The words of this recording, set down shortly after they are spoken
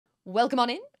Welcome on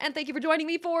in, and thank you for joining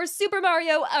me for Super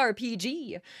Mario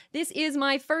RPG. This is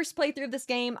my first playthrough of this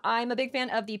game. I'm a big fan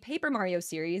of the Paper Mario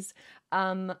series.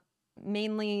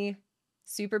 Mainly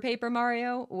Super Paper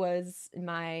Mario was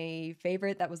my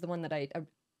favorite. That was the one that I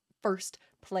first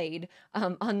played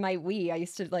on my Wii. I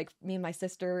used to, me and my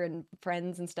sister and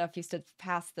friends and stuff used to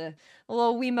pass the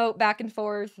little Wiimote back and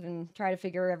forth and try to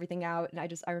figure everything out. And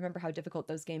I remember how difficult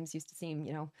those games used to seem,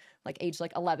 age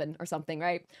 11 or something,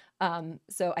 right?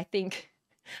 So I think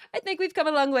we've come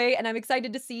a long way, and I'm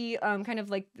excited to see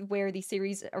where the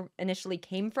series initially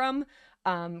came from,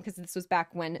 because this was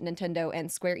back when Nintendo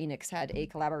and Square Enix had a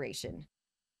collaboration.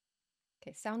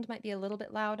 Okay, sound might be a little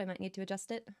bit loud. I might need to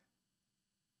adjust it.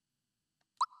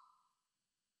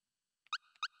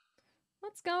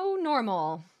 Let's go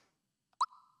normal.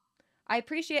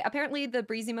 Apparently the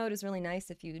breezy mode is really nice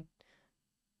if you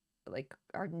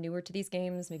are newer to these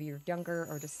games, maybe you're younger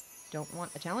or just don't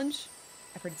want a challenge.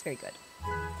 I've heard it's very good.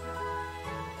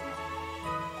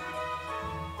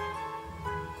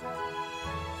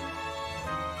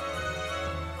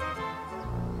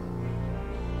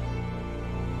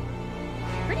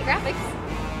 Pretty graphics.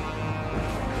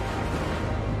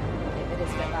 Okay, it is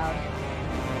a bit loud.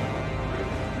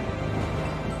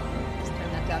 Just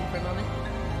turn that down for a moment.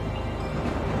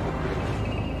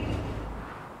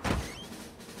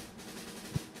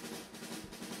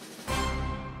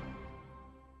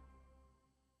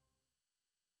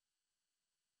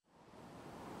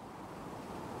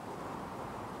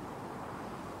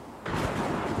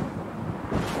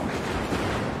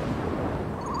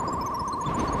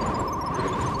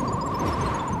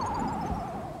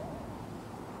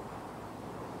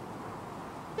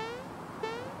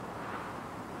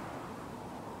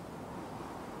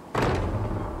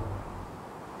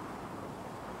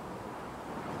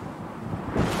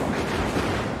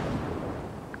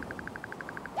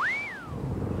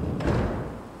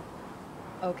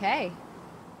 Okay.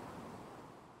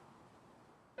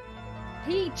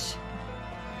 Peach!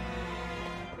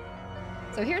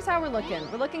 So here's how we're looking.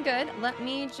 We're looking good. Let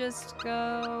me just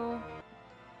go...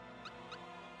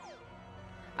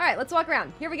 Alright, let's walk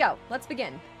around. Here we go. Let's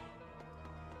begin.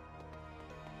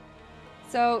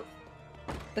 So,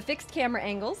 the fixed camera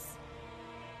angles.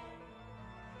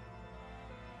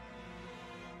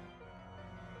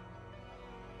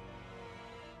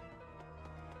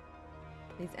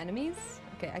 These enemies?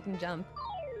 Okay, I can jump.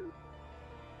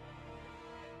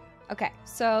 Okay,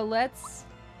 so let's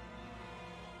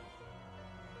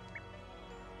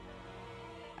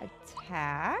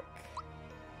attack.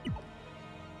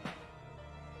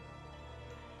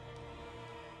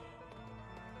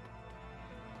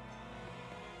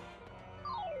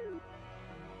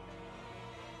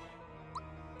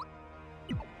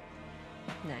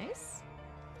 Nice.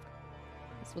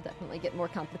 This will definitely get more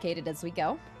complicated as we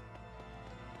go.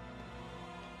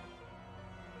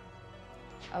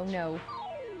 Oh no.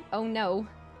 Oh no.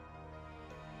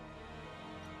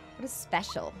 What is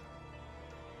special?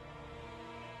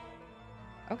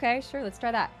 Okay, sure, let's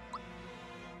try that.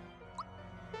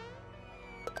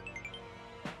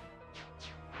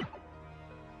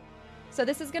 So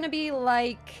this is gonna be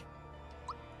like...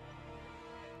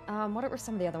 what were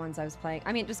some of the other ones I was playing?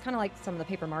 I mean, just kind of like some of the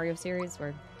Paper Mario series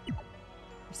where you're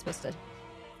supposed to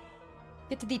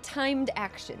get to the timed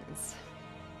actions.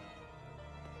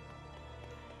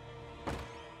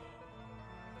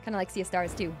 Kind of like Sea of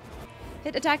Stars, too.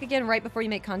 Hit attack again right before you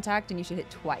make contact, and you should hit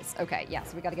twice. Okay, yeah,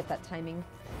 so we gotta get that timing.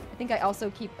 I think I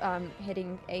also keep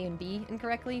hitting A and B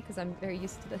incorrectly, because I'm very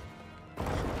used to the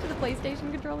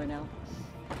PlayStation controller now.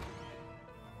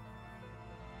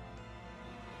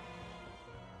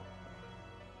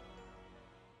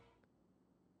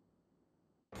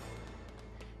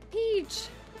 Peach!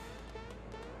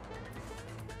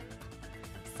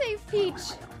 Save Peach!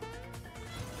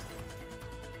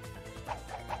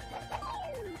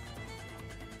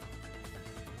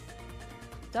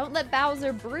 Don't let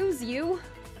Bowser bruise you.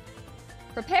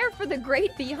 Prepare for the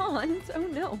great beyond. Oh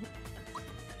no.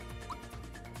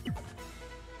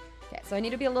 Okay, so I need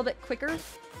to be a little bit quicker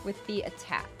with the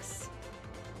attacks.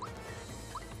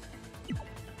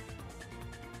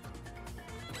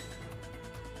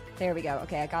 There we go.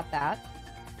 Okay, I got that.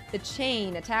 The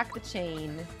chain. Attack the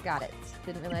chain. Got it.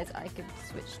 Didn't realize I could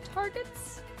switch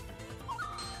targets.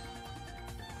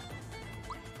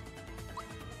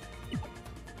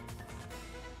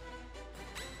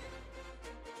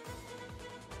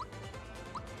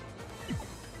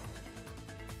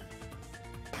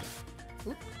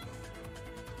 Oop.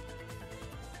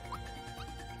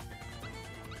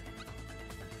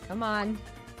 Come on.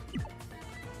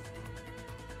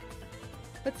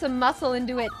 Put some muscle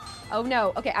into it. Oh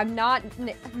no. Okay, I'm not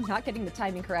getting the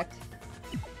timing correct.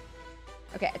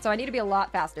 Okay, so I need to be a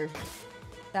lot faster.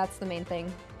 That's the main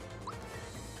thing.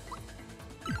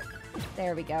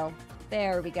 There we go.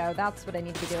 There we go. That's what I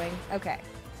need to be doing. Okay.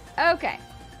 Okay.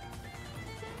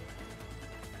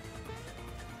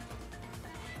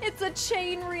 It's a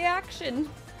chain reaction.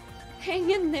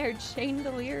 Hang in there,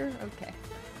 chandelier. Okay.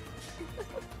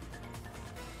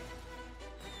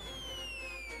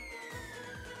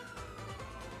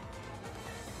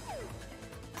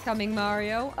 Coming,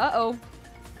 Mario. Uh-oh.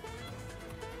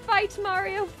 Fight,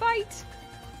 Mario, fight!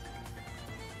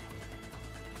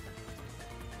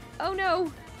 Oh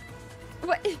no!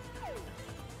 What?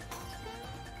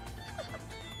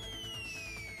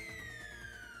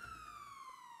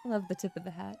 Love the tip of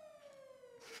the hat.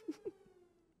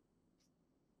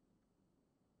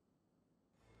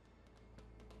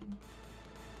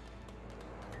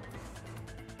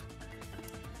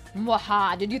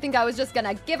 Mwaha, did you think I was just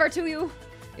gonna give her to you?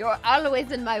 You're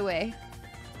always in my way.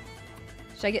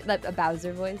 Should I get like a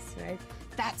Bowser voice, right?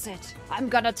 That's it. I'm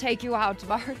gonna take you out,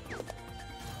 Mario.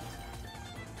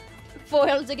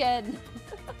 Foiled again.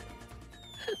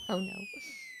 Oh no.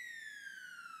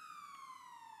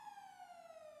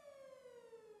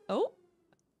 Oh?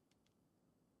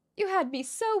 You had me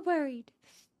so worried.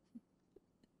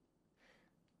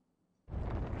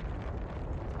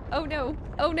 Oh no.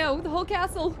 Oh no, the whole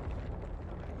castle.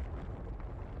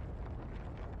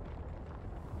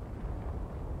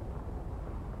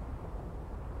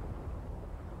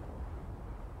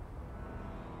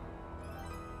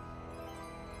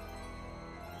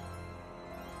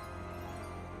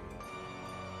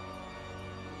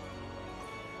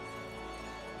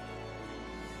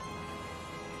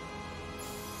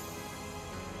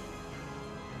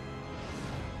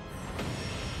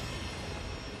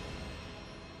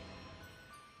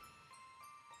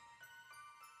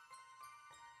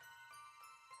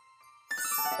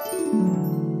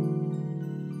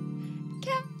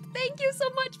 Thank you so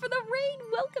much for the rain.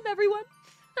 Welcome, everyone.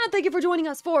 And thank you for joining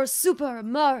us for Super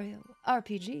Mario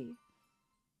RPG.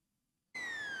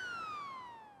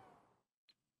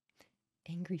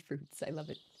 Angry fruits. I love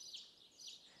it.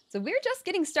 So we're just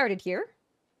getting started here.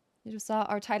 You just saw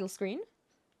our title screen.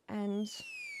 And...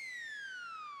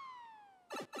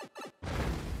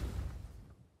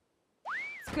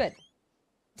 it's good.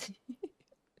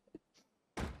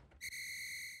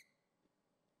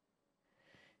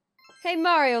 Hey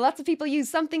Mario, lots of people use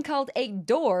something called a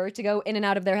door to go in and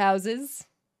out of their houses.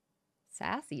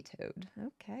 Sassy Toad.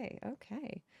 Okay,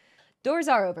 okay. Doors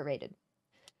are overrated.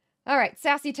 All right,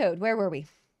 Sassy Toad, where were we?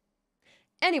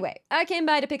 Anyway, I came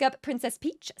by to pick up Princess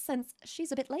Peach since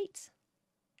she's a bit late.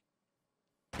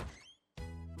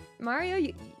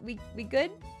 Mario, we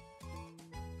good?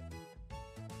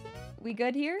 We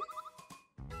good here?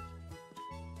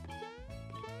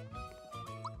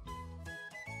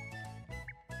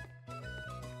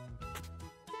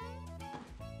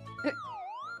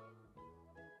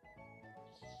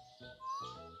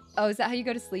 Oh, is that how you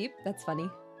go to sleep? That's funny.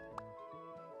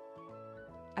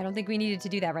 I don't think we needed to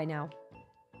do that right now.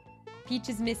 Peach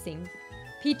is missing.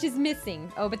 Peach is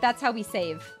missing. Oh, but that's how we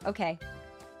save. Okay.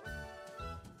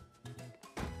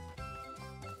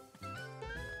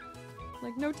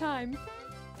 Like, no time.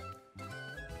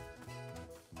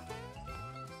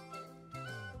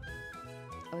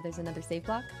 Oh, there's another save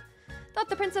block. Thought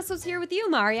the princess was here with you,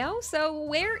 Mario. So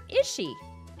where is she?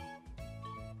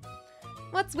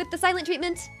 What's with the silent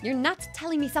treatment? You're not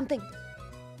telling me something.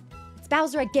 It's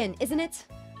Bowser again, isn't it?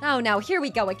 Oh no, here we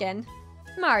go again.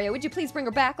 Mario, would you please bring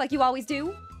her back like you always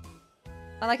do?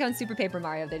 I like how in Super Paper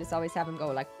Mario, they just always have him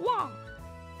go like, wah!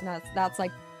 And that's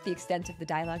like the extent of the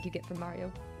dialogue you get from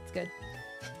Mario. It's good.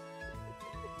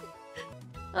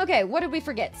 Okay, what did we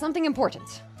forget? Something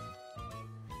important.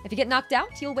 If you get knocked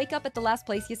out, you'll wake up at the last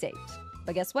place you saved.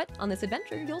 But guess what? On this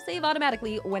adventure, you'll save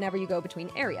automatically whenever you go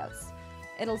between areas.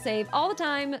 It'll save all the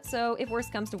time, so if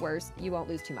worst comes to worst, you won't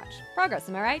lose too much. Progress,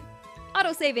 am I right?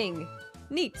 Auto-saving!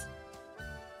 Neat!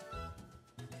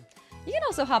 You can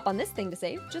also hop on this thing to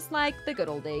save, just like the good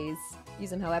old days.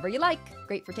 Use them however you like.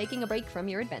 Great for taking a break from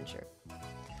your adventure.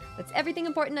 That's everything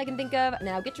important I can think of.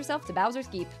 Now get yourself to Bowser's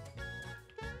Keep.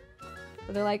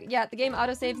 So they're like, yeah, the game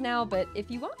auto-saves now, but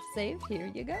if you want to save, here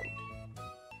you go.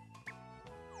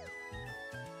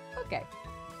 Okay.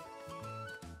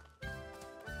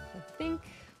 I think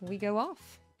we go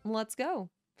off. Let's go.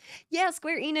 Yeah,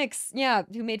 Square Enix. Yeah,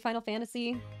 who made Final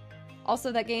Fantasy.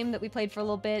 Also that game that we played for a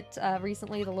little bit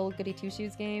recently, the Little Goody Two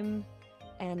Shoes game.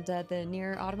 And the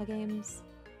Nier Automata games.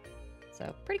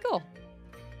 So, pretty cool.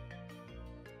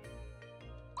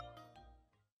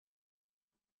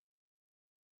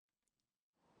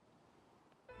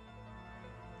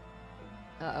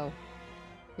 Uh-oh.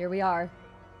 Here we are.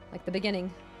 Like the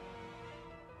beginning.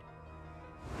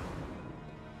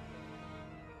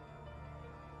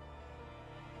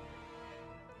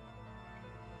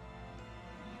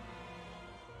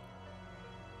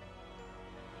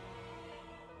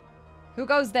 Who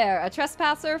goes there? A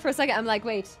trespasser? For a second, I'm like,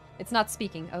 wait, it's not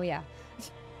speaking. Oh, yeah.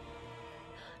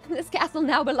 This castle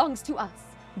now belongs to us,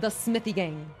 the Smithy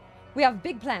Gang. We have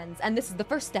big plans, and this is the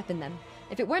first step in them.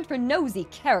 If it weren't for nosy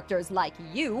characters like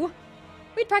you,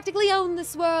 we'd practically own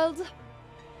this world.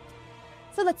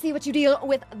 So let's see what you deal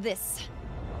with this.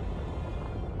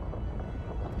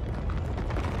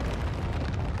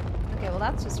 Okay, well,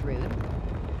 that's just rude.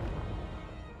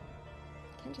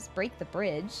 Can't just break the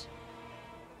bridge.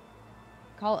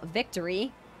 Call it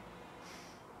victory.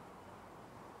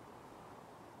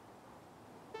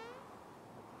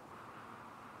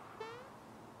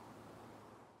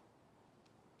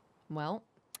 Well,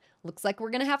 looks like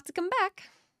we're gonna have to come back.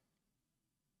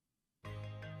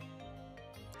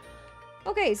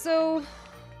 Okay, so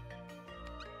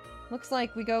looks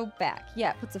like we go back. Yeah,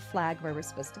 it puts a flag where we're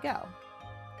supposed to go.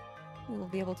 We'll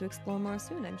be able to explore more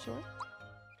soon, I'm sure.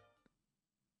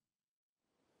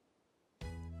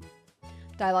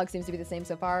 Dialogue seems to be the same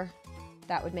so far.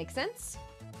 That would make sense.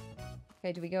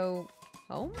 Okay, do we go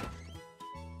home?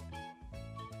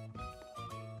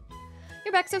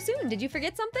 You're back so soon. Did you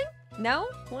forget something? No?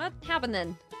 What happened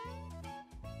then?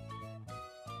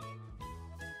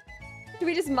 Do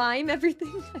we just mime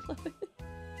everything? I love it.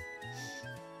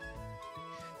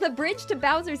 The bridge to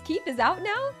Bowser's Keep is out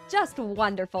now? Just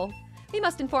wonderful. We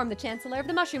must inform the Chancellor of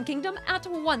the Mushroom Kingdom at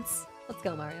once. Let's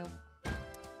go, Mario.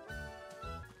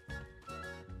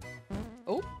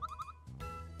 Oh.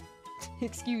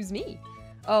 Excuse me.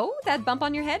 Oh, that bump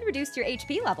on your head reduced your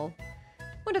HP level.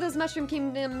 One of those Mushroom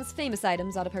Kingdom's famous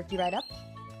items ought to perk you right up.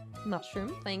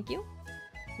 Mushroom, thank you.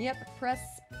 Yep, press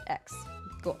X.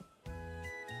 Cool.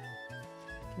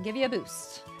 Can give you a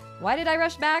boost. Why did I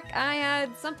rush back? I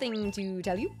had something to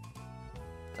tell you.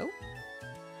 Oh.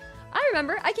 I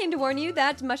remember, I came to warn you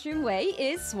that Mushroom Way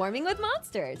is swarming with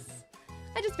monsters.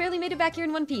 I just barely made it back here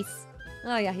in one piece.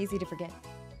 Oh yeah, easy to forget.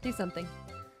 Do something.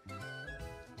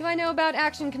 Do I know about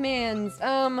action commands?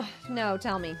 No,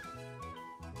 tell me.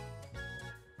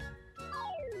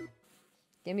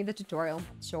 Give me the tutorial.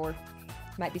 Sure.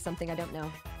 Might be something I don't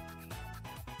know.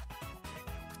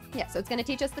 Yeah, so it's going to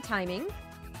teach us the timing.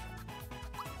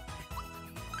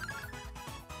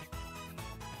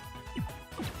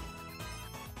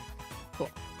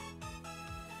 Cool.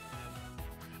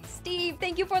 Steve,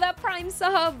 thank you for that Prime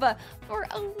sub for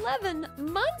 11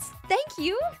 months. Thank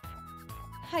you.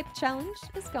 Hype challenge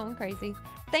is going crazy.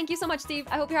 Thank you so much, Steve.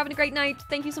 I hope you're having a great night.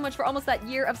 Thank you so much for almost that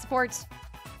year of support.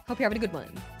 Hope you're having a good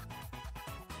one.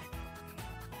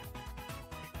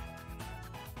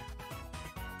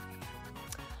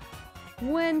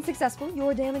 When successful,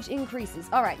 your damage increases.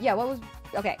 All right, yeah, what was...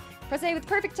 Okay. Press A with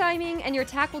perfect timing, and your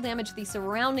attack will damage the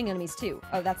surrounding enemies, too.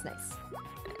 Oh, that's nice.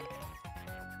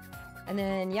 And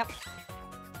then, yep.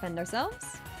 Defend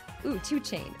ourselves. Ooh, 2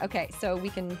 chain. Okay, so we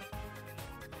can,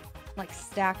 like,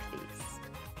 stack these.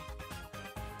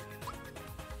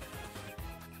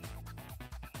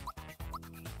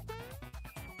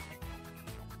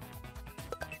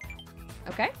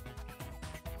 Okay.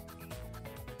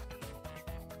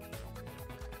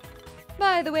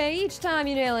 By the way, each time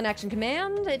you nail an action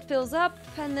command, it fills up,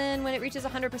 and then when it reaches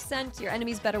 100%, your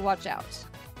enemies better watch out.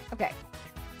 Okay.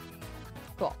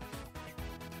 Cool.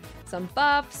 Some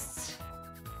buffs.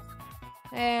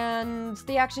 And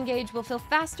the action gauge will fill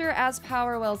faster as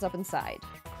power wells up inside.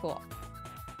 Cool.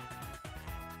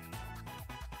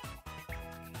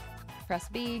 Press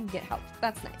B, get help.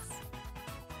 That's nice.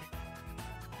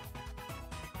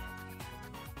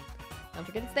 Don't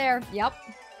forget it's there. Yep.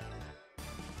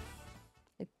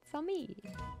 It's on me.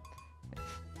 Do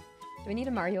I need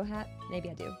a Mario hat? Maybe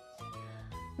I do.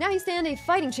 Now you stand a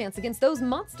fighting chance against those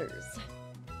monsters.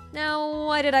 Now,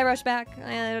 why did I rush back?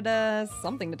 I had,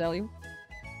 something to tell you.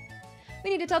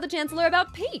 We need to tell the Chancellor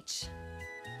about Paige.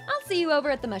 I'll see you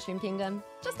over at the Mushroom Kingdom.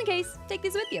 Just in case, take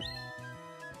these with you.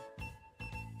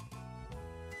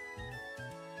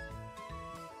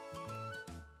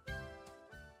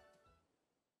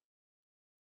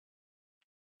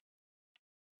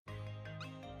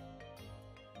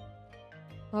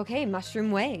 Okay,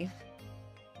 Mushroom Way.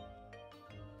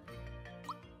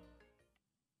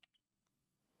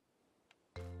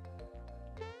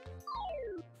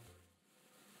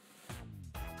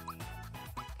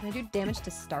 Can I do damage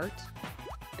to start?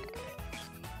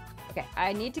 Okay,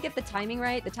 I need to get the timing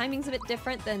right. The timing's a bit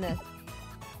different than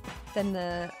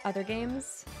the other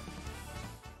games.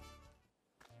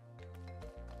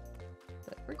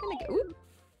 But We're gonna get... Ooh!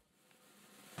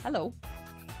 Hello.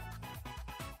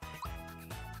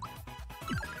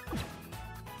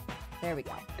 There we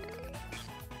go.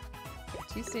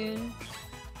 Too soon.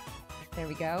 There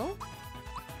we go.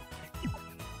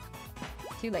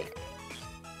 Too late.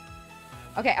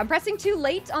 Okay, I'm pressing too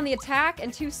late on the attack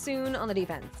and too soon on the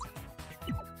defense.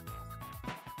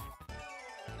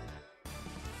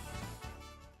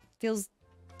 Feels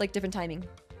like different timing.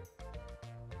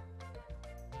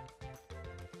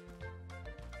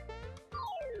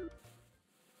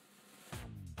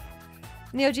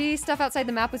 The OG stuff outside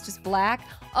the map was just black.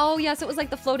 Oh, yes, yeah, so it was like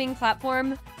the floating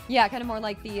platform. Yeah, kind of more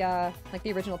like the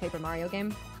original Paper Mario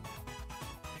game.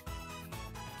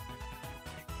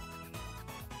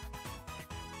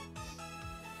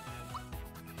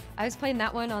 I was playing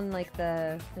that one on like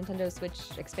the Nintendo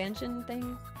Switch expansion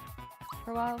thing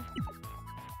for a while.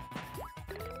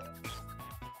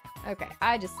 Okay,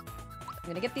 I'm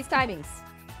gonna get these timings.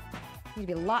 Need to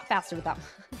be a lot faster with that one.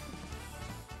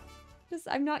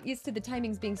 I'm not used to the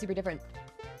timings being super different.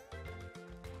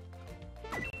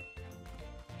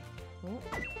 Oh.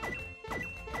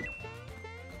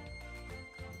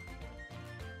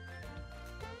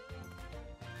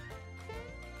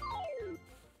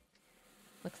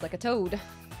 Looks like a toad.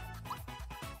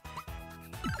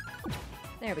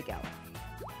 There we go.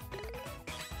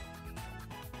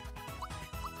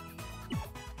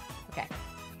 Okay.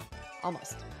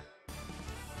 Almost.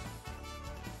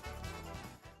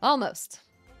 Almost.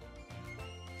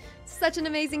 Such an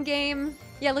amazing game.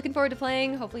 Yeah, looking forward to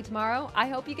playing, hopefully tomorrow. I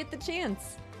hope you get the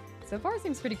chance. So far, it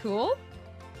seems pretty cool.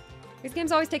 These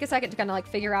games always take a second to kind of like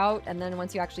figure out, and then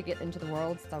once you actually get into the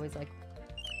worlds, it's always like,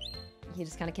 you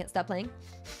just kind of can't stop playing.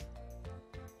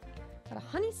 Got a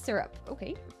honey syrup.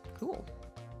 Okay, cool.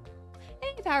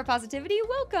 Hey, Power Positivity,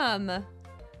 welcome.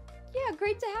 Yeah,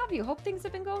 great to have you. Hope things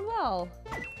have been going well.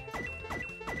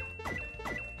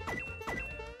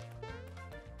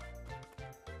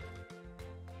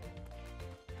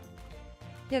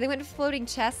 Yeah, they went with floating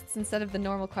chests instead of the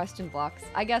normal question blocks.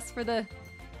 I guess for the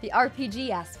RPG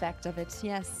aspect of it,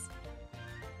 yes.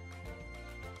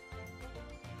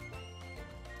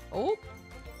 Oh!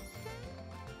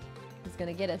 He's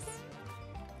gonna get us.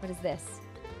 What is this?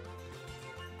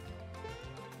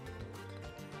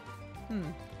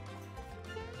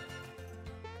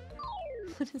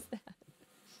 What is that?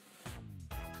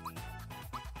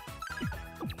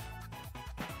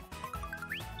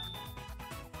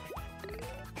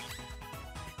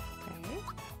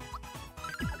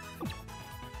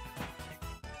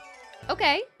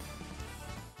 Okay.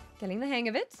 Getting the hang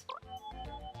of it.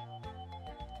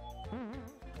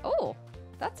 Oh,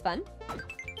 that's fun.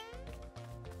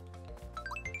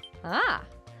 Ah.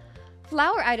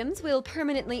 Flower items will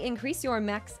permanently increase your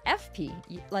max FP,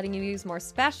 letting you use more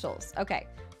specials. Okay,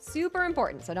 super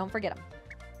important, so don't forget them.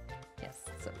 Yes,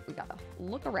 so we gotta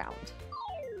look around.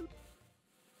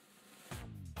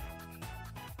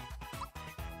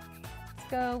 Let's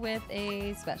go with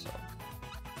a special.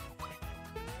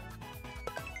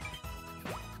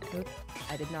 Oop,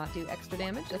 I did not do extra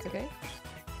damage, that's okay.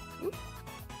 Oop.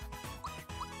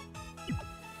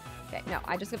 Okay, no,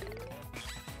 I just...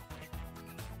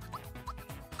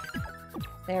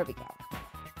 There we go.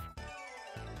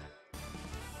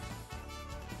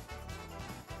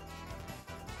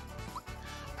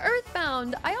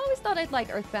 Earthbound! I always thought I'd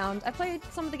like Earthbound. I played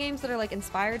some of the games that are like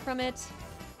inspired from it.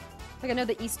 Like I know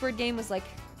the Eastward game was like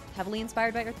heavily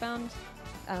inspired by Earthbound.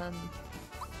 That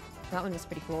one was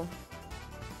pretty cool.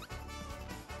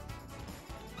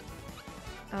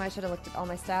 Oh, I should have looked at all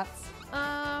my stats.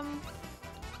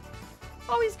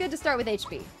 Always good to start with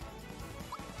HP.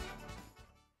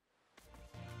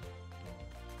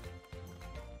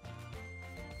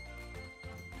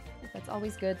 That's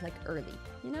always good, like, early,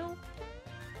 you know?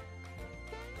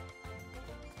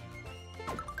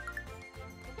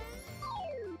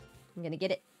 I'm gonna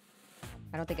get it.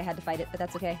 I don't think I had to fight it, but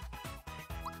that's okay.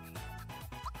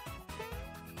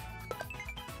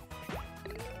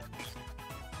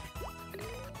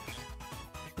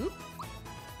 Oop.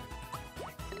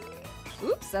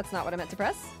 Oops, that's not what I meant to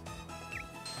press.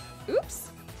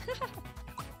 Oops.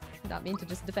 Not mean to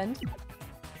just defend.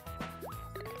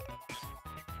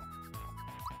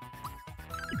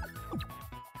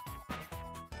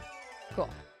 Cool.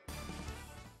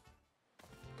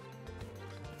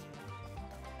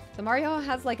 So Mario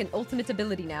has like an ultimate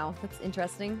ability now. That's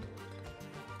interesting.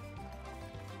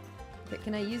 But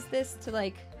can I use this to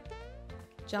like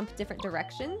jump different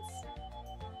directions?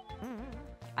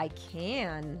 I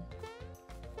can.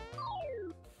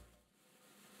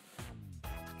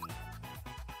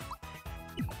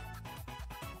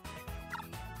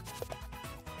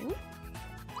 Ooh.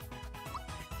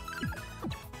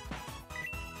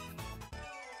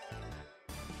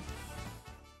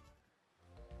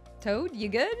 Toad, you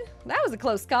good? That was a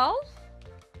close call.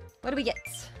 What do we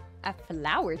get? A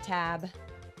flower tab.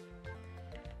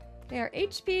 Okay, our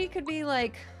HP could be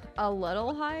like a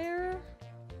little higher.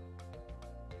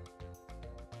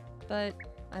 But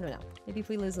I don't know. Maybe if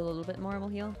we lose a little bit more, we'll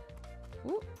heal.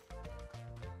 Ooh.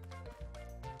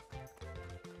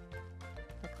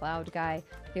 The cloud guy.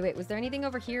 Okay, wait, was there anything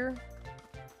over here?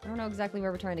 I don't know exactly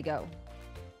where we're trying to go.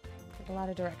 There's a lot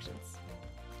of directions.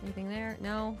 Anything there?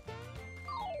 No.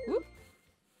 Whoop.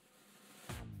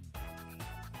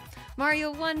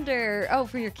 Mario Wonder! Oh,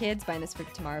 for your kids, buying this for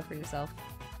tomorrow for yourself.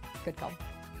 Good call.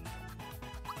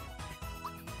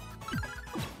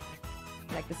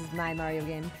 Like, this is my Mario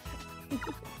game.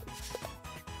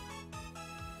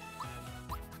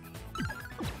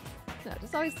 No,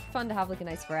 just always fun to have like a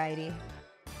nice variety.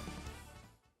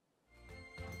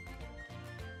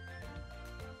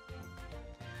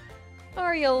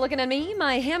 Are you looking at me?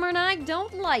 My hammer and I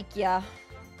don't like ya.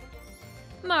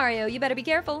 Mario, you better be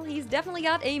careful. He's definitely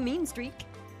got a mean streak.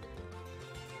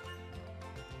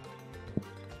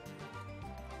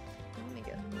 Let me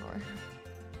get more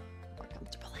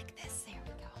comfortable like this. There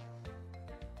we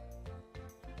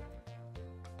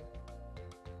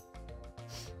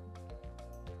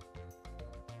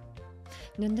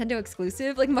go. Nintendo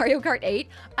exclusive? Like Mario Kart 8?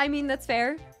 I mean, that's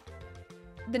fair.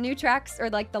 The new tracks, or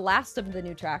like the last of the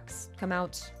new tracks, come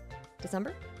out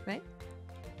December, right?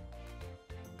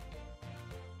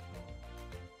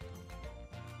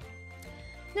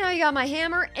 Now you got my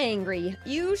hammer angry.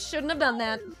 You shouldn't have done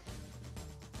that.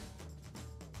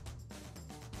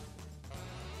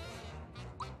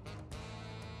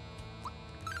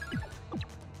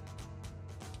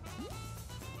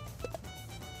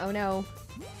 Oh no.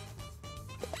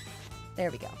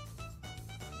 There we go.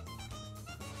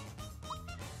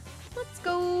 Let's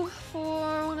go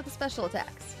for one of the special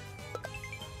attacks.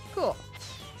 Cool.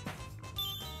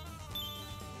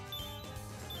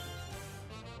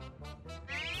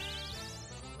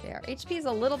 Okay, our HP is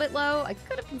a little bit low. I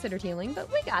could have considered healing,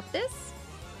 but we got this.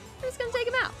 We're just gonna take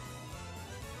him out.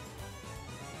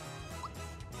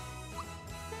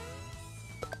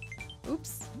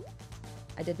 Oops.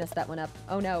 I did mess that one up.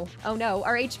 Oh no. Oh no,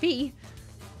 our HP.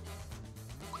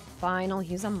 Fine, I'll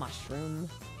use a mushroom.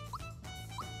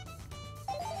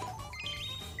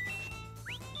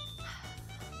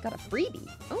 Got a freebie.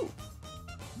 Oh.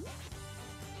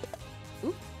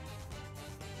 Oop.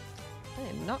 I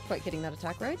am not quite getting that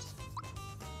attack right.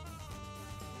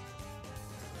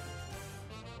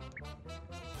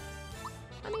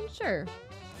 I mean, sure.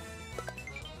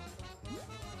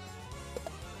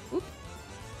 Oop.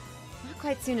 Not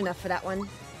quite soon enough for that one.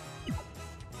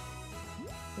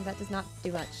 That does not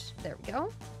do much. There we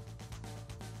go.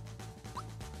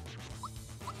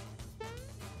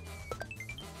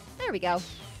 There we go.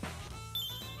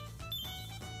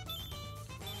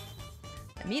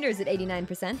 The meter's at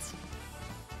 89%.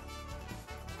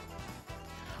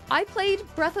 I played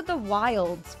Breath of the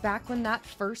Wild back when that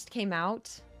first came out.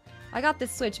 I got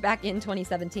this Switch back in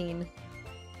 2017.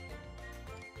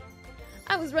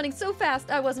 I was running so fast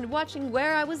I wasn't watching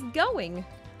where I was going.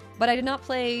 But I did not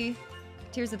play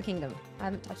Tears of the Kingdom. I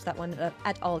haven't touched that one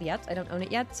at all yet. I don't own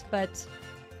it yet, but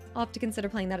I'll have to consider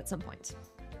playing that at some point.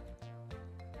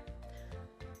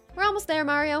 We're almost there,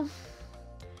 Mario.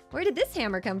 Where did this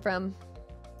hammer come from?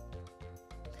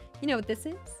 You know what this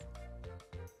is?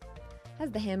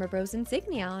 Has the Hammer Bros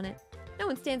insignia on it. No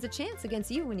one stands a chance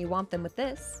against you when you whomp them with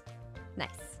this.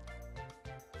 Nice.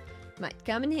 Might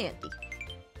come in handy.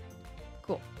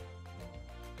 Cool.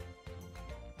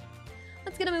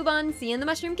 Let's get a move on. See you in the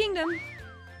Mushroom Kingdom.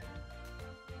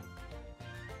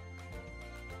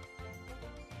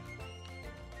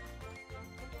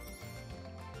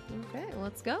 Okay,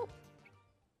 let's go.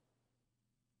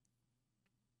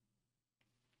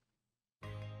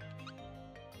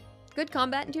 Good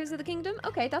combat in Tears of the Kingdom?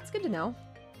 Okay, that's good to know.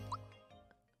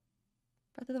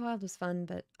 Breath of the Wild was fun,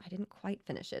 but I didn't quite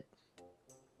finish it.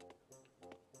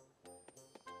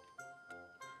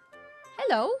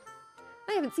 Hello!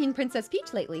 I haven't seen Princess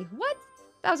Peach lately. What?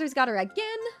 Bowser's got her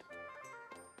again?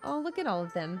 Oh, look at all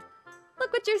of them.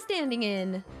 Look what you're standing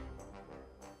in!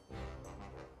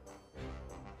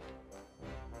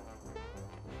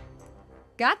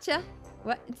 Gotcha!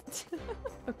 What?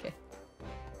 Okay.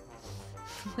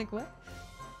 Like, what?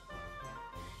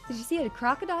 Did you see a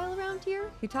crocodile around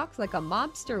here? He talks like a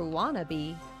mobster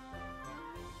wannabe.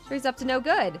 Sure he's up to no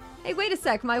good. Hey, wait a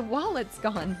sec, my wallet's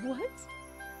gone. What?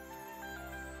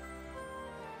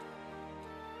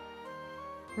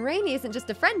 Rainy isn't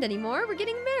just a friend anymore, we're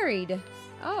getting married.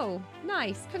 Oh,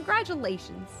 nice.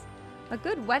 Congratulations. A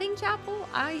good wedding chapel?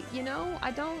 I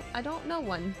don't know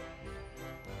one.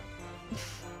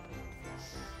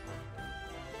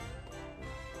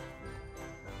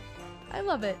 I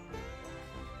love it.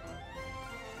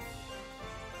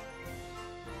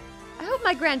 I hope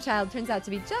my grandchild turns out to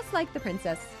be just like the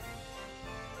princess.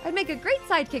 I'd make a great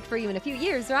sidekick for you in a few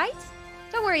years, right?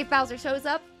 Don't worry if Bowser shows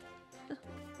up.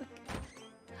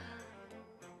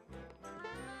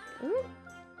 Ooh.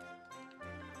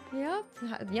 Yep,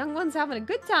 the young one's having a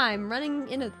good time running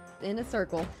in a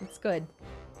circle. It's good.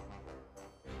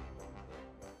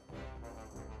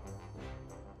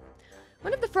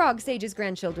 One of the Frog Sage's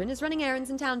grandchildren is running errands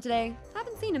in town today.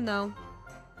 Haven't seen him though.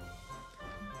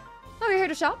 Oh, you're here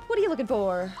to shop? What are you looking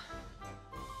for?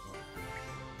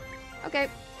 Okay,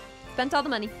 spent all the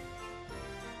money.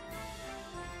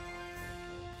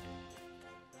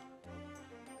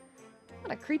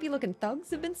 What a creepy looking thugs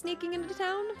have been sneaking into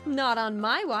town. Not on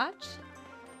my watch.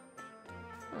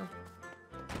 Huh.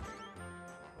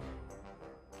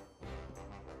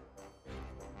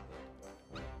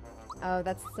 Oh,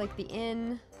 that's like the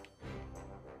inn.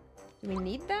 Do we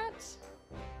need that?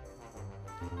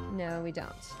 No, we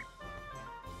don't.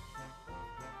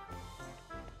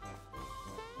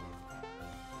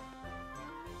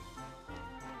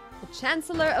 The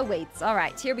Chancellor awaits. All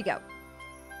right, here we go.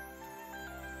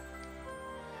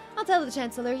 I'll tell the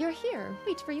Chancellor you're here.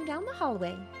 Wait for you down the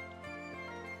hallway.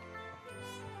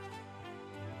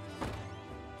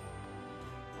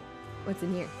 What's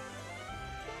in here?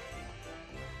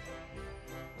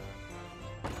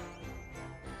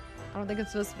 I don't think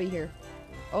it's supposed to be here.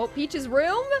 Oh, Peach's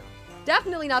room?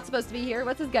 Definitely not supposed to be here.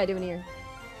 What's this guy doing here?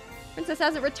 Princess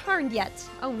hasn't returned yet.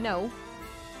 Oh, no.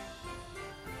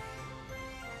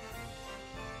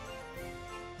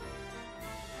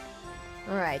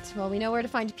 Alright, well, we know where to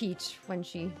find Peach when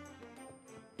she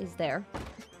is there.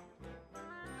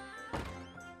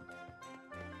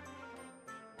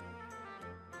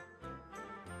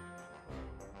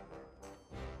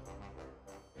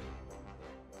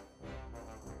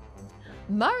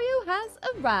 Mario has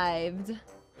arrived.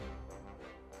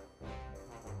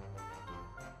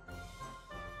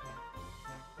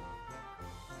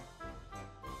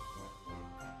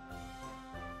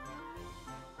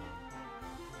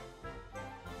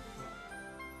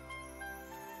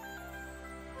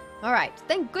 All right,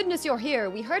 thank goodness you're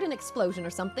here. We heard an explosion or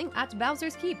something at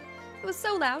Bowser's Keep. It was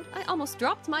so loud, I almost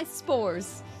dropped my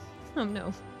spores. Oh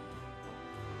no.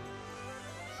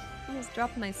 Almost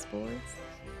dropped my spores.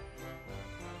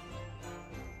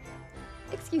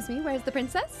 Excuse me, where's the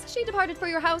princess? She departed for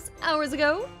your house hours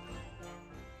ago.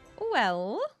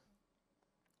 Well...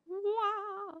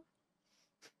 Wow.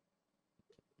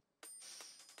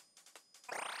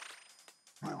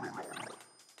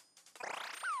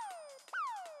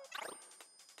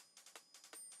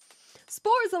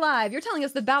 Spores alive! You're telling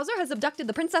us that Bowser has abducted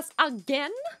the princess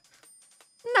again?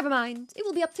 Never mind. It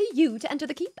will be up to you to enter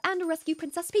the keep and rescue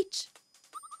Princess Peach.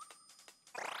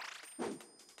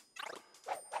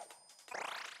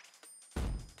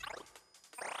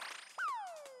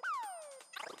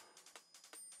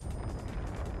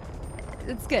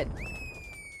 It's good.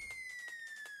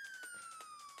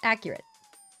 Accurate.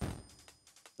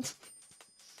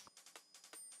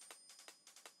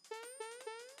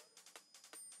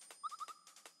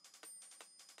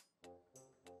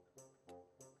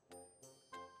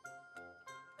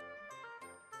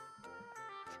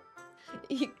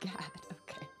 You got it,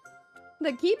 okay.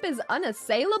 The keep is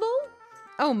unassailable?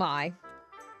 Oh my.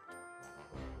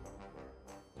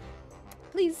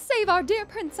 Please save our dear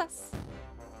princess.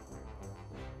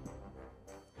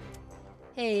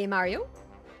 Hey, Mario.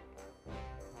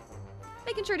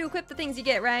 Making sure to equip the things you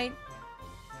get, right?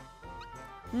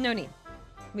 No need.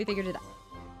 We figured it out.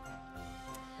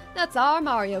 That's our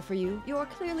Mario for you. You're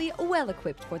clearly well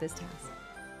equipped for this task.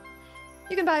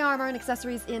 You can buy armor and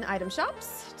accessories in item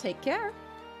shops. Take care.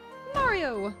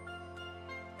 Mario!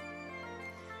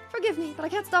 Forgive me, but I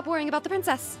can't stop worrying about the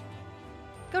princess.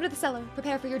 Go to the cellar.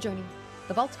 Prepare for your journey.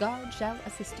 The vault guard shall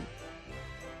assist you.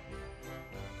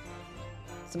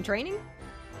 Some training?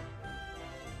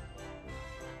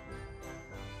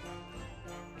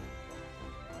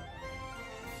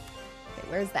 Okay,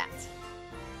 where's that?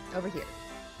 Over here.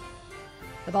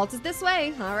 The vault is this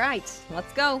way. All right,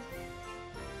 let's go.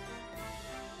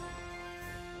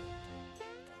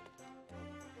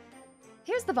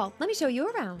 Here's the vault. Let me show you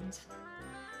around.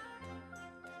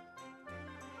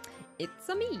 It's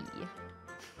a me.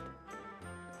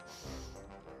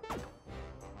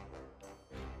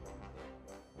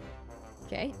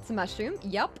 Okay, it's a mushroom.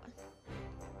 Yup.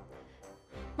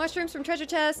 Mushrooms from treasure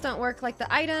chests don't work like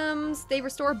the items. They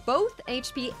restore both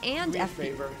HP and FP.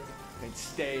 Favor and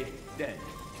stay dead.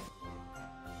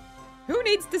 Who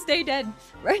needs to stay dead?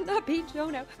 Right, not Peach. Oh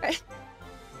no.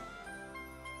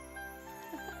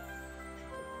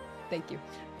 Thank you.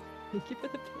 Thank you for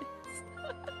the bits.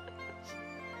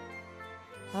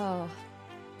 Oh.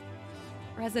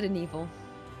 Resident Evil.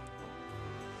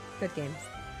 Good games.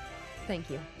 Thank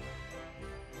you.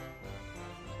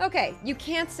 Okay, you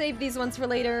can't save these ones for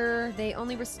later. They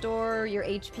only restore your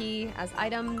HP as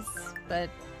items, but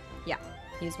yeah,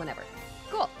 use whenever.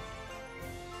 Cool.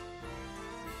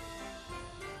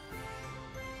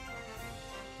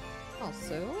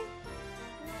 Also,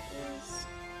 where is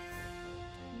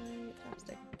my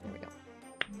chopstick? There we go.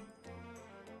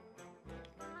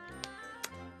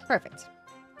 Perfect.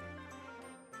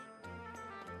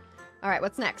 All right,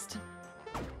 what's next?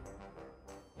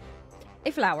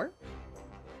 A flower.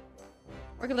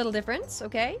 Work a little different,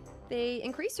 okay? They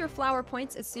increase your flower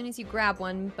points as soon as you grab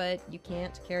one, but you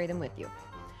can't carry them with you.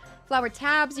 Flower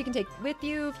tabs you can take with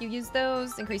you. If you use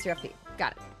those, increase your FP.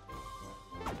 Got it.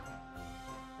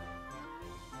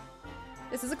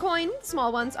 This is a coin. The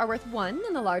small ones are worth 1,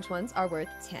 and the large ones are worth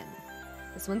 10.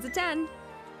 This one's a 10.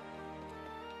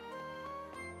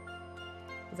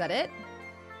 Is that it?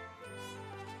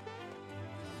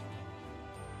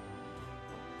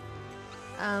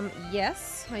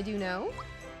 Yes, I do know.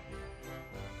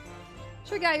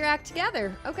 Sure got your act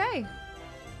together. Okay.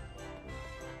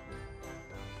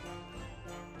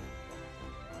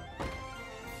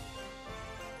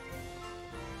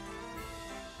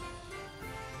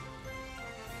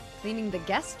 Cleaning the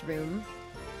guest room.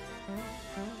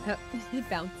 Oh, it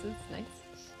bounces. Nice.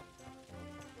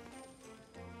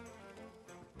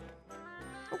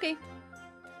 Okay.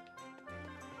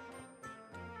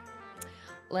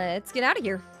 Let's get out of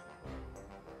here.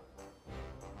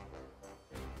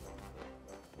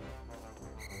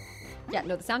 Yeah,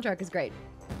 no, the soundtrack is great.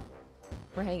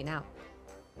 We're hanging out.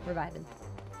 We're vibing.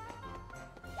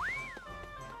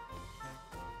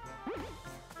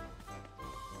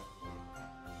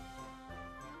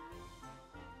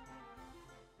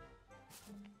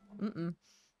 Mm-mm.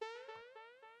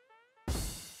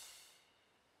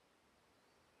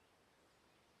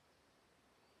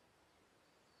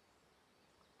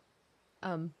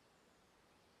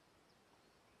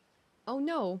 Oh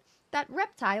no, that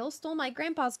reptile stole my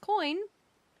grandpa's coin.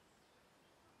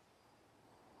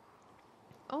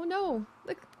 Oh no,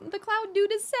 the cloud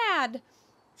dude is sad.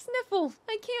 Sniffle,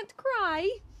 I can't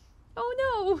cry. Oh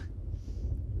no.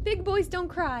 Big boys don't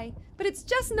cry, but it's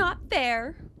just not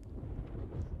fair.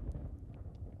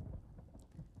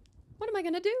 What am I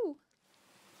gonna do?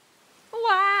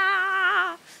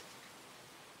 Wah!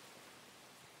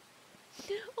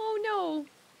 Oh no.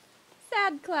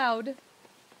 Sad cloud.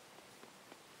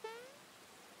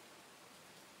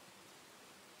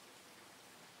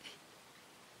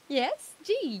 Yes?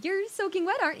 Gee, you're soaking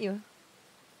wet, aren't you?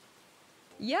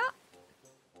 Yeah.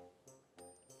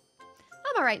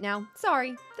 I'm alright now. Sorry.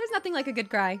 There's nothing like a good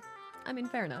cry. I mean,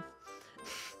 fair enough.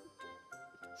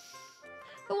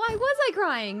 But why was I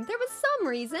crying? There was some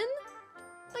reason.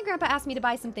 My grandpa asked me to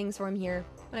buy some things for him here.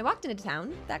 When I walked into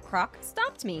town, that croc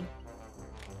stopped me.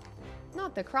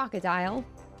 Not the crocodile.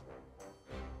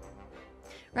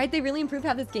 Right? They really improved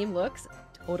how this game looks?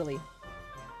 Totally.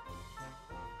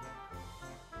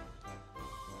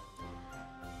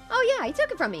 Oh yeah, he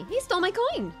took it from me. He stole my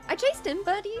coin. I chased him,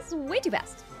 but he's way too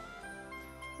fast.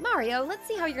 Mario, let's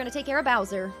see how you're gonna take care of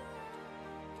Bowser.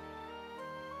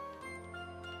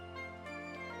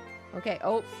 Okay,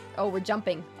 oh, we're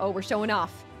jumping. Oh, we're showing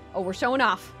off. Oh, we're showing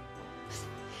off.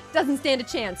 Doesn't stand a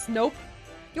chance, nope.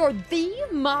 You're the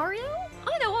Mario?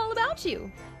 I know all about you.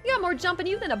 You got more jump in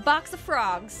you than a box of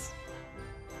frogs.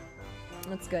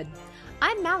 That's good.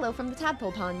 I'm Mallow from the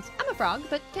Tadpole Pond. I'm a frog,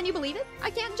 but can you believe it?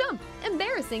 I can't jump.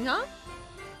 Embarrassing, huh?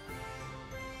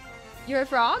 You're a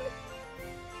frog?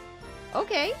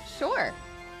 Okay, sure.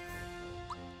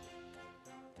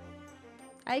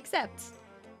 I accept.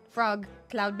 Frog,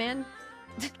 Cloudman.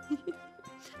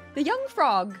 The young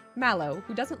frog, Mallow,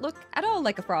 who doesn't look at all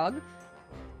like a frog,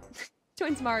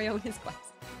 joins Mario in his quest.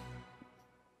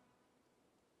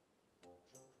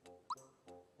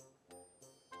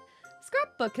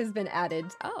 Scrapbook has been added.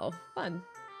 Oh, fun.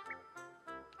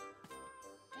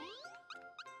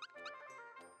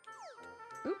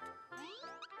 Oop.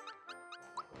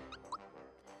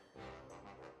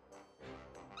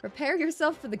 Prepare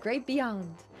yourself for the great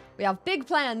beyond. We have big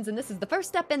plans, and this is the first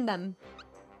step in them.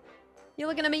 You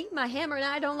looking at me? My hammer and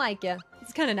I don't like you.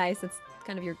 It's kind of nice. It's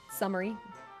kind of your summary.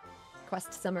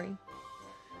 Quest summary.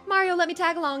 Mario let me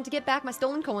tag along to get back my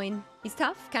stolen coin. He's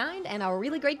tough, kind, and a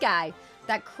really great guy.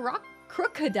 That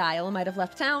crocodile might have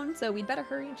left town, so we'd better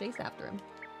hurry and chase after him.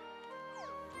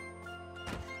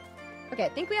 Okay, I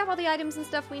think we have all the items and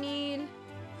stuff we need.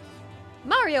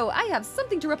 Mario, I have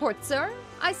something to report, sir.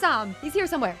 I saw him. He's here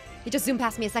somewhere. He just zoomed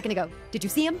past me a second ago. Did you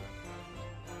see him?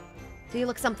 Do you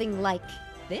look something like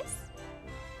this?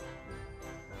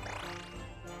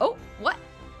 Oh, what?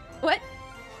 What?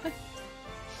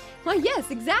 Why, yes,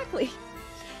 exactly.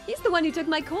 He's the one who took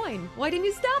my coin. Why didn't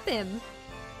you stop him?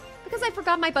 Because I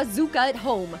forgot my bazooka at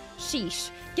home. Sheesh.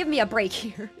 Give me a break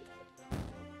here.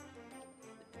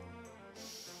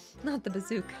 Not the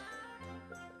bazooka.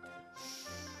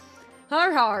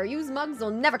 Har har, you mugs will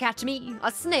never catch me.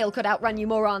 A snail could outrun you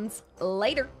morons.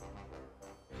 Later.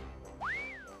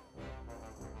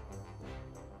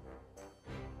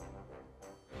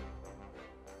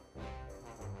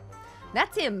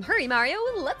 That's him. Hurry, Mario.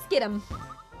 Let's get him.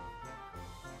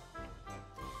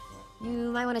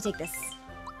 You might want to take this.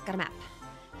 Got a map.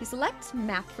 If you select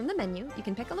map from the menu, you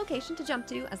can pick a location to jump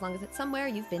to as long as it's somewhere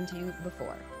you've been to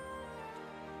before.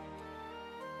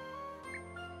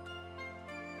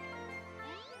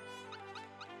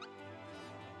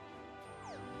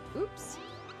 Oops.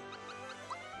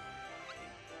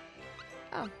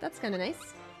 Oh, that's kind of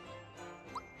nice.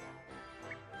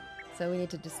 So we need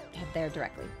to just head there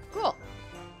directly. Cool.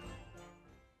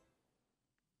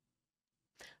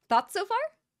 Thoughts so far?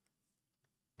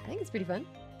 I think it's pretty fun.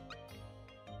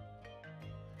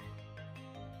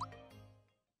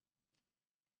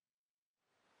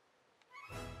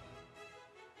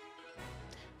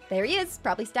 There he is.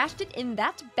 Probably stashed it in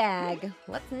that bag.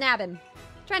 Let's nab him.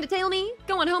 Trying to tail me?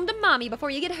 Going home to mommy before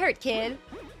you get hurt, kid.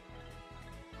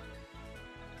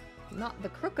 Not the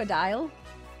crocodile.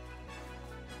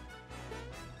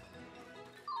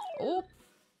 Oh.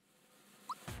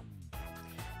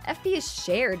 FP is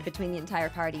shared between the entire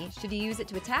party. Should you use it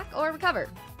to attack or recover?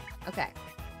 Okay.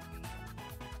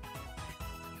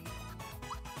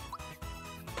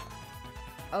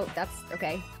 Oh, that's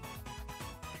okay.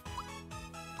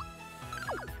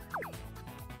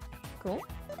 Cool.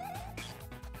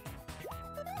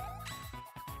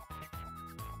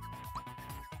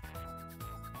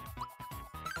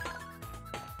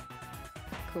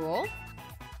 Cool.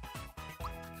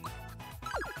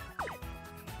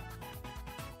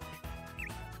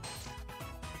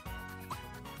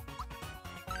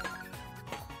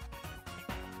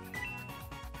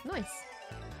 Nice.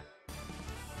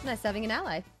 Nice having an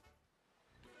ally.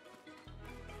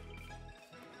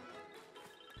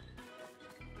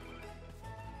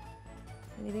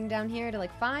 Anything down here to,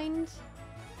 like, find?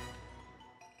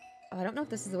 Oh, I don't know if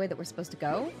this is the way that we're supposed to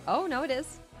go. Oh, no, it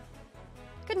is.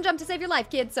 Couldn't jump to save your life,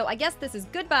 kid, so I guess this is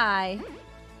goodbye.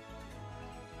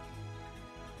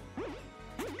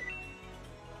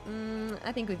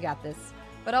 I think we've got this.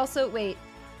 But also, wait.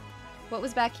 What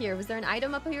was back here? Was there an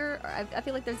item up here? I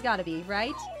feel like there's gotta be,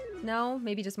 right? No?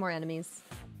 Maybe just more enemies.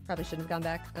 Probably shouldn't have gone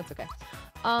back. That's okay.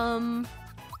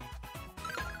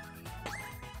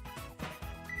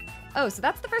 Oh, so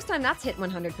that's the first time that's hit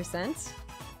 100%.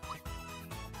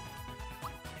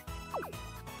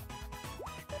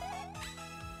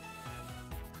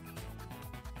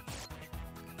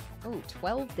 Oh,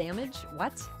 12 damage?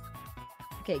 What?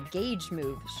 Okay, gauge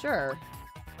move. Sure.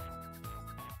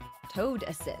 Toad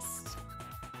assist.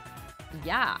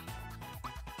 Yeah.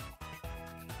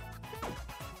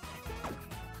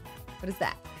 What is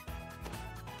that?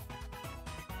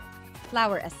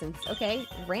 Flower essence. Okay,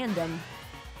 random.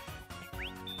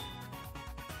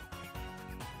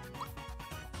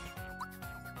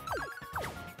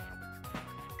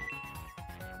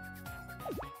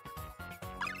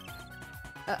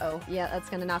 Uh-oh. Yeah, that's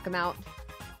gonna knock him out.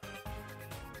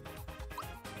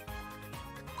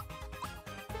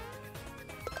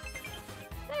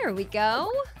 There we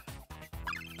go.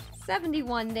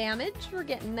 71 damage. We're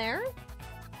getting there.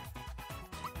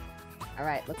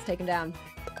 Alright, let's take him down.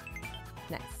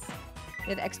 Nice. We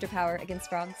have extra power against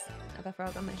frogs. I have a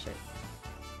frog on my shirt.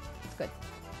 It's good.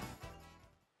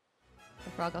 The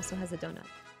frog also has a donut.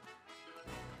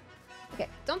 Okay,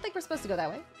 don't think we're supposed to go that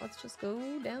way. Let's just go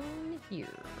down here.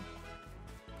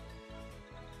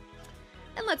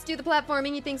 And let's do the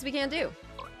platforming he thinks we can't do.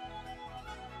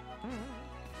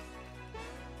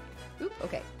 Oop,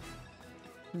 okay.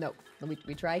 No,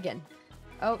 we try again.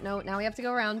 Oh, no, now we have to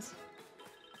go around.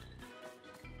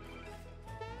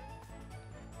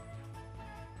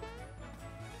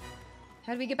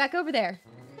 How do we get back over there?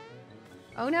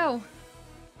 Oh no.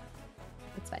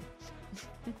 It's fine.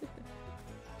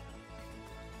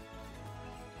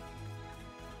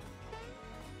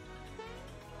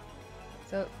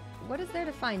 So, what is there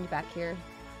to find back here?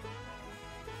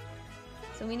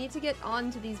 So we need to get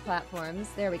onto these platforms.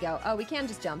 There we go. Oh, we can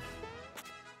just jump.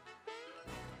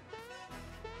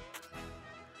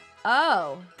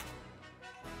 Oh.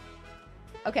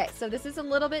 Okay, so this is a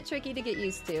little bit tricky to get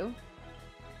used to.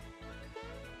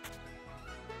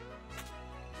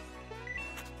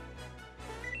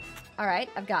 All right,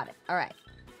 I've got it. All right.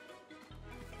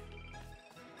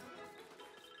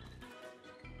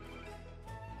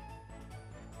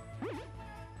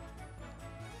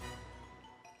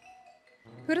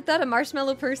 Who'd have thought a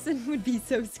marshmallow person would be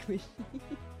so squishy?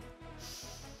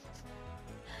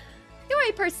 You're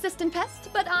a persistent pest,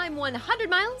 but I'm 100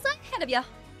 miles ahead of ya.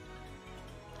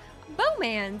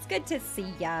 Bowman's, good to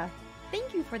see ya.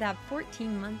 Thank you for that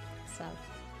 14-month sub.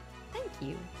 Thank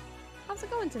you. How's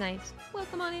it going tonight?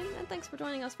 Welcome on in, and thanks for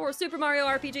joining us for Super Mario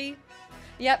RPG.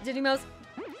 Yep, Digimos,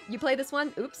 you play this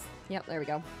one? Oops. Yep, there we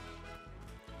go.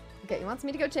 Okay, he wants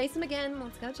me to go chase him again.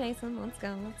 Let's go chase him. Let's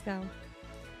go, let's go.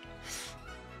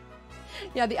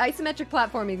 Yeah, the isometric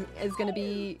platforming is going to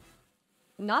be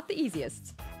not the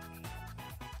easiest.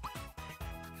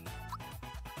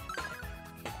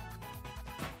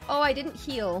 Oh, I didn't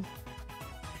heal.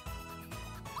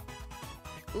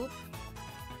 Oop.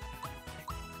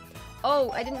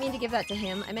 Oh, I didn't mean to give that to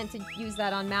him. I meant to use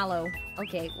that on Mallow.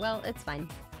 Okay, well, it's fine.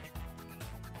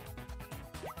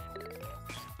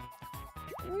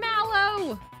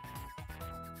 Mallow!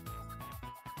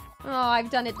 Oh,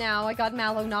 I've done it now. I got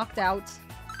Mallow knocked out.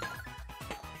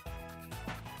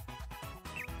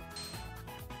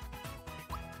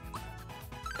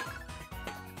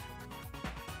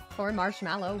 Poor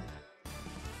Marshmallow.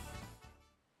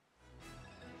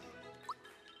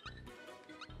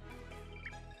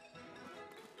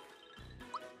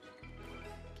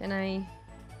 Can I?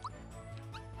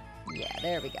 Yeah,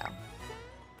 there we go.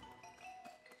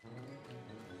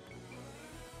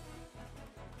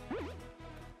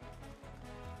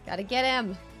 Gotta get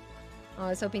him! Oh, I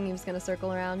was hoping he was gonna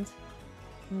circle around.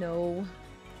 No.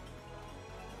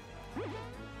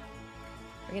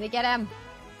 We're gonna get him!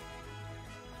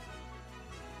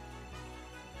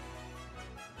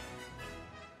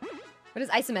 What does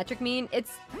isometric mean?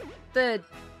 It's the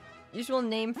usual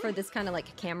name for this kind of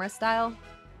like camera style.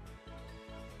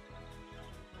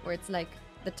 Where it's like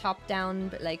the top down,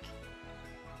 but like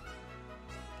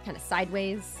kind of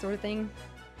sideways sort of thing.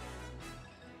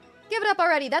 Give it up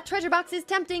already! That treasure box is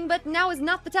tempting, but now is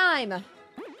not the time!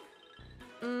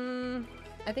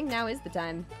 I think now is the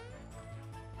time.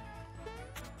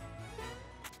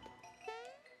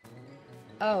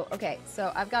 Oh, okay,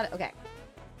 so I've got it. Okay.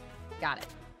 Got it.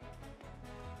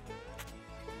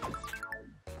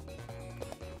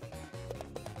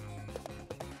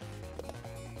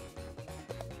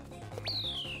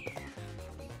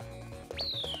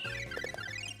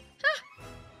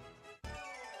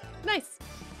 Nice.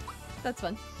 That's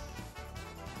fun.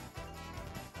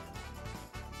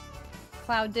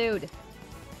 Cloud dude.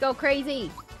 Go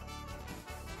crazy.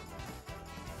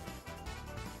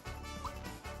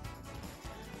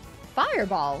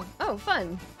 Fireball. Oh,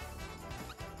 fun.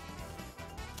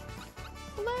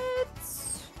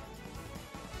 Let's...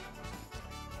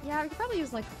 Yeah, we could probably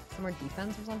use like some more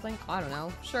defense or something. I don't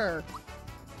know. Sure.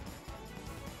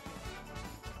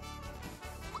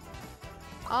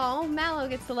 Oh, Mallow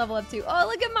gets to level up too. Oh,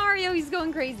 look at Mario. He's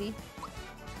going crazy.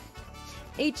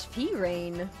 HP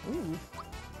rain. Ooh.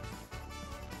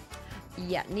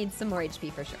 Yeah, needs some more HP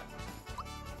for sure.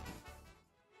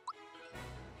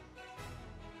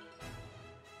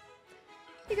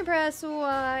 You can press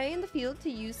Y in the field to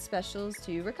use specials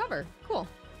to recover. Cool.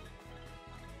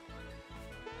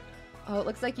 Oh, it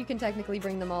looks like you can technically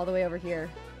bring them all the way over here.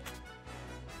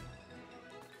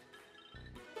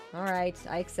 Alright,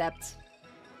 I accept.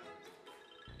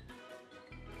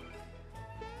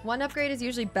 One upgrade is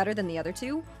usually better than the other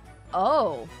two?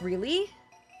 Oh, really?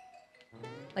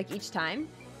 Like each time?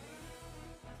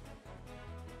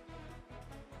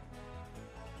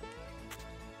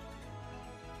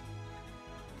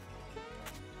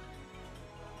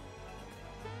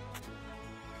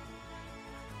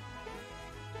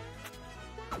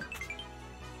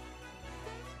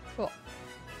 Cool.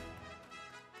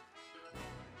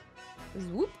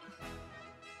 Whoop.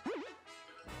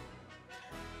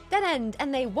 Dead end,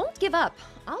 and they won't give up.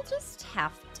 I'll just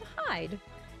have to hide.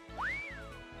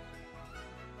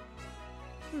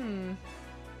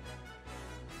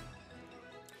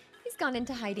 He's gone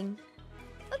into hiding.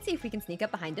 Let's see if we can sneak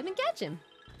up behind him and catch him.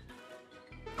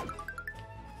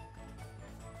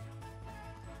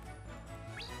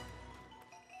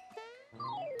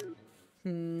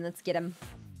 Let's get him.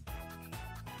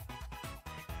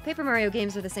 Paper Mario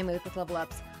games are the same way with level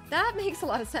ups. That makes a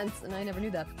lot of sense, and I never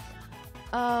knew that.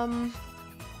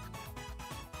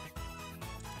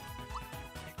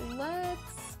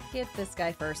 Let's get this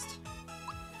guy first.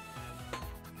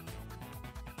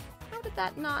 How did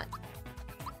that not...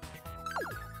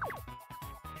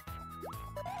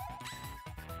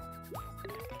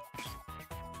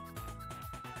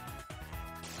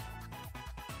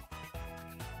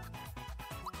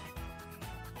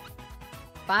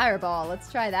 Fireball.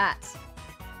 Let's try that.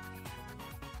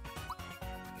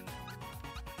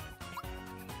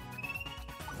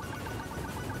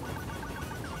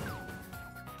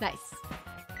 Nice.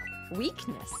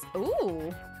 Weakness.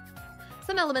 Ooh.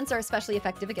 Some elements are especially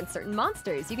effective against certain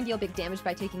monsters. You can deal big damage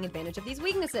by taking advantage of these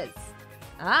weaknesses.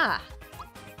 Ah.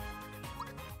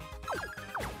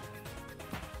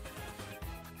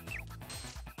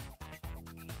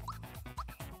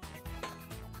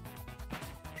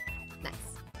 Nice.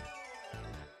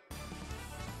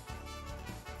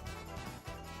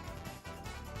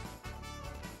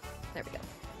 There we go.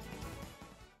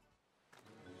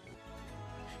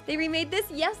 They remade this?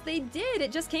 Yes, they did.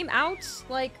 It just came out,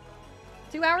 like,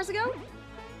 2 hours ago?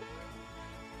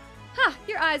 Ha!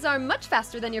 Your eyes are much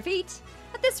faster than your feet.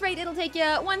 At this rate, it'll take you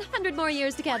 100 more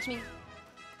years to catch me.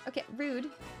 Okay, rude.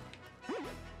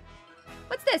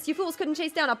 What's this? You fools couldn't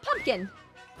chase down a pumpkin!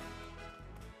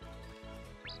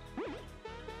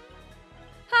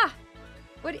 Ha!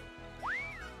 What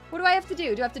do I have to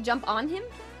do? Do I have to jump on him?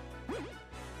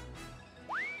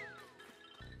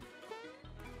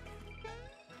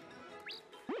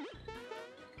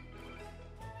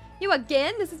 You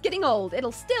again? This is getting old.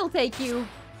 It'll still take you...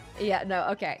 Yeah, no,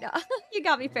 okay. No. You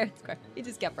got me fair and square. He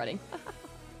just kept running.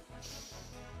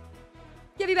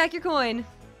 Give me back your coin.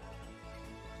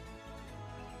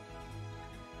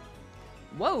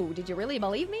 Whoa, did you really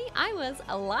believe me? I was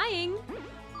lying.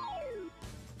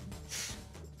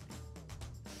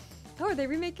 Oh, are they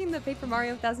remaking the Paper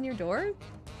Mario 1000-Year Door?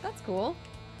 That's cool.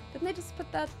 Didn't they just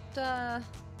put that,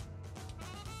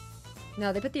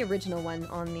 No, they put the original one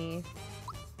on the...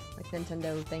 like,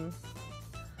 Nintendo thing.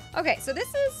 Okay, so this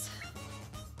is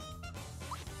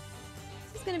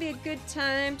gonna be a good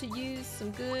time to use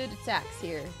some good attacks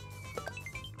here.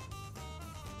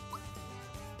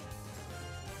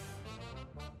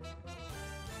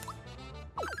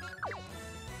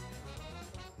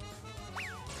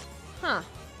 Huh.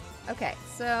 Okay,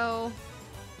 so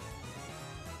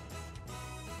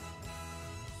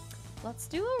let's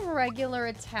do a regular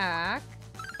attack.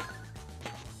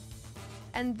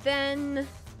 And then...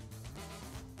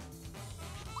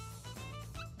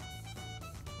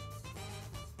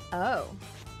 oh.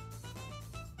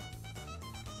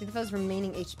 See the foe's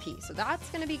remaining HP. So that's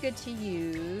gonna be good to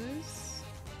use.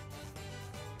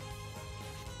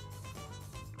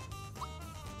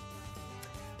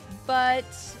 But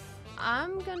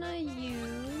I'm gonna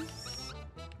use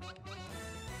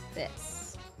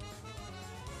this.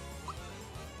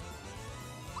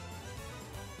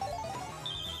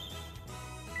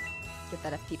 Get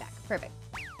that FP back. Perfect.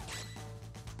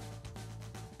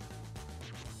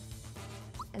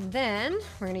 And then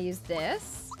we're gonna use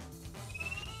this.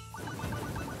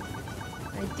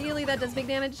 Ideally that does big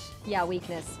damage. Yeah,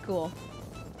 weakness. Cool.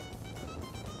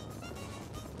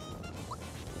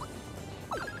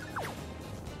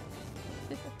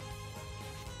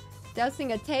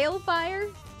 Dousing a tail fire?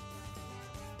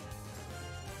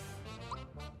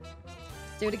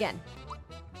 Let's do it again.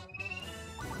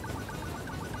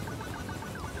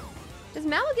 Does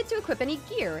Mallow get to equip any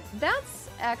gear? That's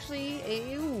actually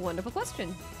a wonderful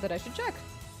question that I should check.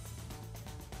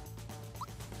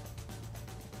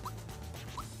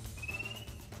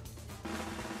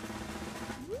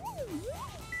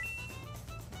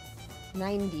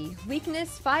 $90.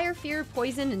 Weakness, fire, fear,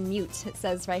 poison, and mute, it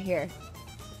says right here.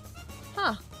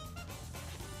 Huh.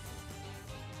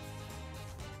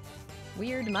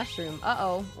 Weird mushroom.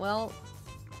 Uh-oh. Well...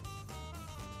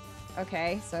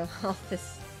 okay, so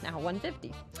this... now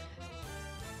 150.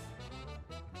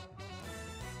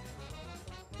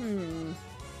 Can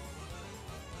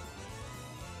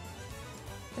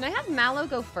I have Mallow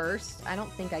go first? I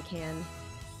don't think I can.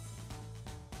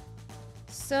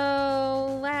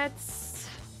 So let's...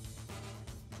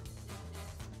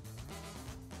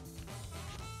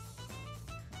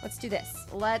 let's do this.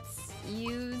 Let's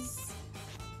use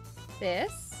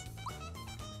this.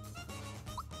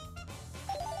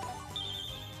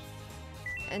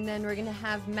 And then we're gonna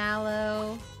have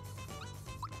Mallow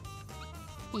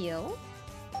heal.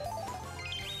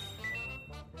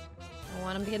 I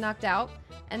want him to get knocked out.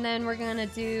 And then we're gonna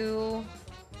do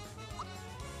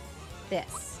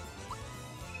this.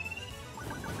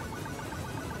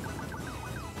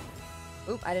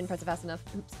 Oop, I didn't press it fast enough.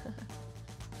 Oops.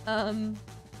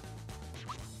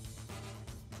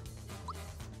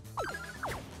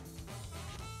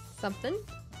 Something.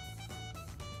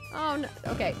 Oh, no.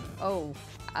 Okay. Oh,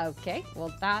 okay.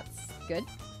 Well, that's good.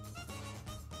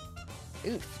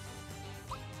 Oof.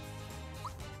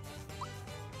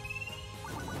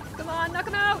 Come on, knock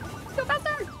him out! Go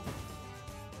faster!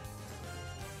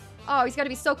 Oh, he's got to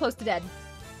be so close to dead.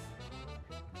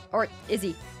 Or is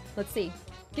he? Let's see.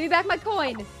 Give me back my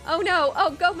coin. Oh no.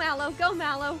 Oh, go Mallow. Go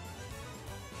Mallow.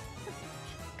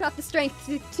 Got the strength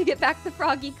to get back the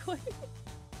froggy coin.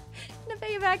 Gonna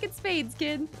pay you back in spades,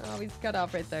 kid. Oh, he's cut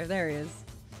off right there. There he is.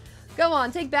 Go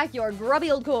on, take back your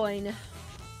grubby old coin.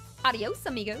 Adios,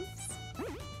 amigos.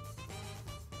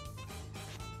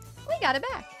 We got it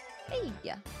back. Hey.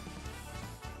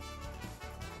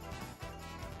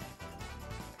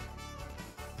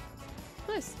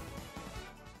 Nice.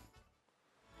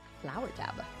 Flower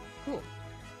tab. Cool.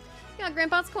 Got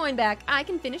Grandpa's coin back. I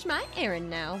can finish my errand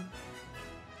now.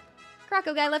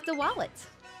 Croco guy left a wallet.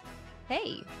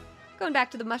 Hey. Going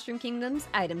back to the Mushroom Kingdom's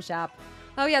item shop.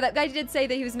 Oh yeah, that guy did say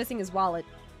that he was missing his wallet.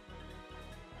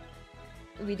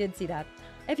 We did see that.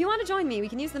 If you want to join me, we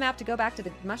can use the map to go back to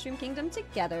the Mushroom Kingdom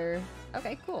together.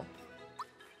 Okay, cool.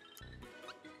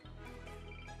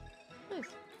 Nice.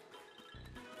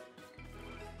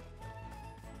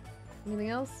 Anything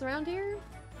else around here?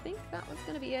 I think that was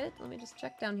gonna be it. Let me just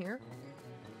check down here.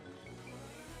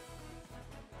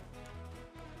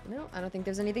 No, I don't think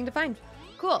there's anything to find.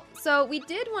 Cool. So we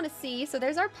did want to see, so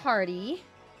there's our party.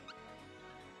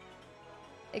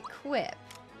 Equip.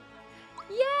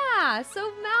 Yeah,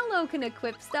 so Mallow can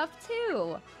equip stuff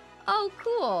too. Oh,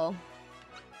 cool.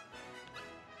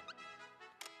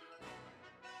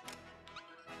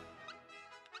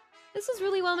 This is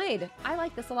really well made. I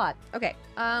like this a lot. Okay,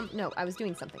 no, I was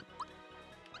doing something.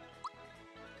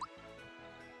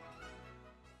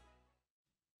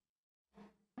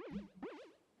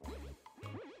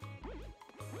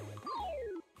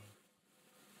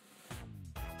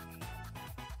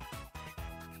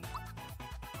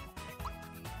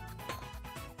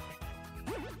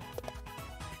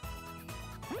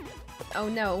 Oh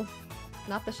no,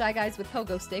 not the Shy Guys with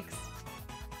pogo sticks.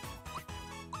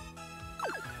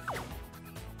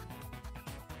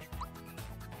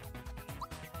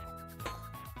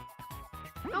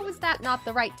 How is that not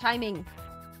the right timing?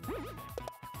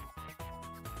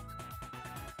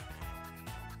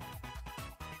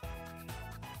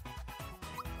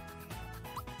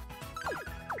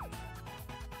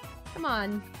 Come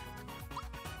on.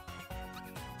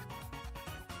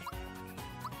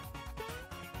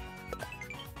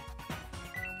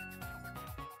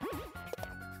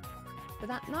 Did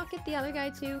that not get the other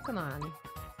guy too? Come on.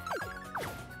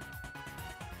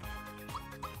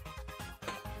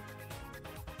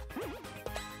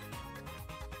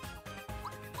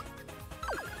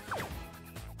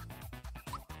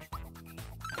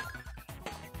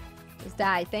 Just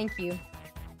die, thank you.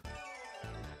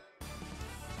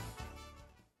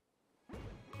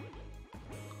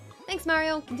 Thanks,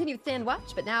 Mario. Continue to stand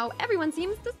watch, but now everyone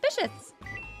seems suspicious.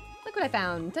 Look what I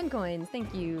found. 10 coins,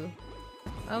 thank you.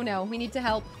 Oh no, we need to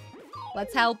help.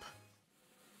 Let's help.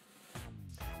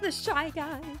 The Shy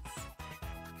Guys.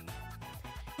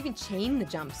 You can chain the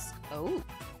jumps. Oh.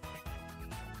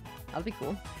 That'll be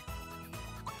cool.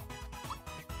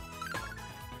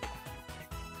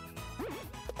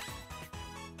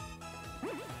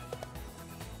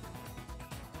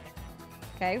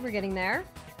 Okay, we're getting there.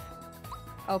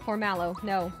 Oh, poor Mallow.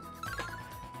 No.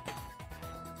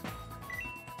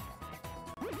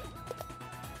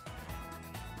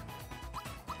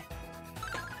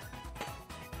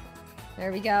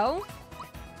 There we go.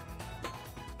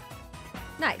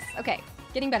 Nice. Okay.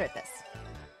 Getting better at this.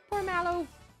 Poor Mallow.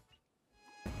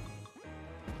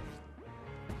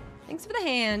 Thanks for the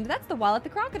hand. That's the wallet the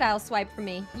crocodile swiped for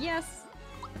me. Yes.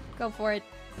 Go for it.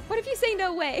 What if you say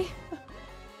no way?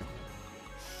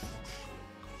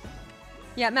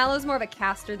 Yeah, Mallow's more of a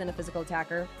caster than a physical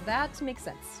attacker. That makes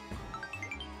sense.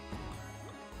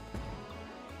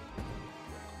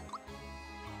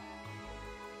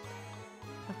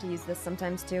 Have to use this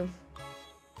sometimes too.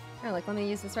 Here, like, let me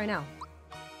use this right now.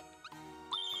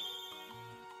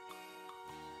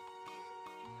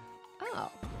 Oh,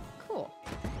 cool.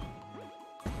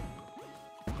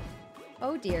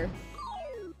 Oh dear.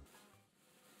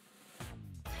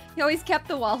 You always kept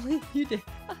the wallet. You did.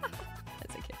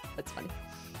 That's okay. That's funny.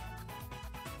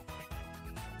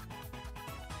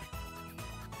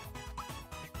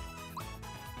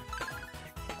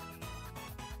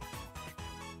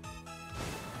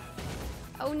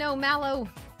 Oh no, Mallow.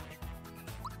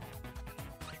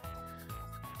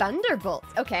 Thunderbolt.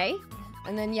 Okay.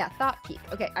 And then, yeah, Thought Peak.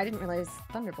 Okay, I didn't realize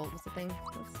Thunderbolt was a thing.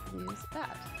 Let's use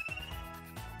that.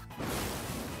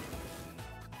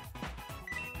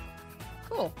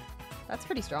 Cool. That's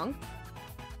pretty strong.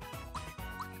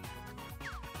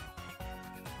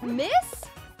 Miss?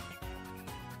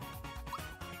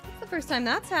 That's the first time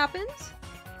that's happened.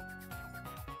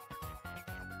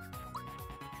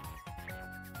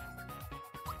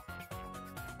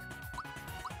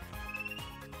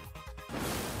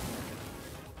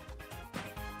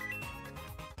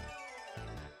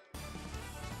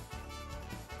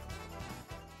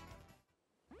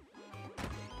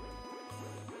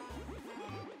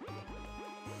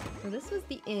 So this was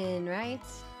the inn, right?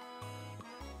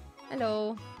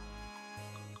 Hello.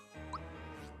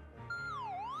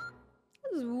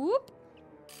 Whoop.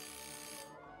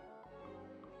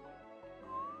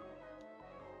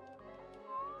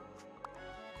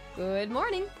 Good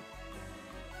morning.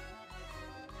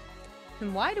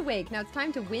 I'm wide awake. Now it's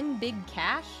time to win big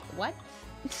cash? What?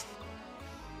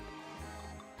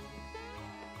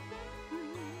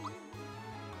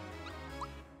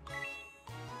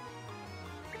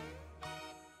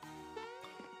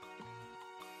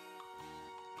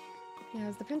 Yeah,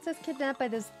 is the princess kidnapped by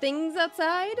those things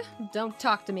outside? Don't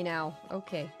talk to me now.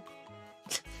 Okay.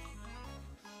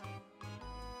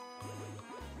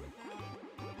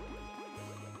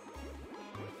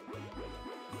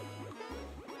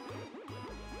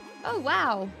 Oh,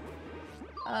 wow.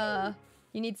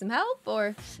 You need some help,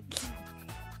 or?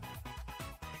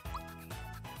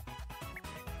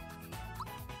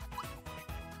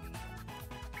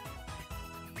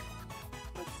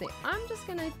 Let's see. I'm just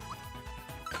gonna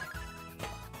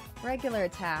regular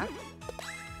attack.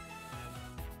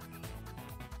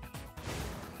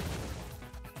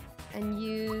 And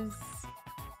use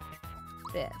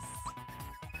this.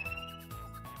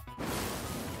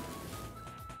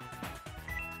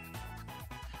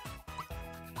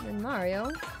 And then Mario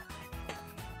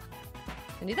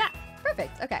can do that.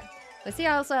 Perfect. Okay. I see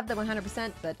I also have the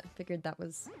 100%, but I figured that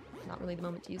was not really the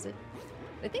moment to use it.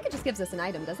 But I think it just gives us an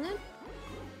item, doesn't it?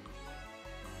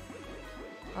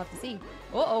 I'll have to see.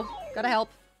 Uh-oh. Gotta help.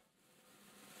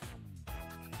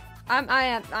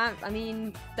 I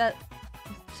mean, that...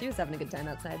 She was having a good time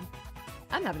outside.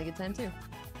 I'm having a good time, too.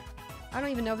 I don't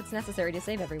even know if it's necessary to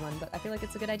save everyone, but I feel like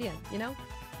it's a good idea, you know?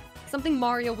 Something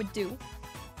Mario would do.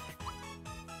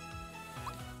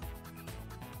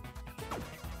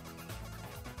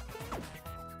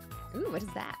 Ooh, what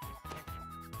is that?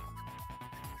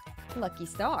 Lucky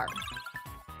star.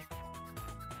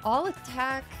 All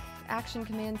attack action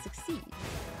commands succeed.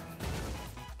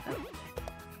 Oh.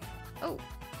 Oh.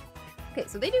 Okay,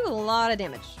 so they do a lot of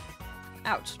damage.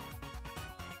 Ouch.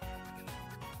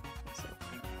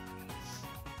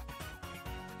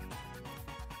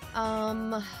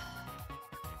 I'm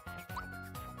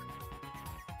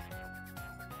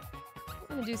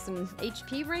gonna do some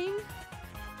HP ring.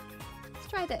 Let's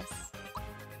try this.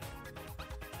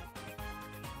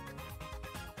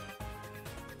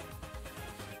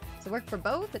 Does it work for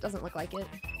both? It doesn't look like it.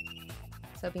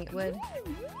 I was hoping it would.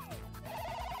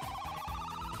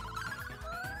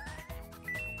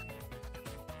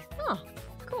 Oh,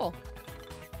 cool.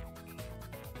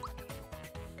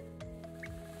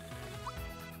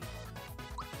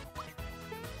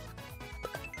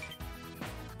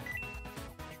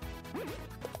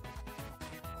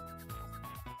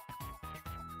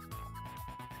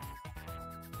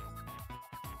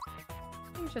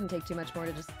 It shouldn't take too much more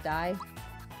to just die.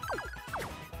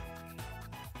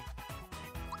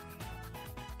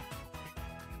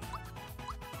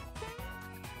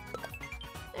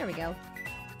 There we go.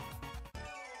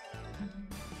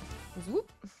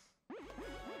 Whoop.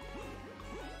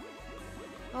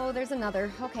 Oh, there's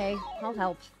another. Okay, I'll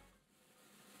help.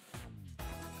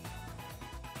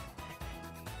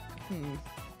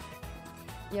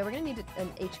 Yeah, we're gonna need an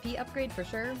HP upgrade for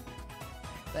sure.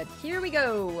 But here we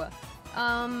go.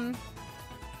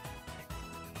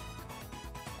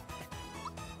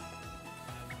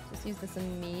 Just use this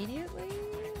immediately.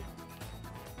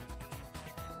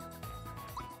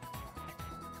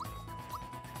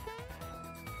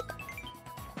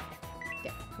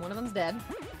 Okay, one of them's dead.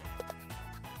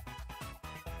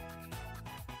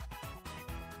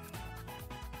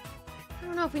 I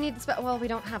don't know if we need the well, we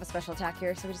don't have a special attack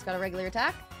here, so we just got a regular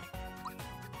attack.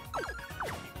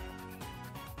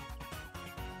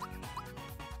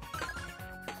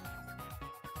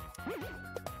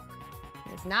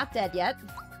 It's not dead yet.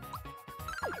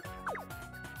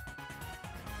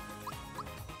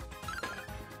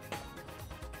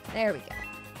 There we go.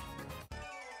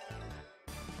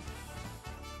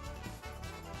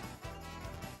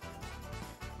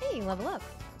 Hey, level up.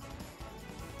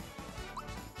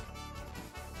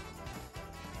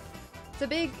 It's a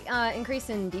big increase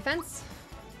in defense.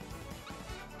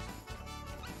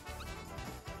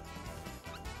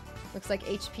 Looks like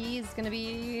HP is gonna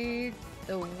be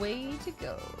the way to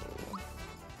go.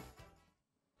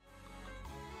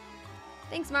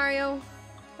 Thanks, Mario.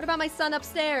 What about my son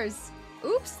upstairs?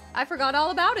 Oops, I forgot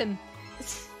all about him.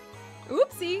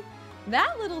 Oopsie,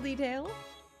 that little detail.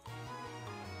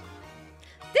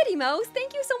 Didymos,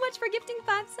 thank you so much for gifting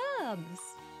 5 subs.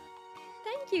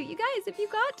 Thank you. You guys, if you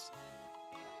got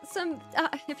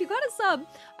if you got a sub,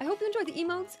 I hope you enjoyed the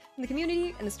emotes and the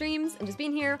community and the streams and just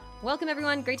being here. Welcome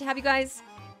everyone, great to have you guys.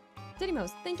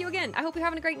 Didymos, thank you again. I hope you're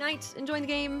having a great night, enjoying the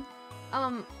game.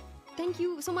 Thank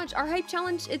you so much. Our hype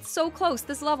challenge, it's so close,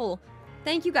 this level.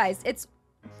 Thank you guys. It's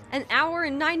an hour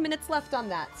and 9 minutes left on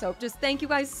that. So just thank you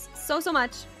guys so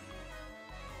much.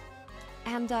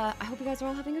 And I hope you guys are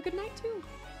all having a good night too.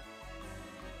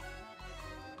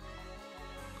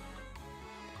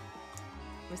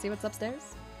 We see what's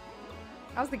upstairs.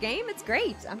 How's the game? It's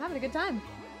great. I'm having a good time.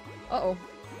 Uh-oh.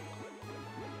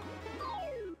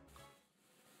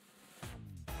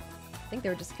 I think they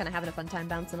were just kind of having a fun time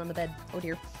bouncing on the bed. Oh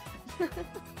dear.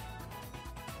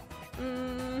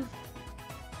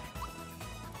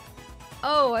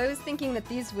 Oh, I was thinking that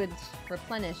these would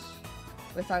replenish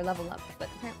with our level up, but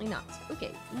apparently not.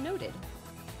 Okay, noted.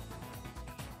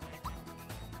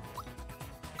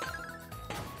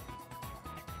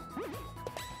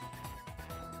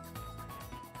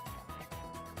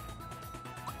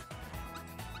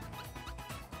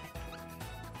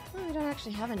 Oh, we don't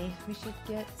actually have any. We should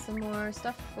get some more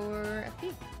stuff for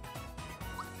FP.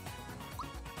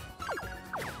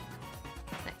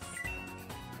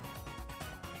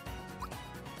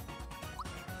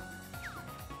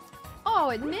 Oh,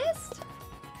 it missed?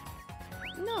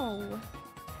 No.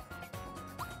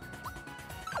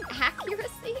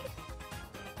 Accuracy?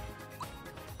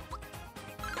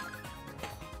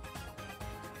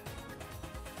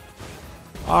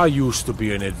 I used to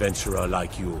be an adventurer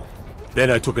like you. Then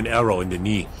I took an arrow in the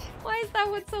knee. Why is that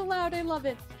one so loud? I love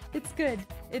it. It's good.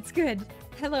 It's good.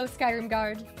 Hello, Skyrim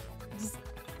Guard. Just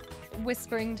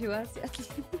whispering to us.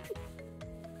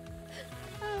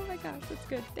 Oh my gosh, that's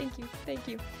good. Thank you. Thank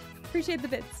you. Appreciate the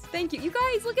bits. Thank you. You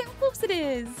guys, look at how close it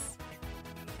is.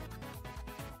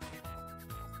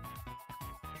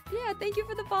 Yeah, thank you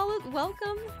for the follow.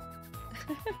 Welcome.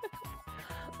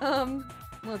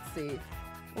 Let's see.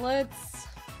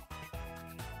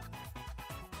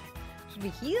 Should we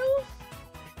heal?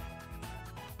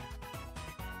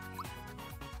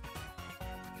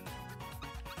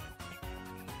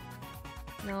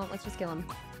 No, let's just kill him.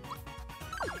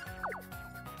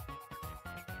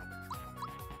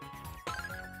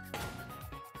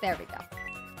 There we go. I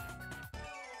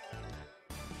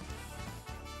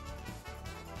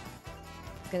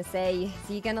was gonna say, is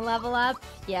he gonna level up?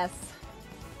 Yes.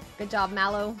 Good job,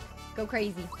 Mallow. Go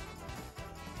crazy.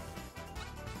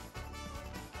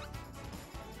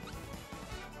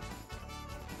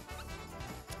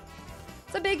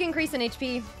 It's a big increase in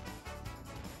HP.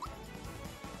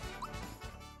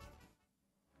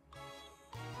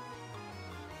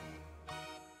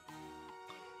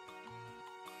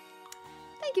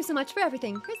 Thank you so much for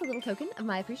everything. Here's a little token of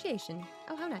my appreciation.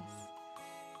 Oh, how nice.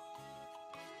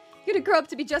 You're gonna grow up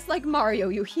to be just like Mario,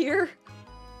 you hear?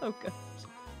 Oh, gosh.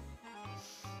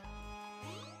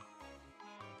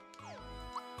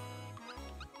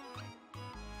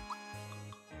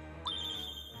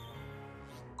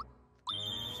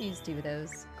 Use 2 of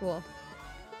those. Cool.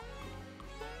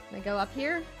 Can I go up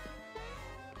here?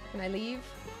 Can I leave?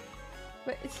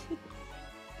 What?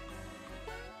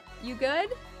 You good?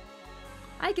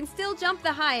 I can still jump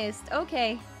the highest.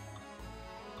 Okay.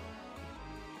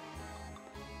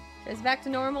 It's back to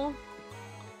normal.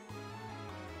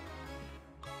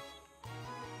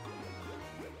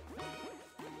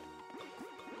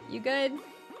 You good?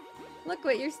 Look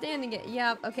what you're standing at.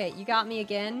 Yep. Okay, you got me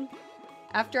again.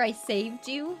 After I saved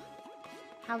you?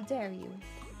 How dare you?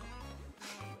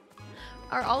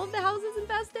 Are all of the houses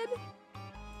infested?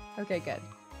 Okay, good.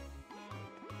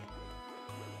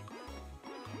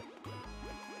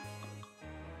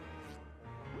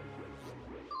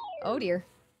 Oh dear.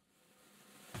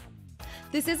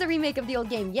 This is a remake of the old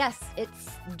game. Yes, it's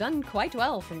done quite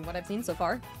well from what I've seen so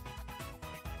far.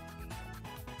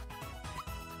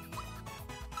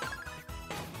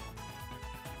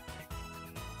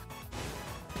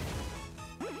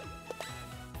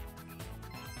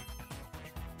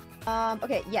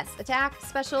 Okay, yes. Attack,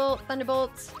 special,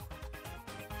 thunderbolt.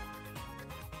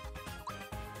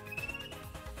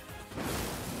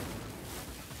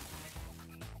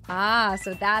 Ah,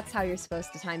 so that's how you're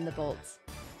supposed to time the bolts.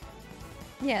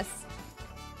 Yes.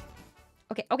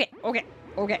 Okay.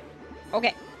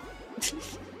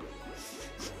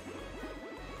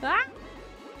 Ah!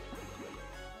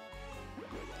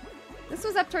 This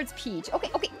was up towards Paige.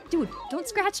 Okay, dude, don't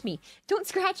scratch me. Don't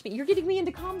scratch me. You're getting me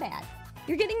into combat.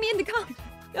 You're getting me into combat.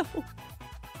 No.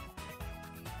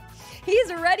 He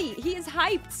is ready. He is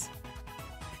hyped.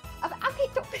 Okay,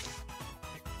 don't.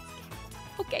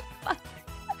 Okay, fine.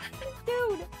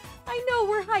 Dude, I know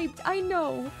we're hyped. I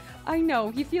know.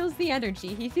 He feels the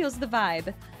energy. He feels the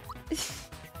vibe.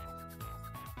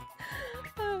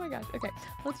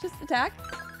 Just attack.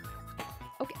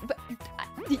 Okay, but...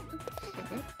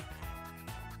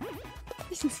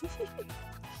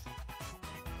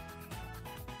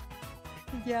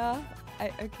 yeah,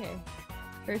 okay.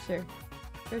 For sure.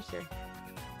 For sure.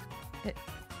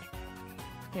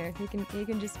 Here, you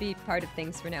can just be part of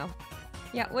things for now.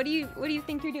 Yeah, what do you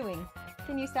think you're doing?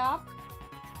 Can you stop?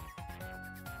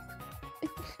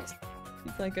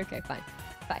 He's like, okay, fine.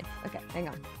 Fine. Okay, hang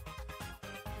on.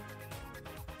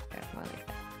 Okay, more like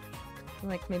that.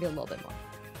 Like maybe a little bit more.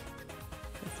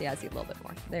 Let's see, I see a little bit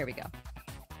more. There we go.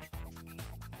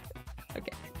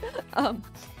 Okay.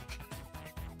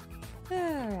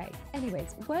 Alright.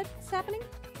 Anyways, what's happening?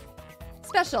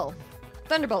 Special.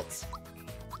 Thunderbolts.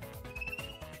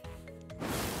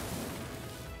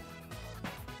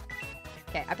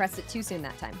 Okay, I pressed it too soon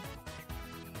that time.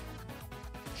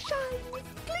 Shiny,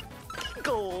 click,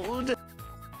 gold.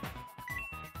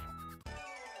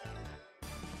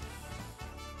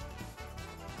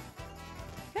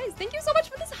 Guys, thank you so much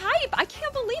for this hype. I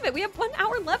can't believe it. We have 1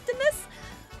 hour left in this.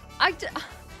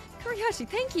 Kurihashi,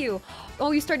 thank you.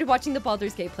 Oh, you started watching the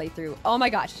Baldur's Gate playthrough. Oh my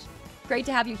gosh. Great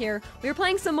to have you here. We were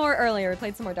playing some more earlier. We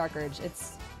played some more Dark Urge.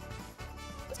 It's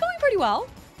going pretty well.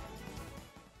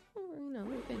 You know,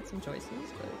 we've made some choices,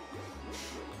 but...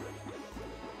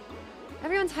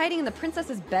 Everyone's hiding in the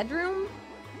princess's bedroom?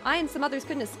 I and some others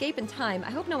couldn't escape in time.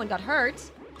 I hope no one got hurt.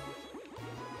 Does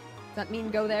that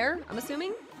mean go there, I'm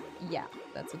assuming? Yeah,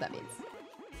 that's what that means.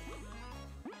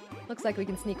 Looks like we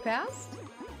can sneak past.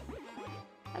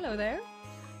 Hello there.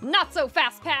 Not so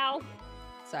fast, pal!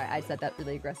 Sorry, I said that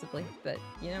really aggressively, but,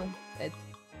 you know, it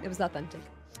was authentic.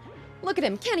 Look at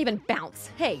him, can't even bounce.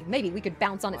 Hey, maybe we could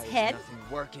bounce on its head. Nothing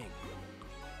working.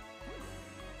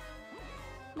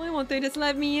 Why won't they just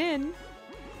let me in?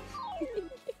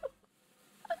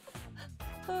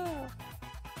 Oh.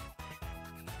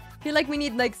 Feel like we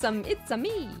need like some "It's a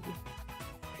me."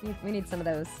 We need some of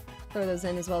those. Throw those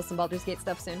in as well as some Baldur's Gate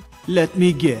stuff soon. Let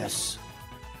me guess.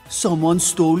 Someone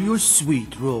stole your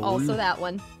sweet roll. Also that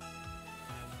one.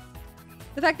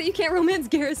 The fact that you can't romance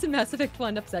Garrus in Mass Effect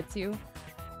 1 upsets you.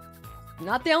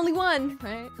 Not the only one,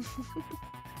 right?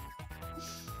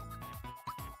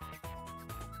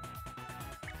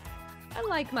 I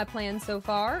like my plan so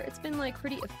far. It's been like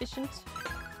pretty efficient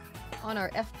on our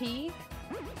FP.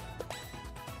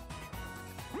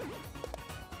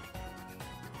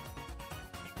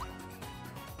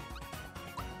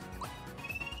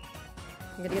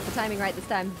 I'm gonna get the timing right this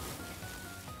time.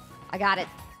 I got it.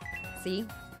 See?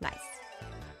 Nice.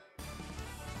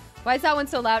 Why is that one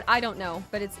so loud? I don't know,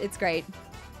 but it's great.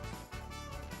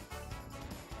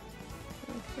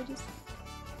 Oh,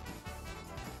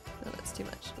 that's too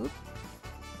much. Oop.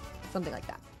 Something like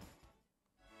that.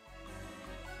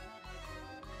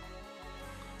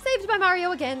 Saved by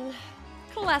Mario again.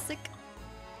 Classic.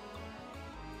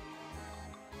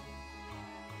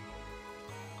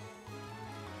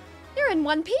 You're in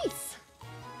one piece.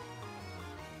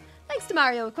 Thanks to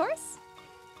Mario, of course.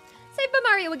 Saved by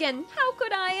Mario again. How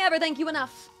could I ever thank you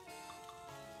enough?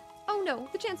 Oh no,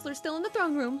 the Chancellor's still in the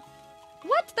throne room.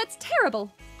 What? That's terrible.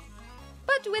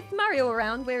 But with Mario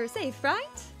around, we're safe,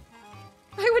 right?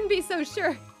 I wouldn't be so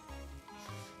sure.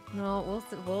 No,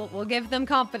 we'll give them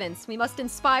confidence. We must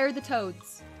inspire the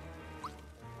Toads.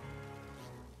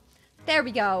 There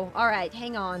we go. All right,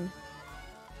 hang on.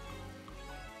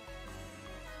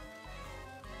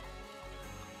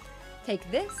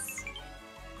 Take this.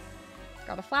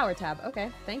 Got a flower tab. Okay,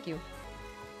 thank you.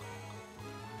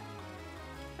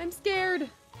 I'm scared.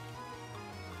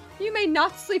 You may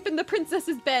not sleep in the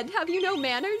princess's bed. Have you no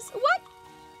manners? What?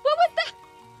 What was that?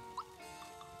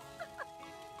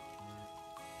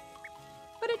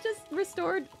 But it just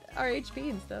restored our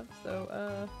HP and stuff, so,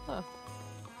 huh.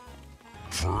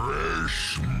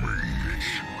 Fresh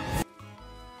meat.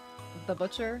 The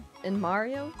Butcher in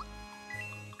Mario?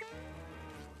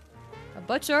 A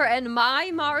Butcher in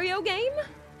my Mario game?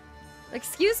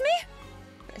 Excuse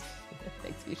me?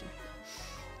 Thanks, Fusion.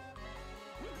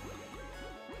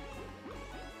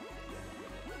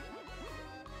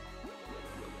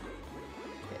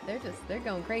 They're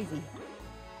going crazy.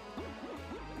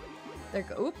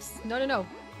 Oops. No.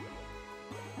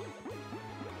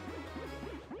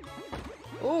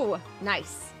 Ooh,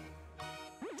 nice.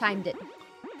 Timed it.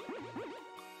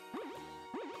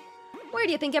 Where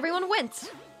do you think everyone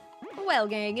went? Well,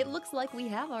 gang, it looks like we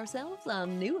have ourselves a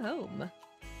new home.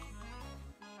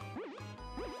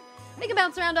 We can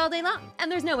bounce around all day long, and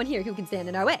there's no one here who can stand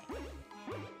in our way.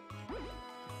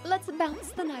 Let's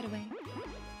bounce the night away.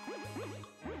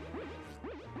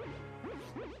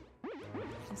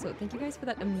 So thank you guys for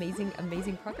that amazing,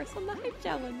 amazing progress on the hype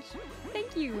challenge.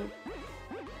 Thank you.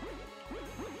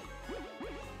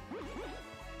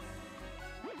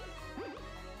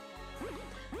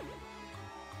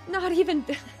 Not even...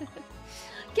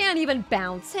 Can't even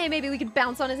bounce. Hey, maybe we could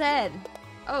bounce on his head.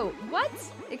 Oh, what?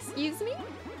 Excuse me?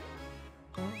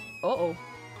 Uh-oh.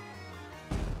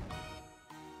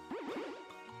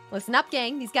 Listen up,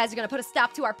 gang. These guys are gonna put a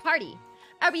stop to our party.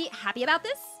 Are we happy about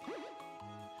this?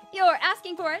 You're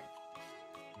asking for it.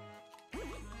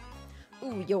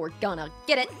 Ooh, you're gonna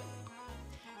get it.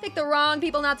 Pick the wrong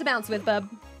people not to bounce with, bub.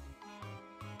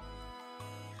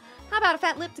 How about a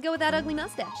fat lip to go with that ugly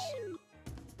mustache?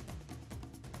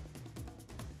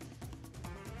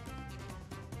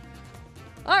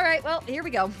 All right, well, here we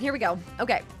go. Here we go.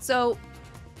 Okay, so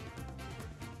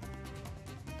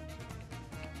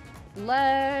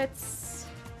let's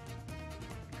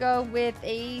go with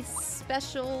a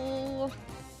special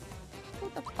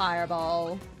with a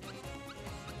fireball.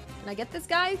 Can I get this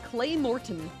guy? Clay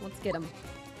Morton. Let's get him.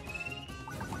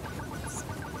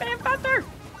 Spin faster!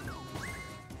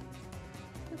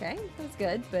 Okay, that's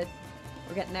good, but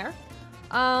we're getting there.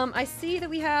 I see that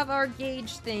we have our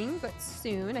gauge thing, but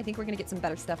soon. I think we're gonna get some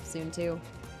better stuff soon, too.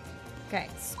 Okay,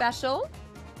 special.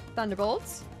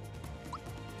 Thunderbolts.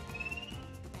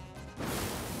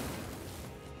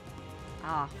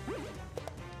 Ah.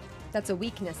 That's a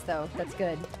weakness, though. That's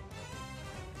good.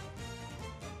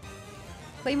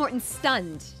 Clay Morton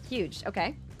stunned. Huge.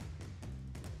 Okay.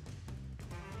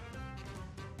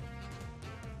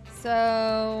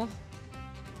 So...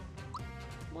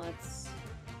 let's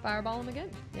fireball him again.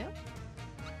 Yeah.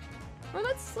 Or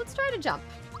let's try to jump.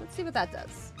 Let's see what that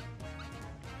does.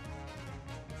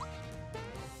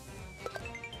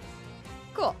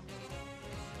 Cool.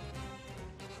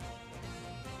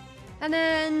 And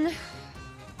then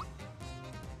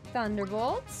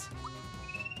Thunderbolt.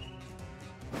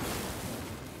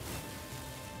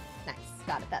 Nice.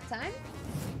 Got it that time.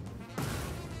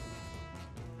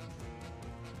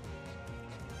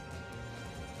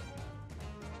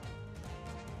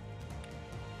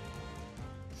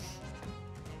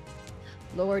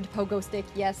 Lord Pogo Stick,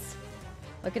 yes.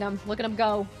 Look at him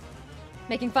go.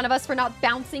 Making fun of us for not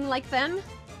bouncing like them.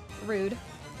 Rude.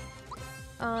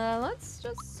 Let's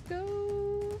just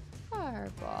go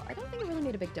Fireball. I don't think it really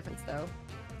made a big difference, though.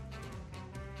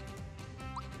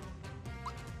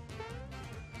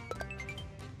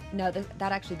 No,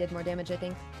 that actually did more damage, I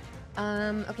think.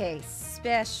 Okay,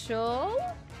 special.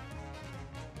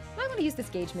 I'm gonna use this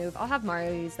gauge move. I'll have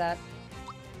Mario use that.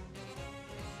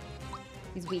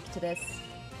 He's weak to this.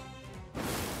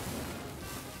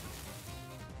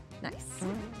 Nice.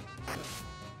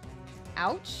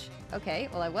 Ouch. Okay,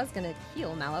 well I was gonna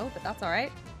heal Mallow, but that's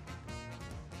alright.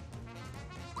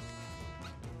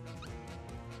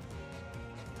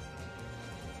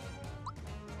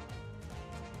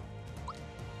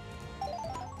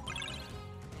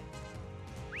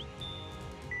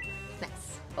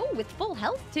 Nice. Oh, with full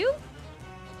health too?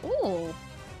 Ooh.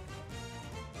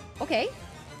 Okay.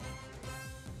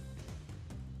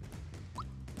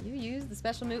 You use the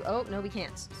special move. Oh, no, we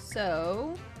can't.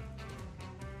 So,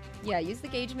 yeah, use the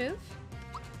gauge move.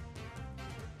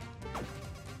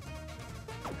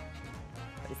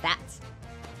 What is that?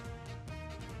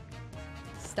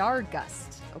 Star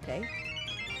Gust. Okay.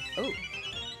 Oh.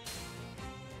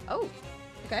 Oh.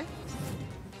 Okay.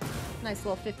 Nice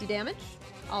little 50 damage.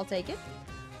 I'll take it.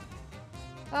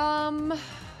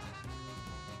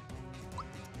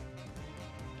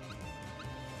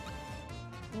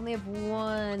 We only have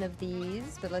one of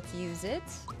these, but let's use it.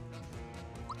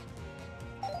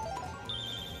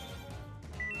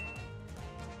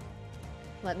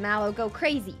 Let Mallow go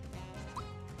crazy.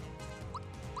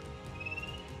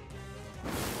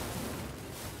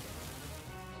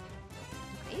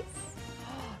 Nice.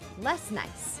 Less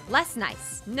nice. Less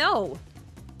nice. No.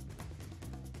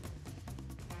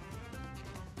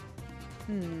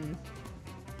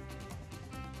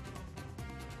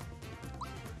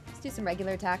 Let's do some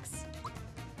regular attacks.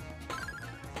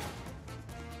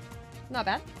 Not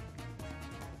bad.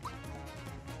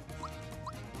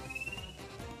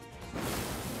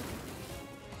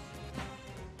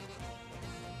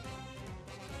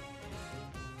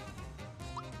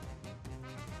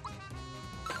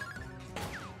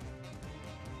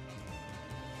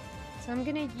 So I'm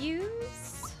gonna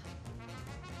use...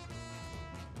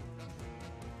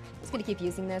 I'm just gonna keep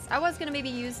using this. I was gonna maybe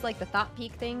use like the Thought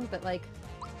Peak thing, but like...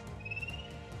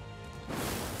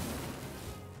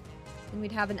 then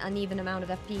we'd have an uneven amount of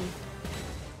FP.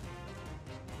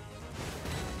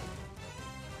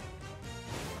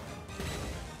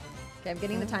 Okay, I'm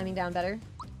getting the timing down better.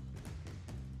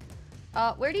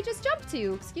 Where'd he just jump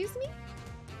to? Excuse me?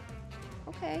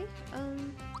 Okay,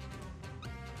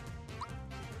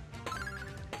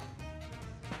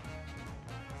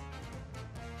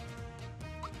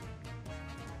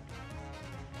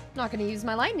 Not gonna use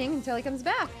my lightning until he comes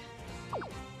back.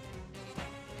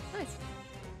 Nice.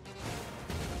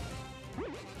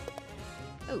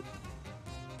 Oh.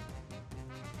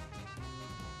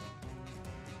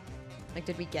 Like,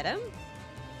 did we get him?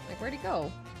 Like, where'd he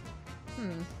go?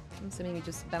 I'm assuming he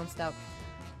just bounced out.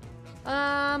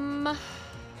 Well,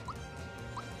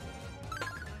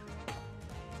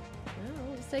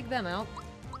 we'll just take them out.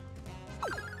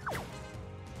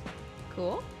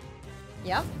 Cool.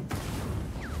 Yep.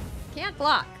 Can't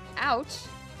block. Ouch.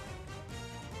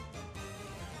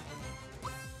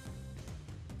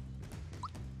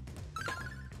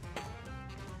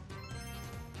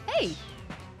 Hey!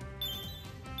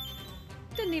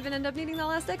 Didn't even end up needing the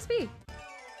last XP.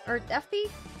 Or FP?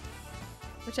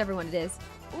 Whichever one it is.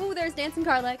 Ooh, there's Dancing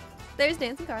Carlac. There's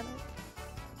Dancing Carlac.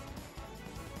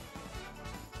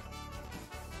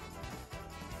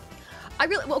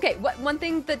 Okay, one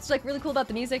thing that's like really cool about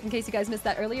the music, in case you guys missed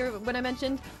that earlier when I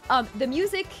mentioned, the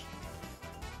music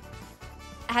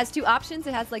has two options.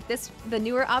 It has like the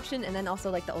newer option, and then also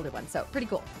like the older one. So pretty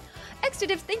cool.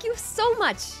 Extradiv, thank you so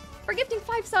much for gifting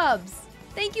 5 subs.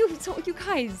 Thank you, you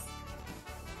guys.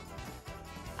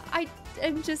 I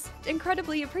am just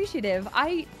incredibly appreciative.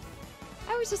 I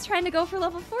was just trying to go for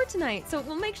level 4 tonight, so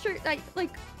we'll make sure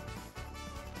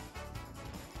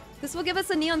this will give us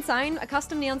a neon sign, a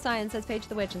custom neon sign that says Paige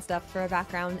the Witch and stuff for a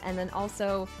background, and then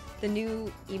also the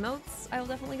new emotes I will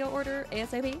definitely go order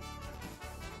ASAP.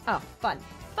 Oh, fun.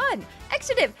 Fun!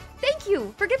 Extradiv, thank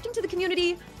you for gifting to the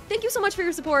community. Thank you so much for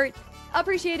your support.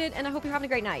 Appreciate it, and I hope you're having a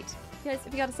great night. You guys,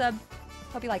 if you got a sub,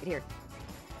 hope you like it here.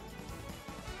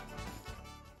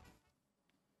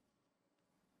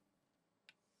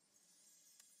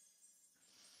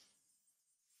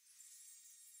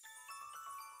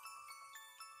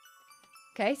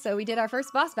 Okay, so we did our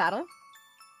first boss battle.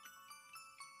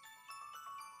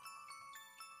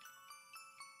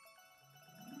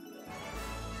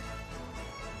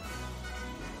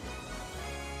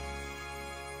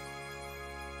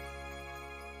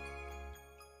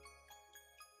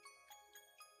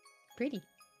 Pretty.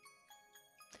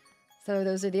 So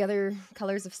those are the other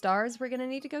colors of stars we're gonna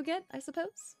need to go get, I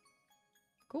suppose.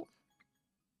 Cool.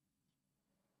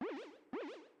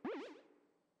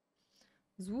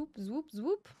 Swoop, swoop,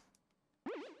 swoop.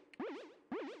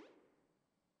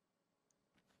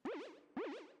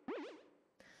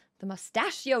 The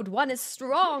mustachioed one is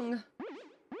strong.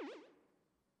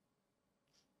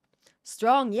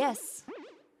 Strong, yes.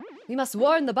 We must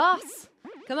warn the boss.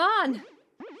 Come on.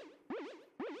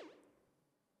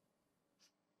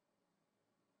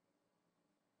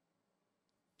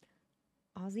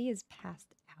 Ozzy is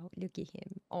passed out. Look at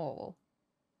him. Oh.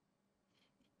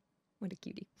 What a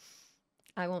cutie.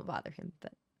 I won't bother him,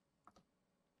 but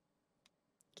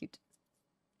cute.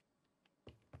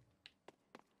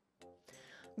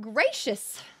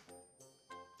 Gracious!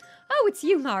 Oh, it's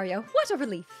you, Mario. What a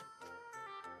relief.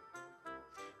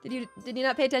 Did you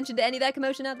not pay attention to any of that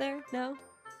commotion out there? No?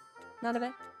 None of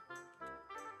it?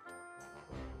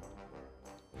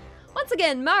 Once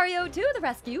again, Mario to the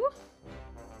rescue.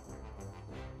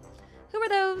 Who are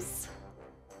those?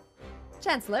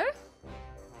 Chancellor?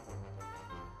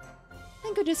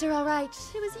 Thank goodness you're all right.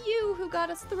 It was you who got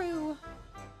us through.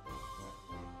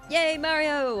 Yay,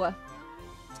 Mario!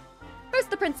 First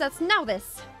the princess, now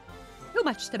this. Too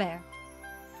much to bear.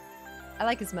 I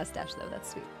like his mustache, though.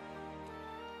 That's sweet.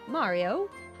 Mario,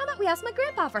 how about we ask my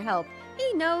grandpa for help?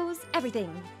 He knows everything.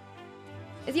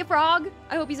 Is he a frog?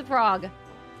 I hope he's a frog.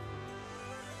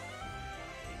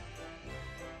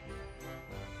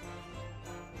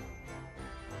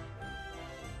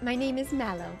 My name is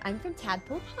Mallow. I'm from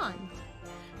Tadpole Pond.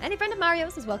 Any friend of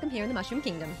Mario's is welcome here in the Mushroom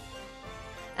Kingdom.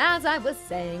 As I was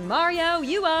saying, Mario,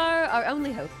 you are our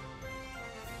only hope.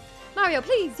 Mario,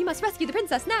 please, you must rescue the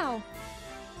princess now.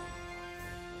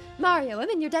 Mario, I'm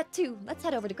in your debt too. Let's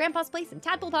head over to Grandpa's place in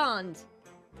Tadpole Pond.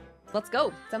 Let's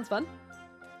go. Sounds fun.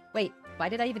 Wait, why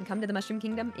did I even come to the Mushroom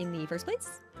Kingdom in the first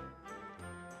place?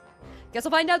 Guess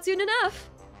I'll find out soon enough.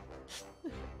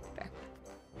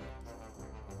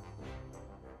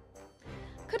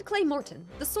 Could Clay Morton,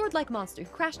 the sword-like monster who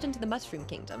crashed into the Mushroom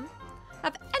Kingdom,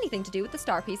 have anything to do with the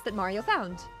star piece that Mario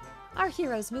found? Our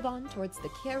heroes move on towards the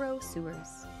Kero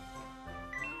sewers.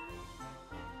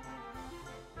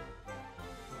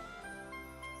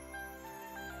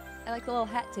 I like the little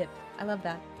hat tip. I love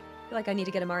that. I feel like I need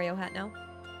to get a Mario hat now.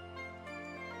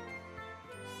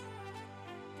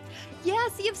 Yeah,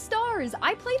 Sea of Stars!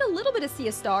 I played a little bit of Sea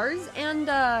of Stars, and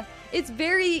it's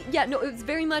very, it's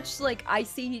very much like I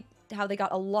see how they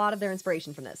got a lot of their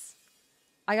inspiration from this.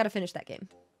 I gotta finish that game.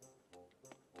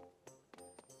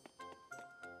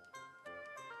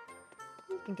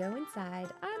 can go inside.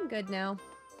 I'm good now.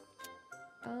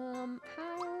 How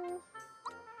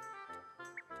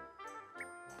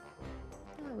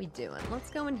are we doing? Let's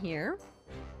go in here.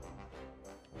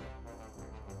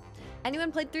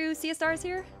 Anyone played through Sea of Stars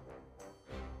here?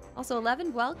 Also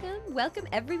 11, welcome. Welcome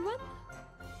everyone.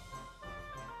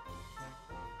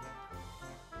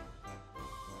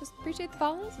 Just appreciate the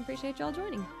follows and appreciate y'all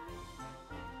joining.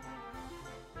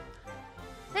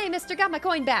 Hey, mister, got my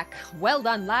coin back. Well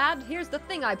done, lad. Here's the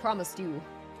thing I promised you.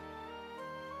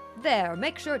 There,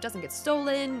 make sure it doesn't get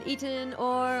stolen, eaten,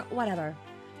 or whatever.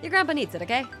 Your grandpa needs it,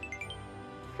 okay?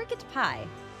 Cricket pie.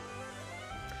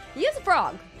 Use a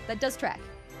frog that does track.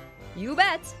 You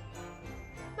bet.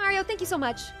 Mario, thank you so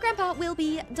much. Grandpa will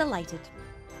be delighted.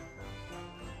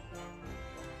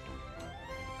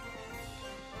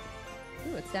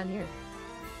 Ooh, it's down here.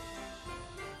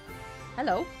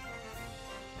 Hello.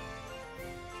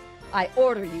 I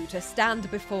order you to stand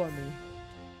before me.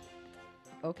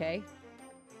 Okay.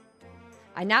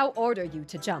 I now order you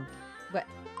to jump. What?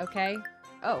 Okay.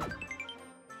 Oh.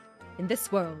 In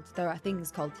this world, there are things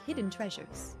called hidden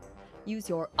treasures. Use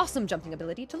your awesome jumping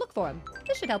ability to look for them.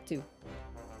 This should help too.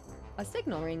 A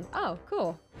signal ring. Oh,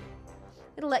 cool.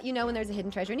 It'll let you know when there's a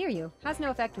hidden treasure near you. Has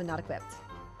no effect when not equipped.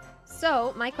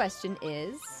 So, my question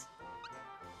is...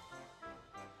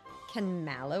 Can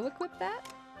Mallow equip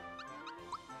that?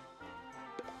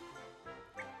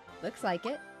 Looks like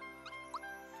it.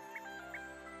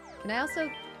 Can I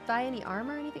also buy any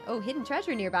armor or anything? Oh, hidden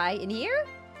treasure nearby. In here?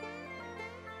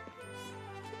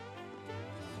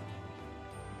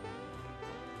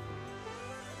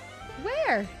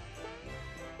 Where?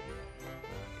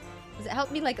 Does it help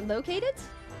me, like, locate it?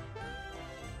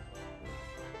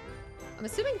 I'm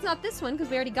assuming it's not this one,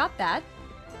 because we already got that.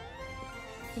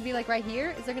 It could be, like, right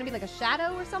here. Is there gonna be, like, a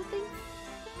shadow or something?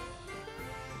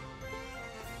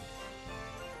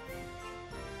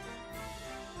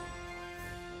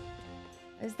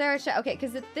 Is there a shadow? Okay,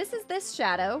 because if this is this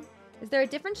shadow, is there a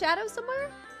different shadow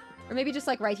somewhere? Or maybe just,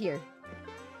 like, right here?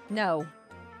 No.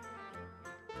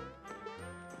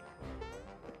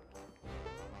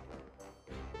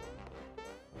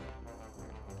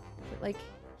 Like,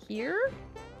 here?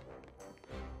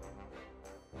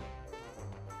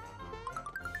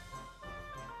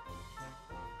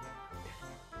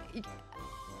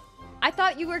 I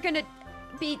thought you were gonna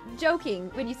be joking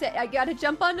when you said I gotta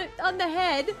jump on the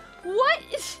head.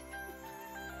 What?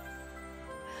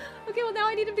 Okay, well now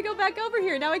I need him to go back over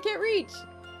here. Now I can't reach.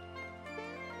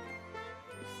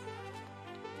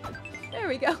 There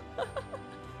we go.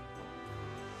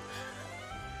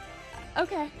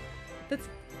 Okay. That's...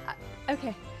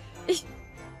 okay.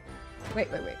 Wait.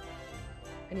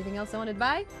 Anything else I wanted to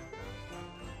buy?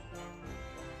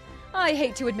 I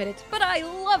hate to admit it, but I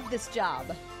love this job.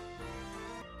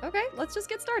 Okay, let's just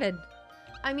get started.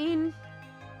 I mean...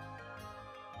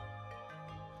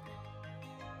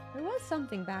 there was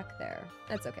something back there.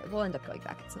 That's okay. We'll end up going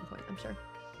back at some point, I'm sure.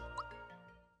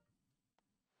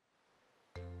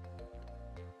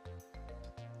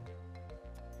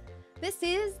 This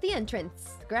is the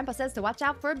entrance. Grandpa says to watch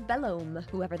out for Bellome,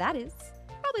 whoever that is.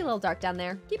 Probably a little dark down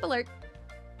there. Keep alert.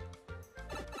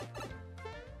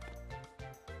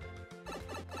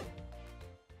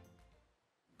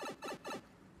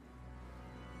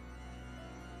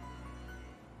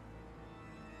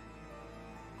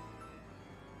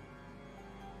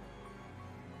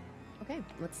 Okay,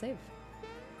 let's save.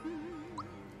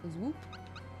 Whoop.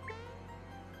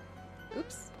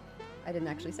 Oops. I didn't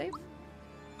actually save.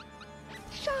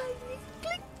 Shiny,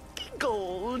 clinky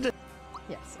gold.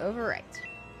 Yes, overwrite.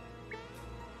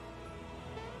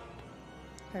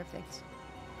 Perfect.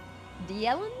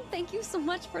 Ellen, thank you so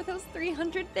much for those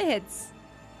 300 bits.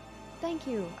 Thank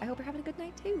you. I hope you're having a good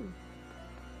night too.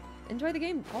 Enjoy the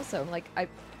game also. Like,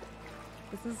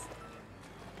 this is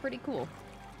pretty cool.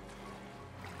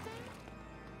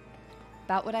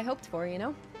 About what I hoped for, you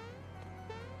know?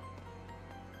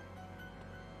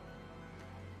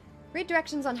 Read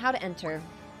directions on how to enter.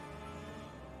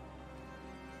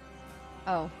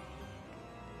 Oh.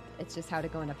 It's just how to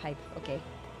go in a pipe. Okay.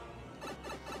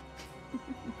 In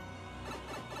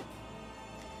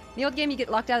the old game, you get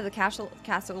locked out of the castle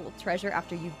treasure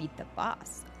after you beat the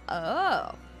boss.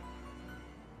 Oh.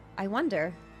 I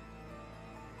wonder.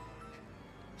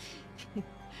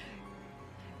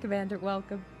 Commander,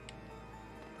 welcome.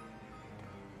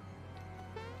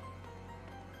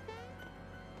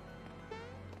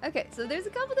 Okay, so there's a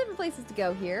couple different places to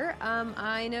go here.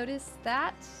 I noticed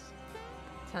that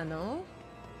tunnel.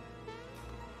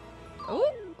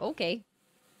 Oh, okay.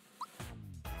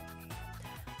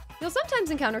 You'll sometimes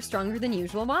encounter stronger than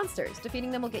usual monsters. Defeating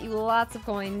them will get you lots of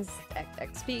coins,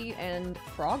 XP, and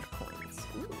frog coins.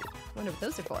 Ooh, I wonder what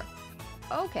those are for.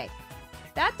 Okay.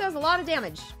 That does a lot of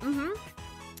damage.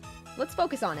 Let's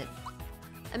focus on it.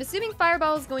 I'm assuming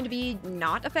Fireball is going to be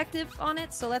not effective on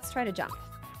it, so let's try to jump.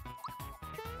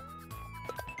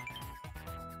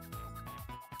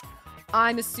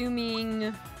 I'm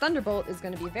assuming Thunderbolt is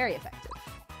going to be very effective.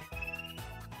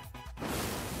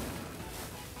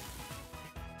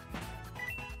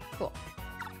 Cool.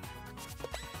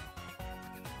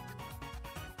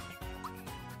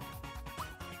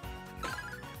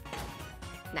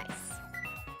 Nice.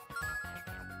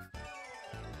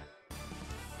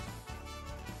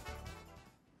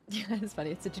 Yeah, it's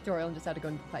funny. It's a tutorial on just how to go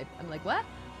into the pipe. I'm like, what?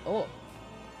 Oh.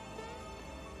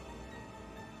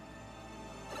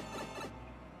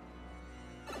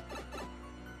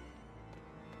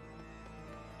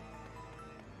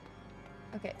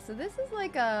 Okay, so this is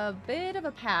like a bit of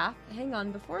a path. Hang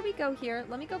on, before we go here,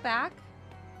 let me go back.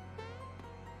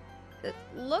 It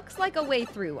looks like a way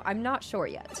through. I'm not sure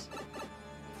yet.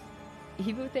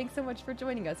 Evo, thanks so much for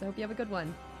joining us. I hope you have a good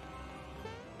one.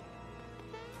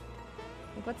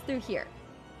 Like, what's through here?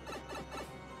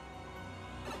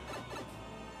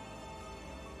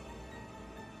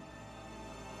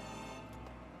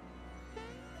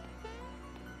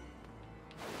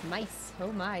 Nice.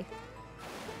 Oh my.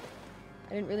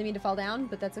 I didn't really mean to fall down,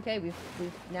 but that's okay. We've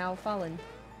now fallen.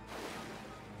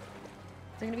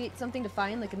 Is there gonna be something to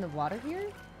find, like, in the water here?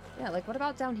 Yeah, like, what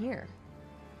about down here?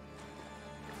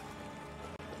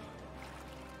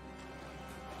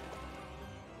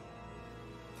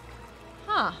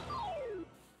 Huh.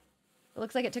 It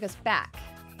looks like it took us back.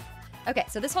 Okay,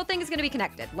 so this whole thing is gonna be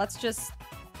connected. Let's just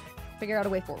figure out a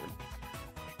way forward.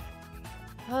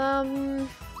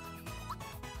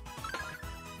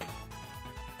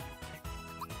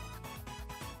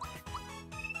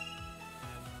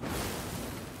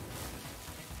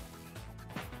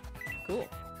 Cool.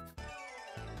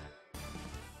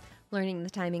 Learning the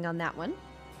timing on that one.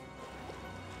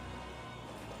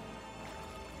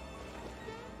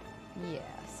 Yeah,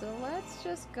 so let's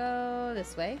just go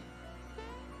this way.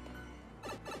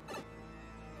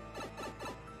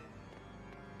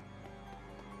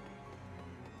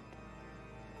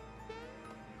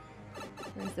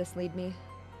 Where does this lead me?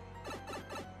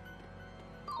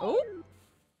 Oh!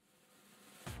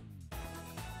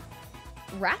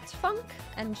 Rat Funk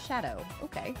and Shadow.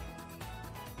 Okay.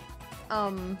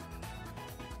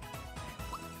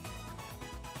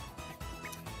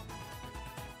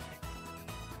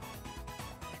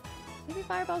 Maybe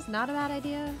Fireball's not a bad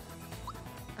idea?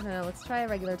 I don't know, let's try a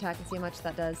regular attack and see how much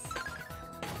that does.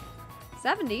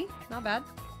 70? Not bad.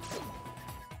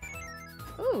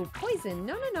 Ooh, poison.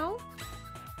 No, no, no.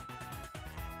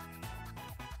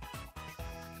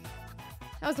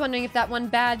 I was wondering if that one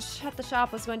badge at the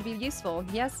shop was going to be useful.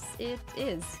 Yes, it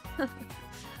is.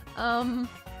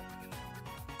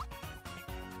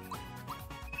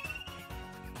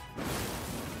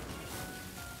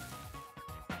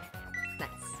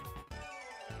 Nice.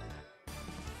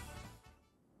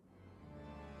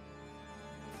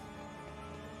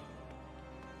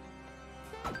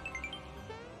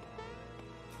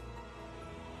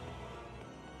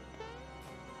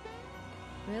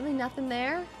 Really? Nothing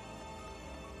there?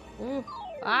 Ooh.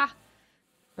 Ah!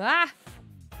 Ah!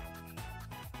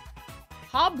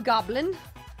 Hobgoblin!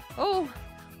 Oh!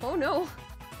 Oh no!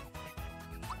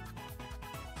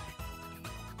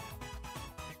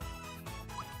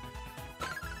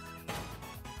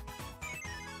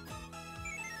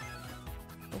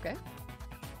 Okay.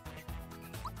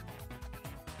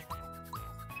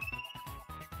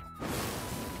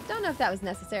 Don't know if that was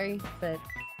necessary, but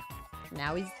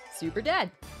now he's super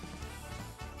dead.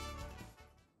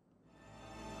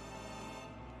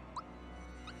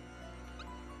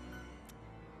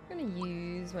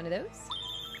 Use one of those.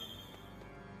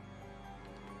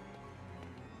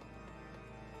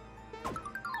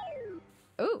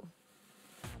 Ooh.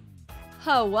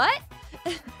 Huh, what?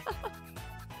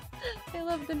 I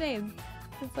love the name.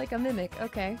 It's like a mimic.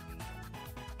 Okay.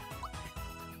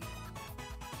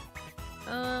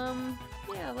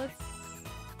 Yeah, let's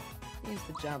use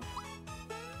the jump.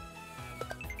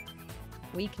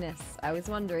 Weakness. I was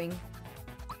wondering.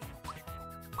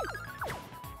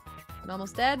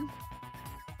 Almost dead.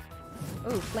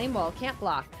 Ooh, flame wall, can't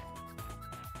block.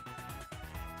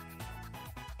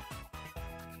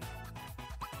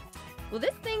 Well,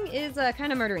 this thing is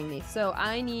kind of murdering me, so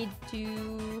I need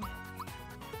to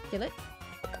kill it.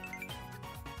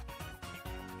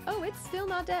 Oh, it's still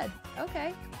not dead.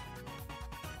 Okay.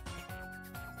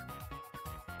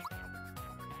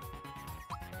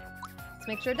 Let's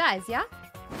make sure it dies, yeah?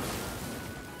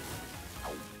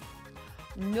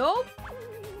 Nope.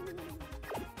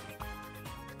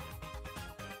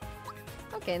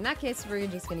 Okay, in that case, we're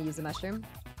just gonna use a mushroom.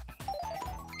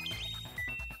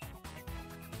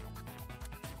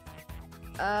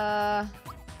 Yeah,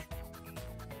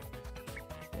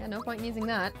 no point in using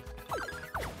that.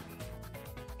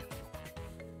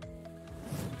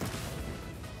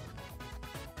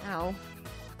 Ow.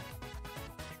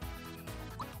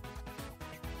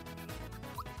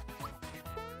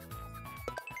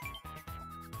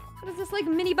 What is this, like,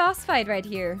 mini boss fight right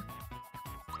here?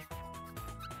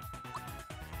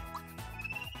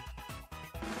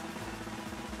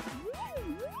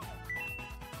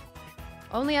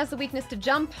 Only has the weakness to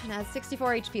jump and has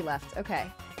 64 HP left. Okay.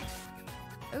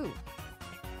 Ooh.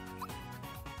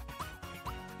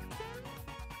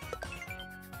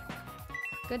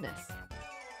 Goodness.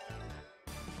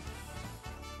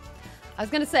 I was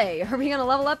gonna say, are we gonna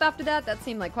level up after that? That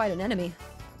seemed like quite an enemy.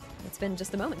 It's been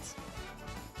just a moment.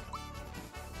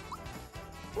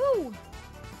 Woo!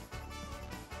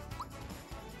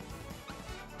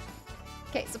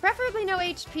 Okay, so preferably no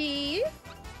HP.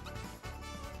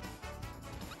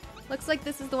 Looks like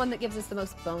this is the one that gives us the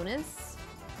most bonus.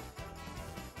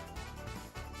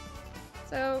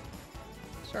 So,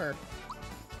 sure.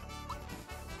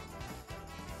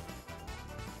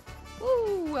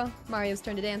 Woo! Mario's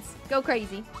turn to dance. Go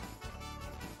crazy.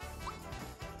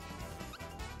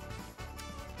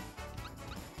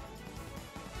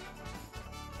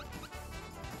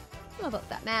 Level up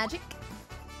that magic.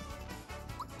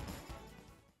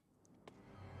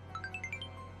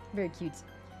 Very cute.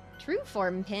 True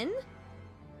form pin.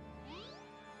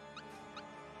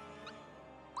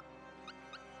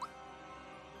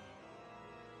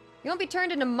 You won't be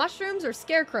turned into mushrooms or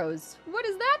scarecrows. What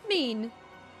does that mean?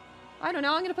 I don't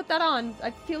know, I'm gonna put that on.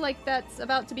 I feel like that's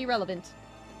about to be relevant.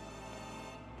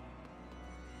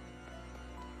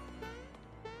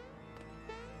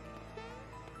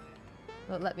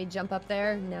 Will it let me jump up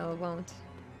there? No, it won't.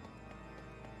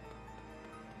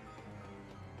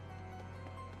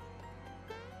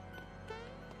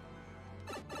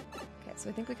 Okay, so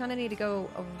I think we kind of need to go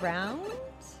around?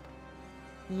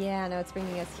 Yeah, no, it's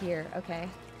bringing us here. Okay.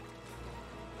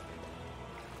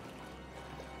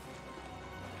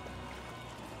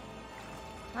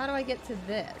 How do I get to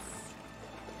this?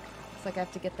 Looks like I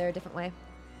have to get there a different way.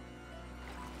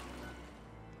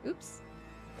 Oops.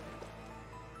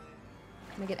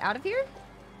 Can I get out of here?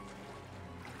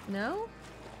 No?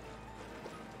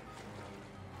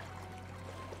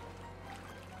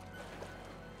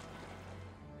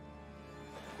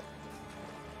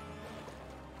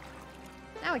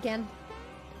 Now I can.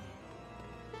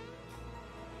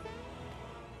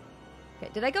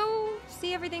 Okay, did I go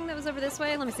see everything that was over this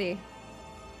way? Let me see.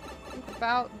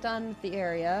 About done with the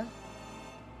area.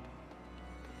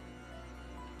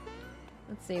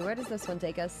 Let's see, where does this one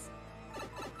take us?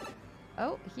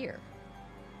 Oh, here.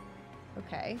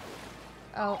 Okay.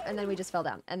 Oh, and then we just fell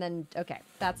down. And then, okay,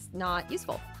 that's not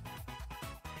useful.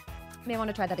 May want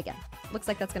to try that again. Looks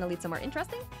like that's going to lead somewhere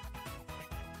interesting.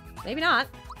 Maybe not.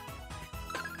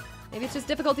 Maybe it's just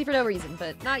difficulty for no reason,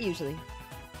 but not usually.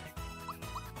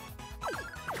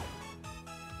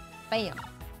 Bam.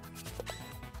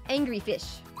 Angry fish.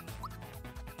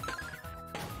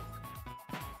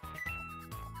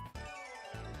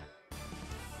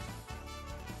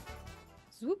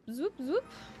 Zoop, zoop, zoop.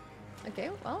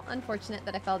 Okay, well, unfortunate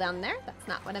that I fell down there. That's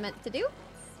not what I meant to do.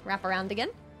 Let's wrap around again.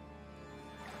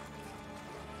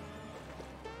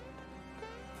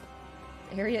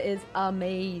 The area is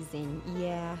amazing.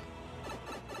 Yeah.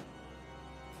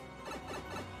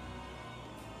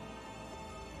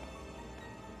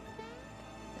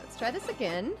 Let's try this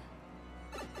again.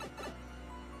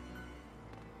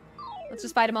 Let's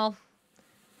just fight them all.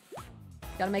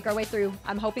 Gotta make our way through.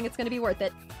 I'm hoping it's gonna be worth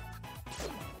it.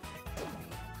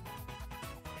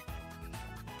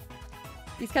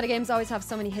 These kind of games always have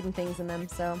so many hidden things in them,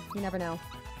 so you never know.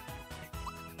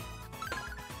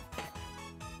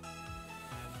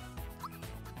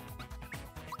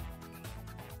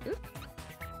 Oop.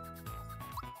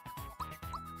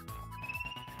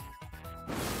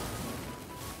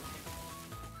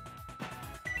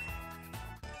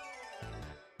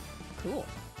 Cool.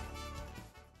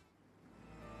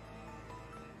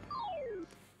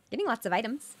 Getting lots of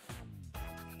items.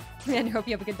 And I hope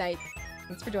you have a good night.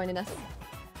 Thanks for joining us.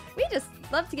 We just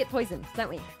love to get poisoned, don't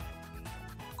we?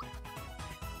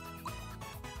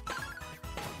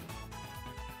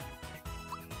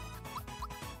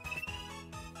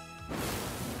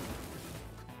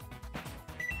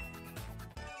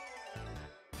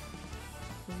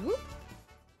 Whoop.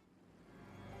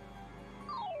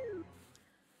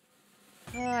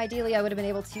 Oh, ideally, I would have been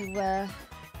able to,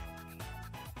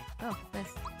 Oh,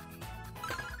 nice.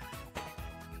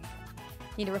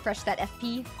 Need to refresh that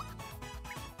FP.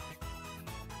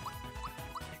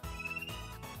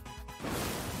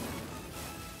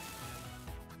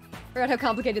 Forgot how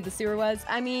complicated the sewer was.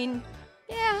 I mean,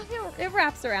 yeah, it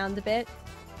wraps around a bit.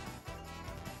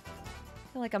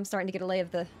 I feel like I'm starting to get a lay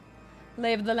of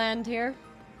the land here.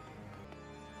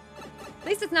 At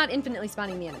least it's not infinitely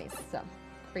spawning the enemies, so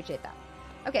appreciate that.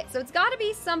 Okay, so it's gotta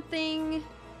be something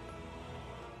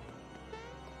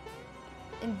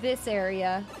in this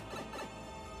area.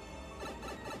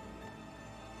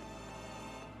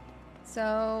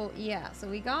 So, yeah, so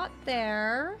we got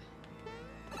there.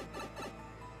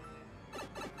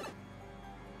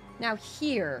 Now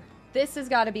here, this has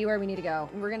got to be where we need to go.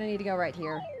 We're gonna need to go right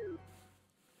here.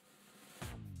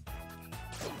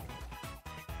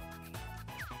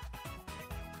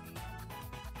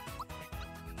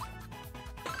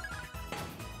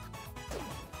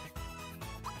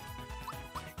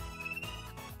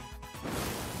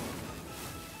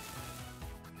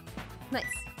 Nice.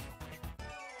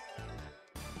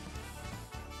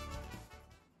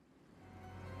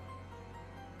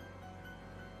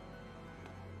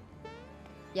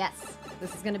 Yes,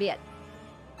 this is gonna be it.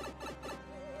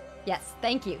 Yes,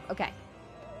 thank you. Okay.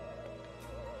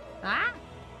 Ah!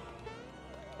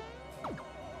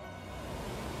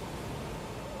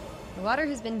 The water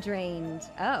has been drained.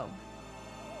 Oh.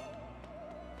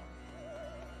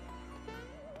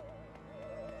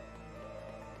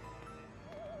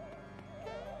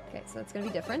 Okay, so it's gonna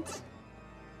be different.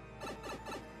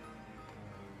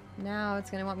 Now it's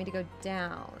gonna want me to go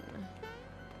down.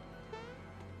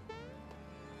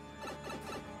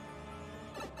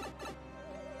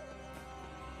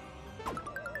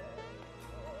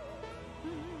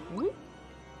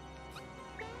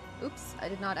 Oops, I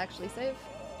did not actually save.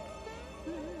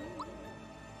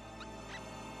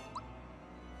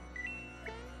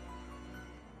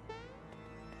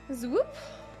 Swoop.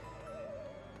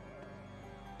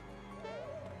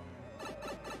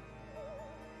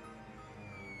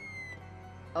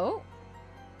 Oh.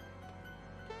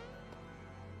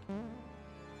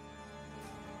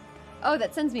 Oh,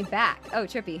 that sends me back. Oh,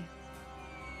 trippy.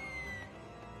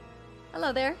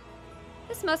 Hello there.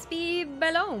 This must be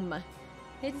Belome.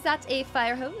 Is that a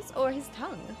fire hose or his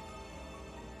tongue?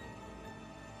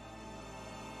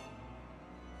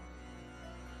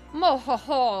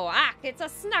 Mohoho! Ah, it's a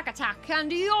snack attack,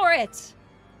 and you're it!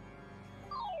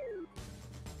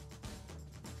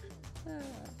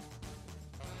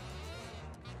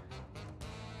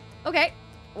 Okay,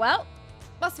 well,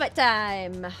 boss fight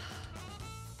time!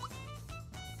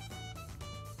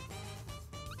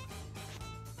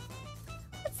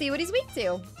 Let's see what he's weak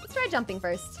to. Let's try jumping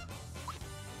first.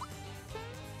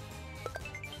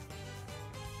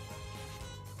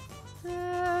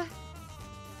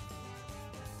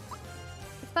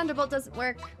 If Thunderbolt doesn't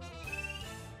work.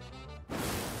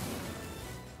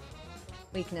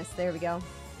 Weakness, there we go.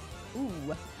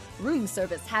 Ooh, room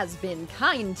service has been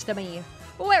kind to me.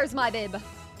 Where's my bib?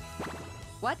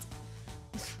 What?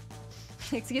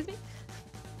 Excuse me?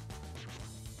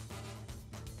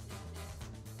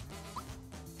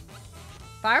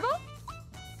 Fireball?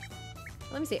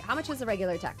 Let me see, how much does a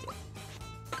regular attack do?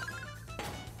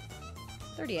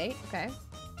 38, okay.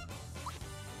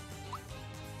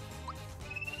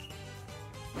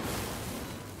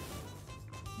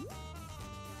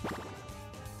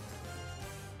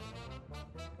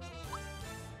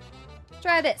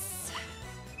 Try this.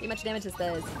 See how much damage this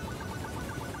does.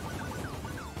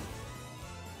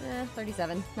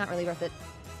 37. Not really worth it.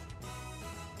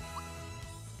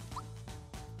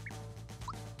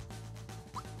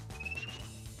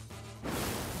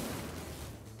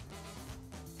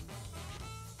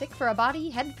 Stick for a body,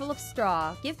 head full of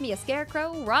straw. Give me a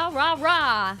scarecrow, rah, rah,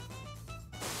 rah!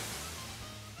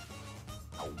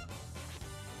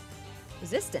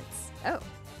 Resistance. Oh.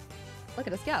 Look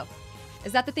at us go.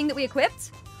 Is that the thing that we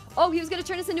equipped? Oh, he was gonna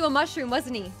turn us into a mushroom,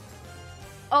 wasn't he?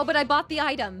 Oh, but I bought the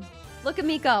item. Look at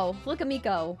me go. Look at me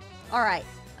go. Alright.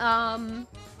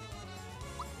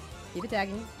 Keep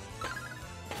attacking.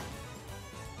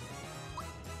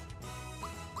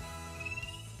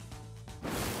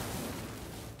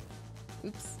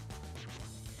 Oops.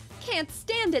 Can't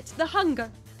stand it. The hunger.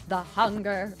 The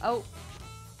hunger. Oh.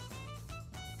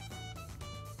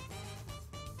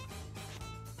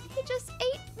 He just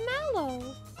ate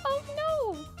Mallow. Oh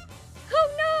no. Oh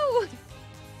no.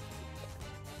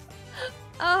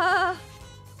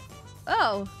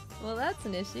 Oh. Well, that's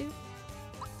an issue.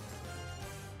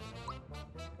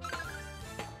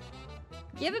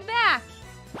 Give it back.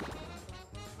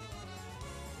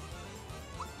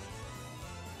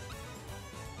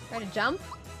 Try to jump.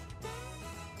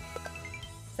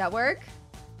 Does that work?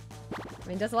 I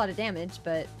mean, it does a lot of damage,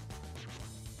 but...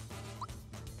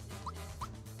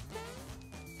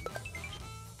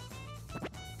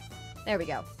 There we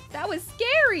go. That was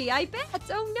scary, I bet!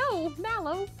 Oh no,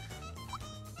 Mallow!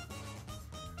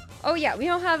 Oh yeah, we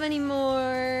don't have any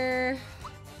more...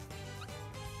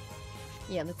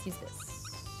 Yeah, let's use this.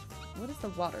 What is the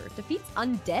water? Defeats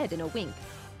undead in a wink.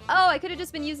 Oh, I could have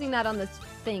just been using that on the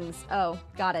things. Oh,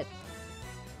 got it.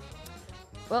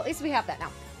 Well, at least we have that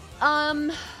now.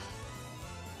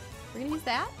 We're gonna use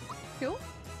that. Cool.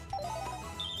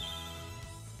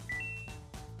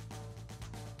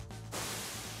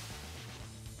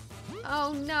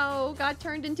 Oh no, got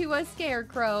turned into a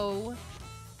scarecrow.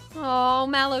 Oh,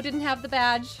 Mallow didn't have the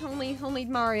badge. Only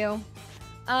Mario.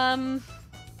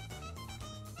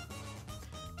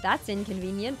 That's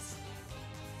inconvenient.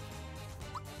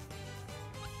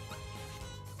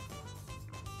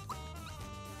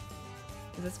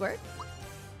 Does this work?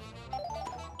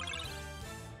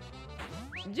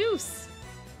 Juice!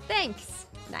 Thanks!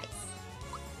 Nice.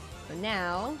 So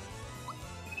now...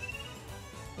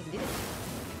 we can do this.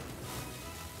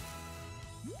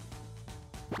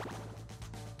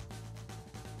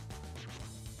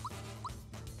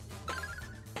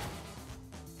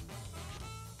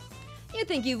 You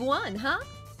think you've won, huh?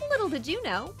 Little did you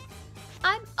know.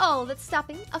 I'm all that's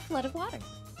stopping a flood of water.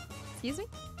 Excuse me?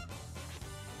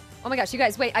 Oh my gosh, you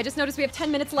guys, wait, I just noticed we have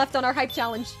 10 minutes left on our hype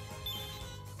challenge.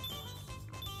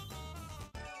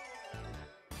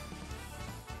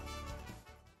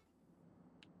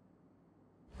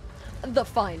 The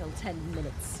final 10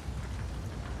 minutes.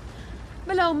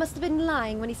 Malone must have been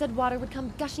lying when he said water would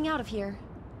come gushing out of here.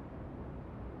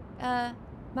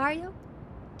 Mario?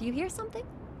 Do you hear something?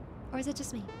 Or is it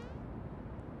just me?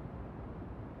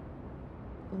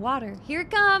 Water. Here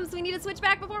it comes! We need to switch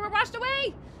back before we're washed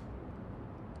away!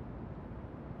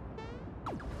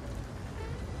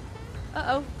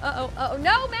 Uh-oh, uh-oh, uh-oh.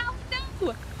 No, Mal!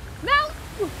 No! Mal!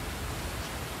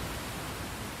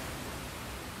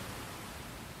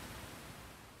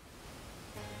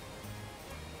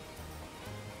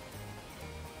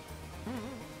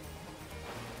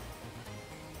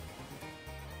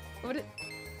 What it...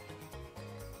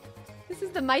 This is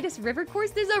the Midas River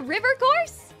course? There's a river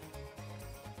course?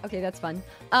 Okay, that's fun.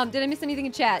 Did I miss anything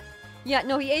in chat? Yeah,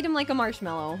 no, he ate him like a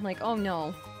marshmallow. Like, oh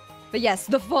no. But yes,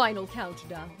 the final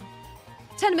countdown.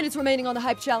 10 minutes remaining on the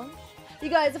hype challenge. You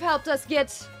guys have helped us get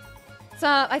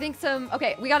some, I think some,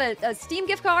 okay, we got a Steam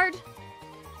gift card.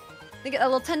 I think a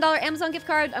little $10 Amazon gift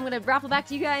card. I'm gonna raffle back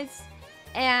to you guys.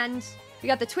 And we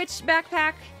got the Twitch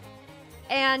backpack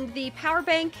and the power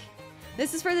bank.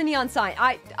 This is for the neon sign.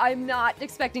 I'm not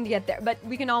expecting to get there, but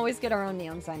we can always get our own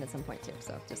neon sign at some point too,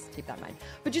 so just keep that in mind.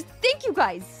 But just thank you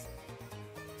guys!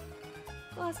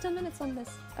 The last 10 minutes on this.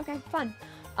 Okay, fun.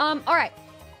 Alright.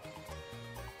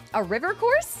 A river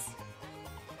course?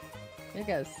 Here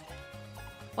goes.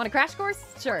 Want a crash course?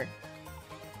 Sure.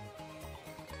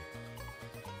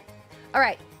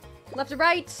 Alright. Left to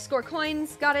right, score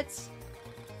coins, got it.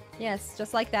 Yes,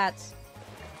 just like that.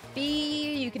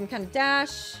 B, you can kind of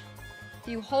dash.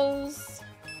 Few holes.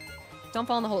 Don't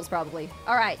fall in the holes, probably.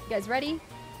 Alright, you guys ready?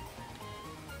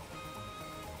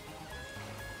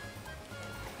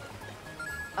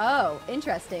 Oh,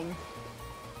 interesting.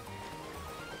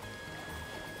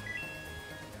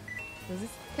 Is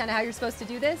this kind of how you're supposed to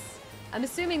do this? I'm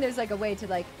assuming there's like a way to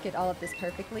like get all of this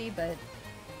perfectly, but...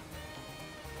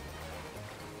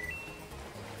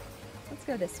 let's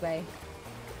go this way.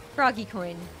 Froggy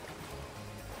coin.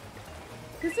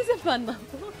 This is a fun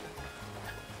level.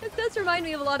 It does remind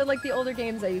me of a lot of like the older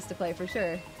games I used to play, for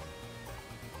sure.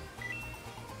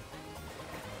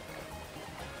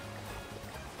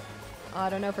 Oh, I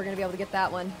don't know if we're gonna be able to get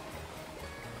that one.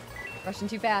 Rushing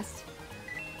too fast.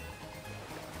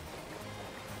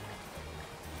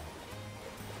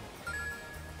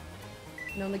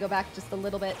 Can only go back just a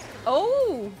little bit.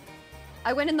 Oh!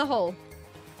 I went in the hole.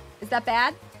 Is that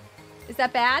bad? Is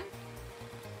that bad?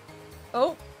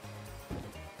 Oh.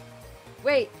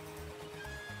 Wait.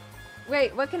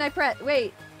 Wait, what can I press?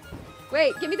 Wait.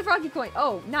 Wait, give me the froggy coin.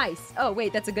 Oh, nice. Oh,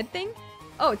 wait, that's a good thing?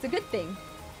 Oh, it's a good thing.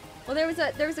 Well,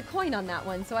 there was a coin on that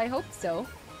one, so I hope so.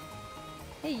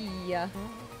 Hey.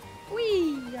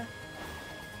 Whee.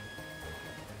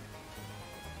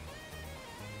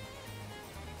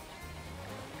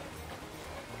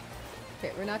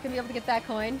 Okay, we're not gonna be able to get that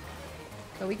coin.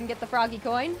 But we can get the froggy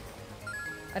coin.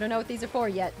 I don't know what these are for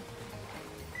yet.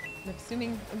 I'm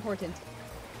assuming important.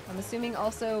 I'm assuming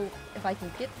also if I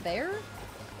can get there?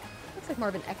 Looks like more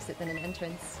of an exit than an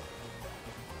entrance.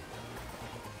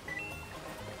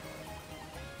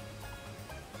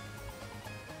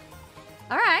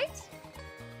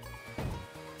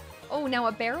 now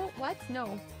a barrel? What?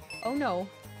 No. Oh, no.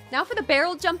 Now for the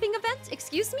barrel jumping event?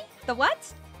 Excuse me? The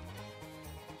what?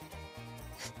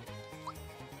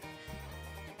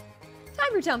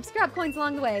 Timer jumps. Grab coins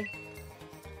along the way.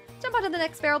 Jump onto the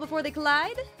next barrel before they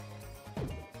collide.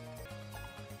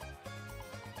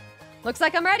 Looks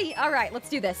like I'm ready. All right, let's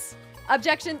do this.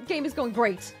 Objection. Game is going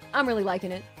great. I'm really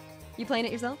liking it. You playing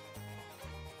it yourself?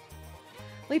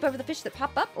 Leap over the fish that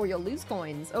pop up or you'll lose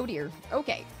coins. Oh, dear.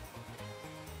 Okay.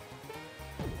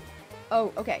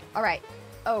 Oh, okay. All right.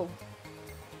 Oh.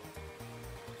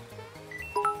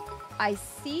 I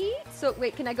see. So,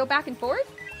 wait, can I go back and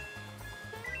forth?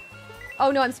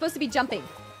 Oh, no, I'm supposed to be jumping.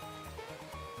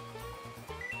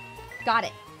 Got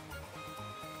it.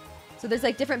 So there's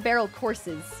like different barrel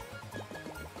courses.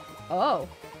 Oh.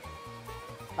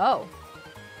 Oh.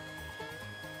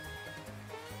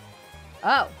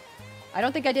 Oh. I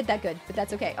don't think I did that good, but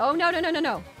that's okay. Oh, no, no, no, no,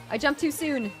 no. I jumped too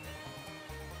soon.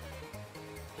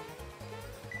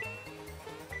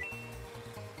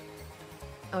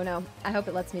 Oh, no. I hope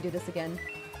it lets me do this again.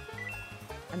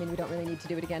 I mean, we don't really need to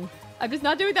do it again. I'm just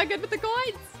not doing that good with the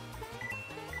coins.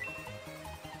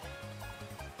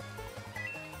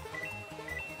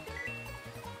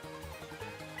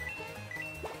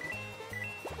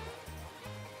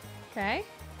 Okay.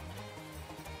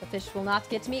 The fish will not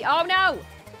get me. Oh, no!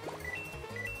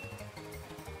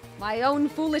 My own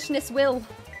foolishness will.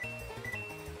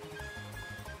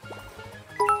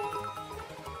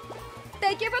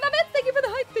 Thank you for the bits! Thank you for the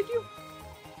hype! Thank you!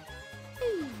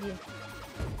 Hey.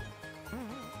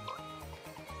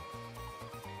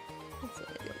 That's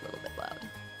maybe a little bit loud.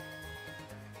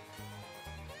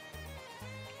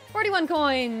 41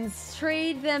 coins!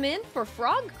 Trade them in for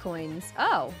frog coins.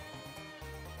 Oh.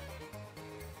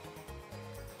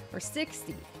 For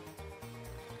 60.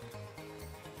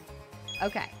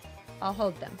 Okay. I'll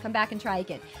hold them. Come back and try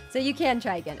again. So you can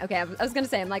try again. Okay, I was gonna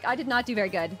say, I'm like, I did not do very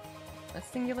good. A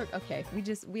singular, okay,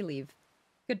 we leave.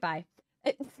 Goodbye.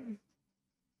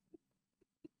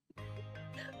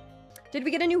 Did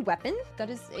we get a new weapon? That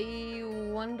is a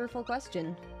wonderful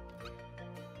question.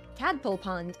 Tadpole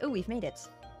pond. Oh, we've made it.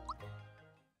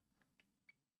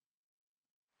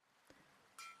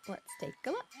 Let's take a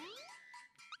look.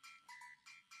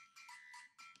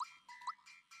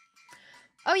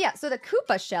 Oh yeah, so the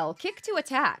Koopa shell, kick to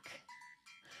attack.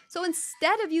 So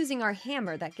instead of using our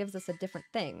hammer, that gives us a different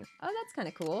thing. Oh, that's kind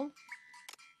of cool.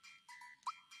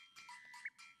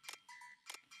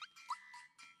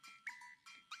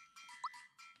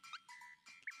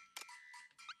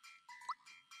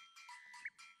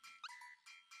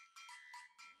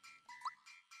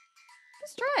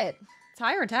 Let's try it. It's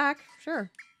higher attack,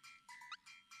 sure.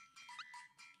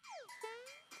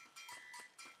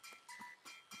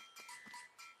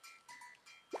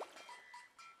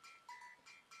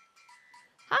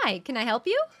 Hi, can I help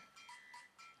you?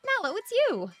 Mallow, it's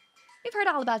you. We've heard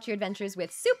all about your adventures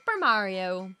with Super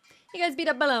Mario. You guys beat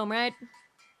up Balloon, right?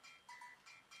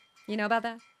 You know about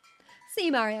that?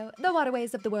 See, Mario, the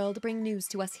waterways of the world bring news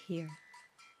to us here.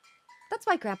 That's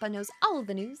why Grandpa knows all of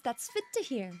the news that's fit to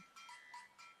hear.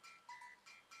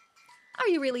 Are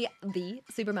you really the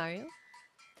Super Mario?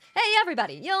 Hey,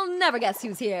 everybody, you'll never guess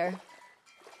who's here.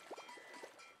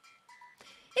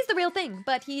 He's the real thing,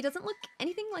 but he doesn't look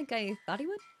anything like I thought he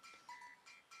would.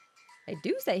 They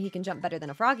do say he can jump better than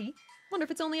a froggy. Wonder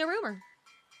if it's only a rumor.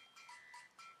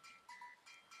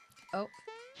 Oh,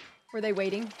 were they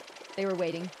waiting? They were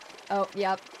waiting. Oh,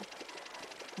 yep.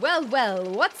 Well, well,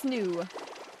 what's new?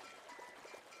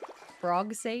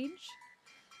 Frog Sage?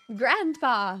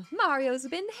 Grandpa, Mario's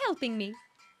been helping me.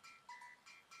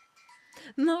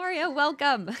 Mario,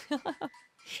 welcome.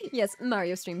 Yes,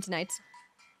 Mario stream tonight.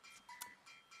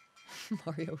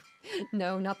 Mario.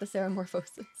 No, not the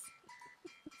Ceramorphosis.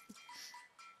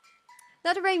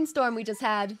 That rainstorm we just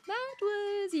had, that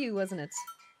was you, wasn't it?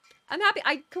 I'm happy.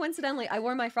 Coincidentally, I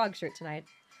wore my frog shirt tonight.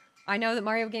 I know that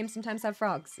Mario games sometimes have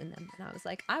frogs in them, and I was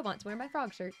like, I want to wear my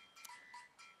frog shirt.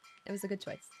 It was a good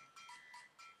choice.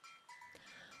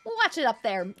 Watch it up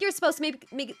there. You're supposed to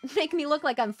make me look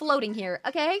like I'm floating here,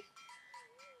 okay?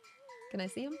 Can I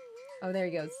see him? Oh, there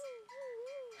he goes.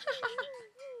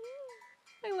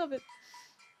 I love it.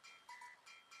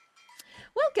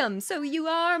 Welcome. So you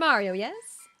are Mario, yes?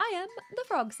 I am the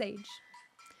Frog Sage.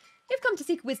 You've come to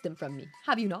seek wisdom from me,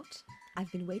 have you not?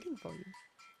 I've been waiting for you.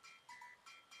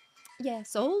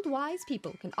 Yes, old wise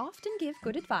people can often give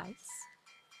good advice.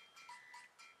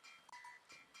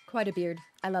 Quite a beard.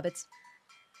 I love it.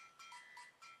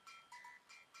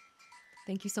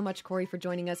 Thank you so much, Corey, for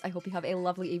joining us. I hope you have a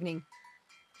lovely evening.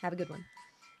 Have a good one.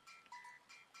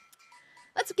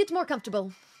 Let's get more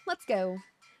comfortable. Let's go.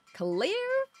 Clear,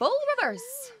 full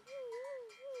reverse.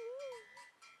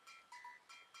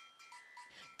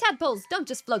 Tadpoles, don't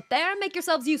just float there. Make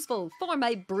yourselves useful. Form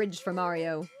a bridge for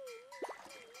Mario.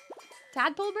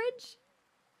 Tadpole bridge?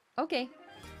 Okay.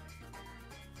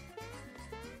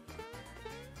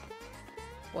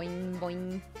 Boing,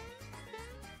 boing.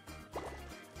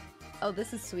 Oh,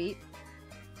 this is sweet.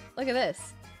 Look at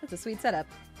this. That's a sweet setup.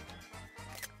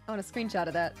 I want a screenshot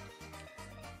of that.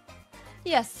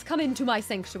 Yes, come into my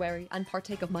sanctuary and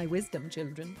partake of my wisdom,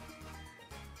 children.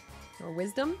 Your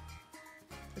wisdom?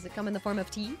 Does it come in the form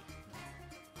of tea?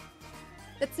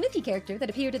 That Smithy character that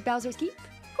appeared at Bowser's Keep?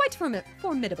 Quite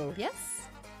formidable, yes?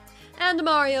 And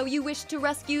Mario, you wish to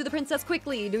rescue the princess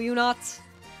quickly, do you not?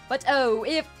 But oh,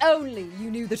 if only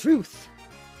you knew the truth.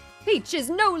 Peach is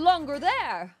no longer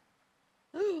there!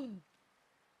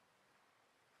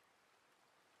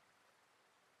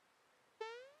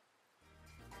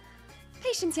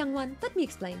 Patience, young one. Let me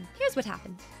explain. Here's what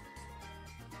happened.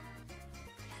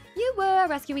 You were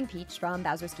rescuing Peach from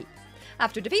Bowser's Keep.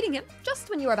 After defeating him, just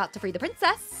when you were about to free the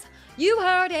princess, you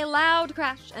heard a loud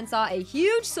crash and saw a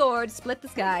huge sword split the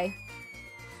sky.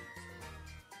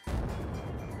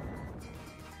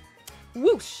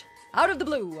 Whoosh! Out of the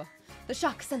blue! The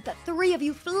shock sent the three of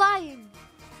you flying!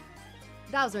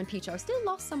 Bowser and Peach are still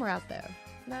lost somewhere out there.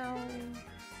 Now...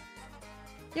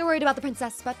 You're worried about the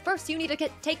princess, but first you need to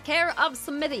take care of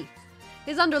Smithy.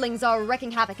 His underlings are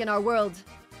wreaking havoc in our world.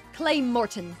 Clay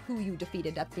Morton, who you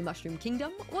defeated at the Mushroom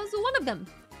Kingdom, was one of them.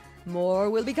 More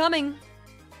will be coming.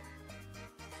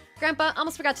 Grandpa,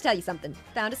 almost forgot to tell you something.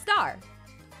 Found a star.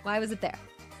 Why was it there?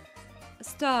 A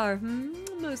star,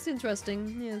 most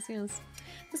interesting. Yes, yes.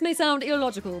 This may sound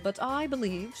illogical, but I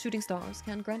believe shooting stars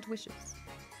can grant wishes.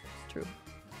 True.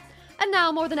 And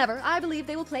now, more than ever, I believe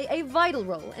they will play a vital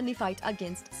role in the fight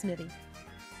against Smithy.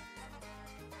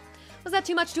 Was that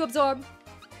too much to absorb?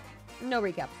 No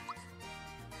recap.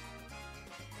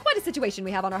 Quite a situation we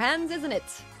have on our hands, isn't it?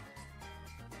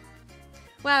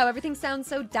 Wow, everything sounds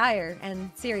so dire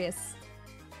and serious.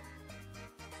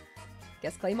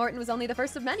 Guess Clay Morton was only the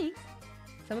first of many.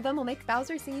 Some of them will make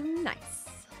Bowser seem nice.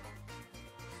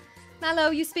 Mallow,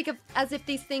 you speak of as if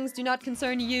these things do not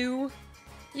concern you.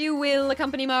 You will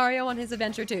accompany Mario on his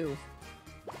adventure too.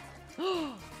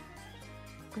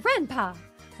 Grandpa,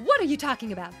 what are you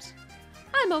talking about?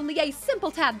 I'm only a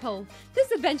simple tadpole.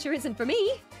 This adventure isn't for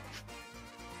me.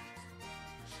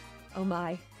 Oh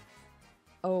my.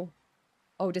 Oh,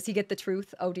 does he get the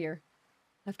truth? Oh dear.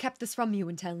 I've kept this from you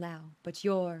until now, but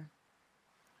you're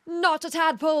not a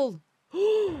tadpole.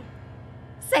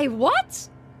 Say what?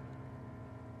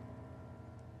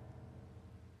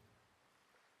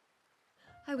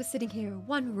 I was sitting here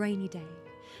one rainy day,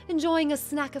 enjoying a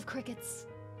snack of crickets,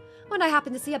 when I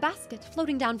happened to see a basket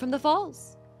floating down from the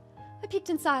falls. I peeked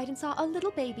inside and saw a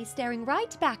little baby staring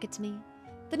right back at me.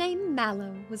 The name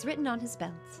Mallow was written on his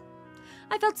belt.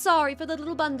 I felt sorry for the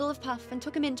little bundle of puff and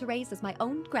took him in to raise as my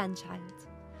own grandchild.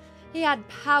 He had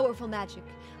powerful magic,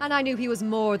 and I knew he was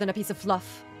more than a piece of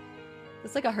fluff.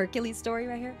 It's like a Hercules story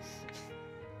right here.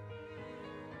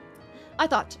 I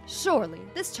thought, surely,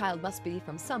 this child must be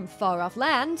from some far-off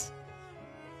land.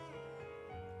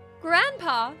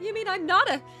 Grandpa, you mean I'm not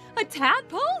a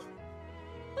tadpole?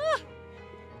 Ah.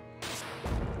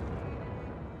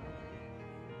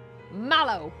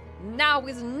 Mallow, now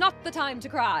is not the time to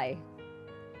cry.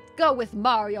 Go with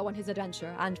Mario on his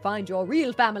adventure and find your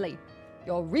real family.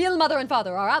 Your real mother and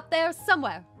father are out there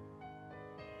somewhere.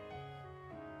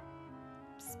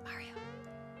 Psst, Mario.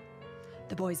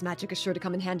 The boy's magic is sure to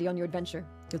come in handy on your adventure.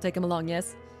 You'll take him along,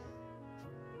 yes?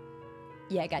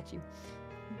 Yeah, I got you.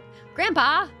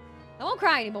 Grandpa, I won't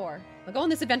cry anymore. I'll go on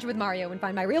this adventure with Mario and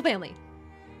find my real family.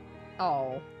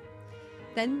 Oh.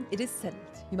 Then it is settled.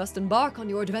 You must embark on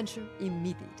your adventure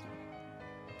immediately.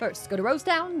 First, go to Rose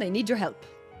Town. They need your help.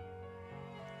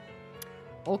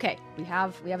 Okay, we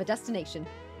have a destination.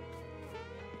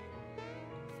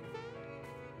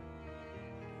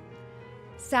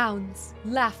 Sounds,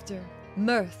 laughter,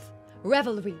 mirth,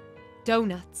 revelry,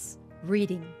 donuts,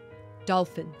 reading,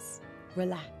 dolphins,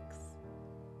 relax.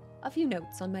 A few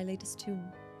notes on my latest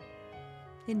tune.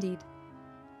 Indeed.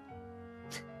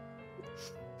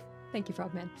 Thank you,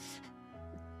 Frogman.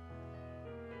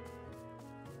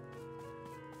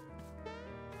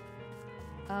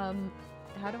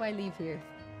 How do I leave here?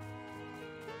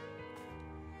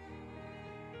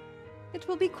 It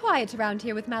will be quiet around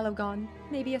here with Mallow gone.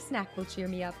 Maybe a snack will cheer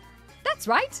me up. That's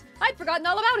right! I'd forgotten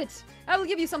all about it! I will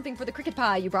give you something for the cricket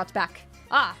pie you brought back.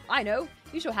 Ah, I know.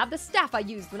 You shall have the staff I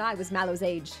used when I was Mallow's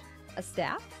age. A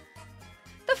staff?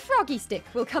 The froggy stick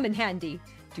will come in handy.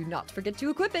 Do not forget to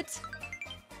equip it.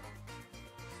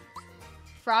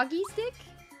 Froggy stick?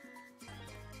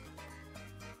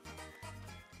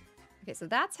 Okay, so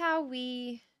that's how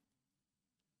we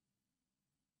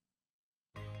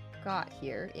got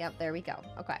here. Yep, there we go.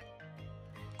 Okay.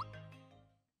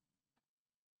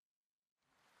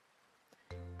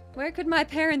 Where could my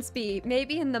parents be?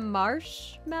 Maybe in the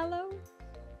marshmallow?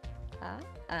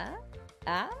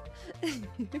 Ah?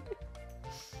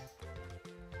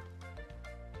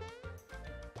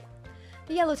 The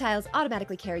yellow tiles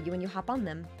automatically carry you when you hop on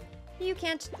them. You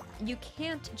can't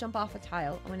jump off a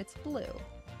tile when it's blue.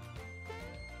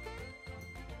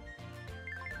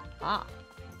 Ah.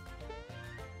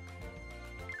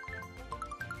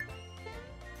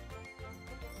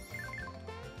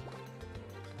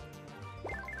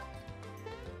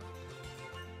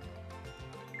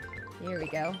 Here we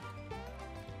go.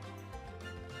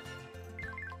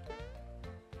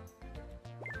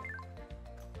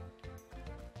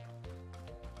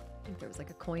 I think there was like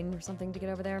a coin or something to get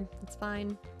over there. It's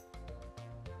fine.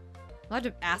 I'll have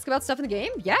to ask about stuff in the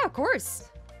game? Yeah, of course.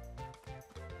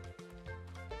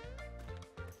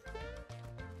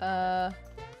 Oh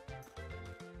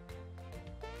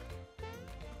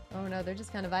no, they're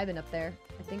just kind of vibing up there.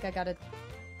 I think I gotta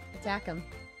attack them.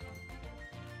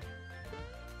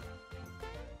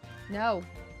 No.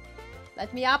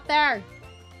 Let me up there!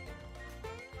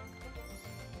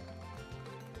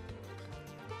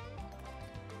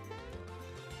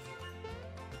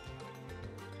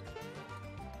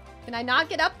 Can I not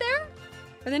get up there?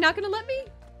 Are they not gonna let me?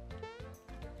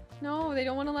 No, they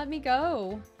don't want to let me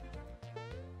go.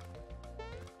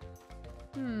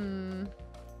 I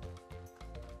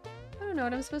don't know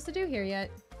what I'm supposed to do here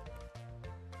yet.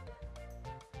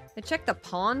 I checked the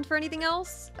pond for anything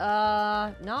else?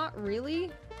 Not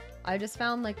really. I just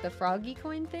found, like, the froggy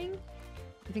coin thing.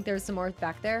 I think there was some more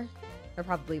back there. There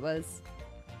probably was.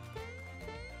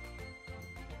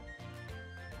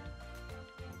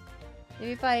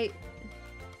 Maybe if I...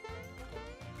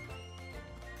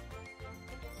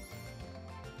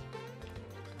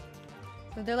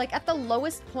 So they're, like, at the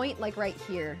lowest point, like, right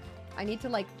here. I need to,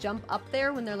 like, jump up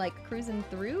there when they're, like, cruising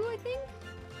through, I think?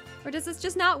 Or does this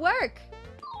just not work?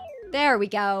 There we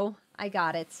go. I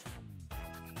got it.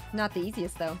 Not the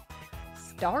easiest, though.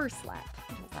 Star Slap.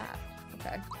 What is that?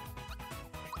 Okay.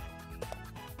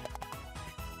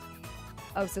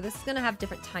 Oh, so this is gonna have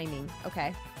different timing.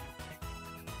 Okay.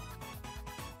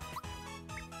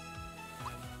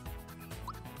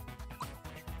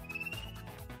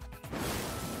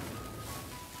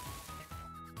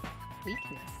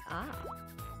 Weakness. Ah.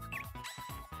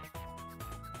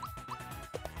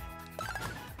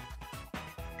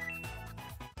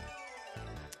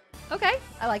 Okay,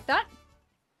 I like that.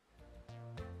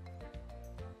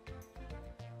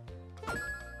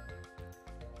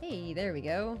 Hey, there we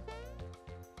go.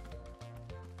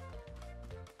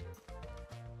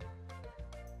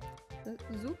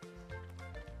 Zoop.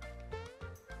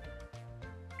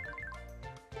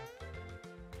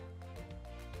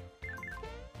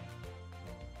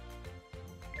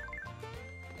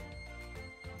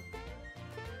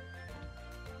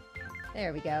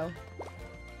 There we go.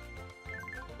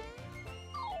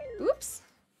 Oops.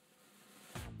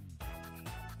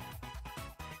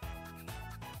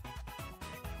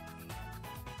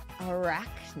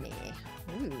 Arachne.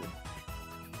 Ooh.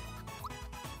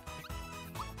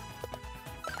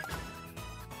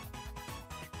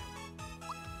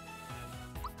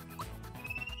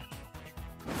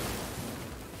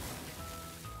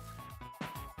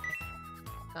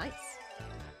 Nice.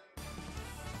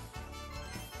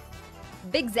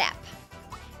 Big Zap.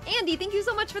 Andy, thank you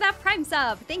so much for that Prime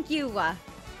sub. Thank you.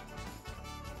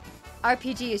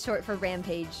 RPG is short for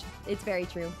Rampage. It's very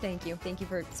true. Thank you. Thank you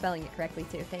for spelling it correctly,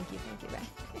 too. Thank you. Thank you.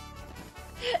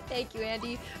 Thank you,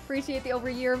 Andy. Appreciate the over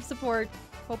a year of support.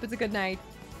 Hope it's a good night.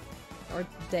 Or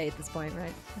day at this point,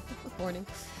 right? Morning.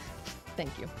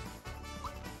 Thank you.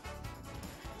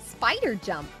 Spider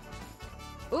jump.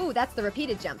 Ooh, that's the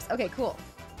repeated jumps. Okay, cool.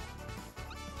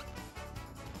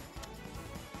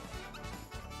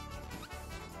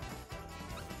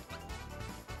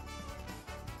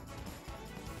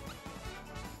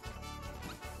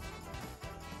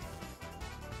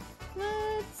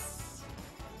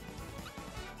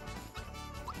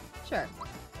 Sure.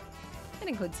 It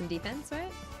includes some defense,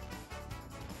 right?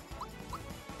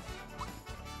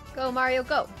 Go, Mario,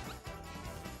 go!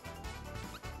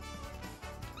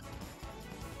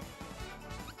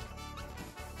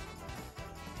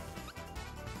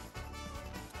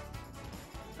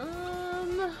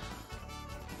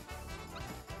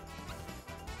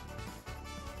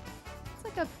 It's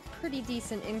like a pretty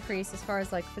decent increase as far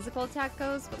as like physical attack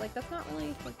goes, but like that's not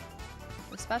really what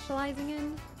we're specializing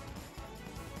in.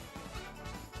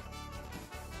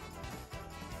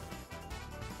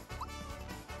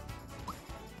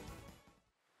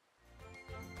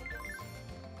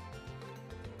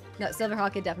 No,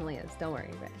 Silverhawk, it definitely is. Don't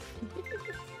worry.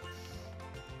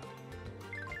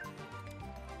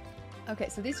 Okay,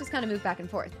 so these just kind of move back and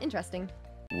forth. Interesting.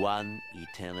 One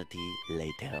eternity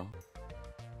later.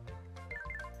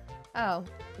 Oh,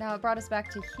 now it brought us back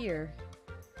to here.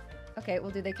 Okay, well,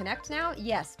 do they connect now?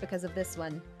 Yes, because of this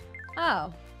one.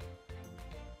 Oh.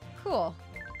 Cool.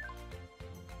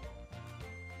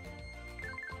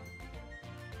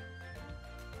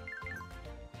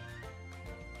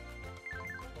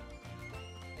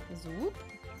 Zoop.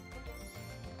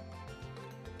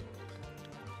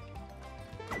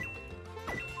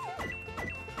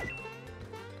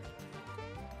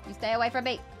 You stay away from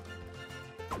me.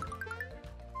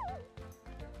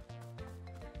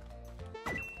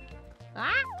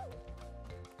 Ah!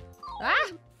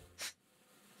 Ah!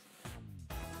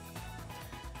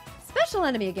 Special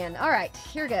enemy again. All right,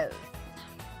 here goes.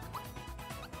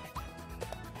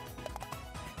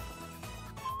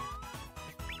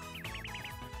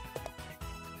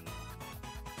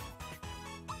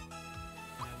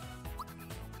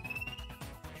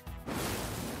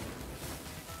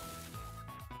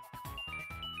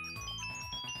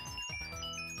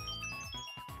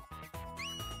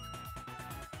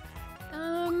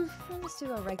 Let's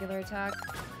do a regular attack.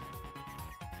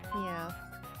 Yeah.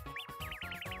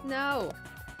 No!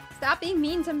 Stop being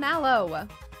mean to Mallow!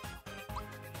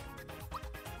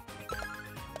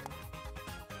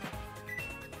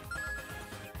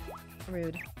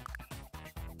 Rude.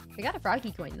 We got a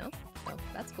froggy coin though, so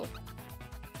that's cool.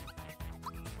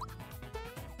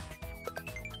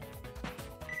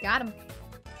 Got him.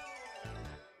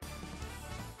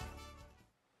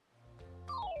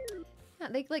 Yeah,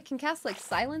 they like can cast like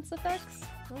silence effects.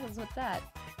 What was with that?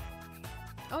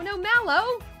 Oh no,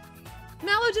 Mallow!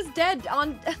 Mallow just dead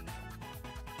on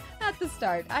at the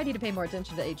start. I need to pay more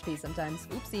attention to HP sometimes.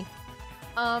 Oopsie.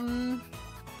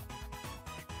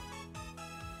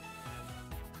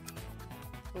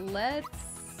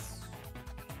 Let's...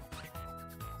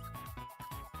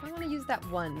 I want to use that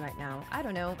one right now. I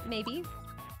don't know. Maybe.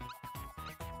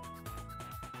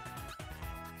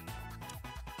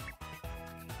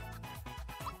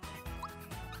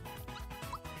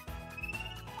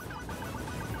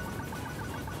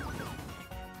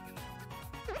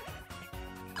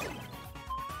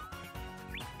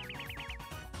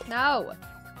 No!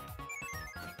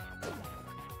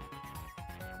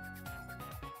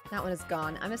 That one is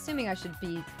gone. I'm assuming I should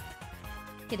be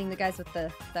hitting the guys with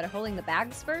the that are holding the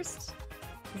bags first.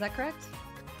 Is that correct?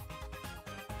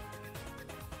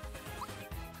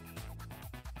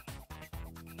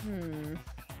 Hmm.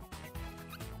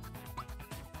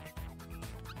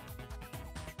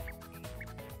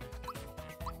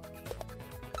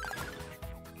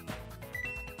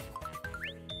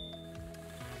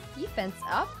 Defense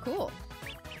up? Cool.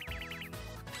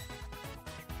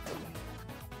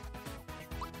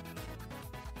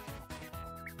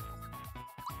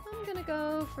 I'm gonna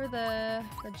go for the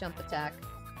jump attack.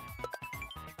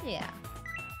 Yeah.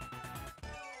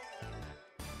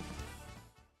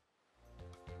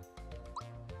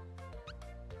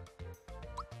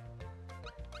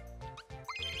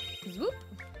 Swoop.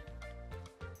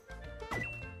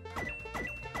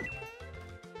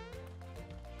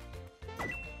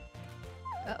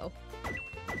 Uh-oh.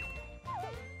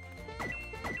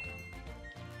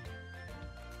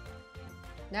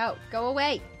 No, go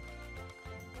away.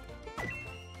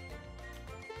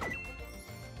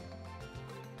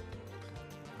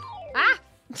 Ah!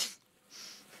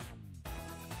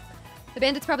 The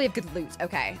bandits probably have good loot.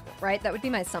 Okay, right? That would be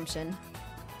my assumption.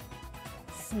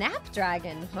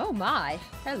 Snapdragon. Oh my.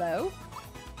 Hello.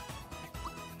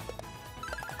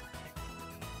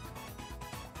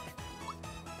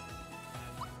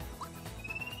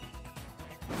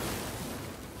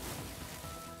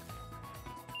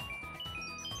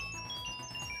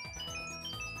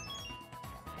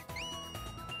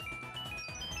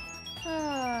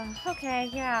 Okay,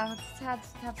 yeah,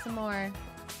 let's have some more.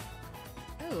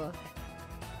 Ooh.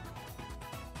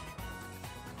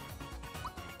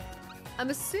 I'm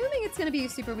assuming it's gonna be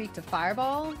super weak to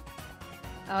Fireball.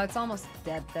 Oh, it's almost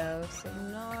dead though, so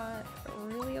not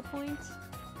really a point.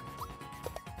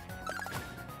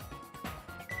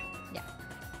 Yeah.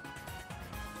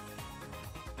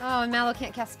 Oh, and Mallow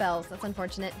can't cast spells. That's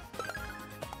unfortunate.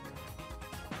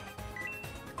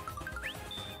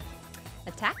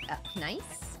 Attack up. Nice.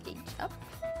 Gauge up.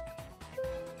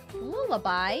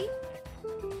 Lullaby.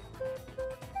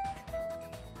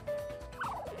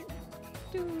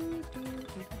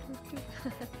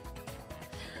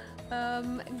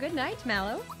 Good night,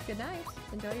 Mallow. Good night.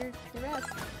 Enjoy your rest.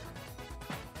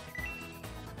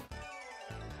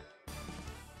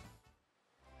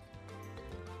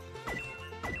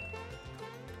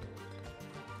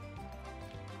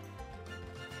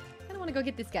 want to go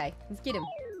get this guy. Let's get him.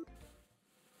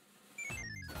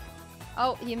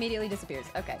 Oh, he immediately disappears.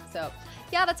 Okay, so...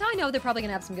 Yeah, that's how I know they're probably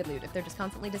gonna have some good loot, if they're just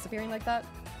constantly disappearing like that.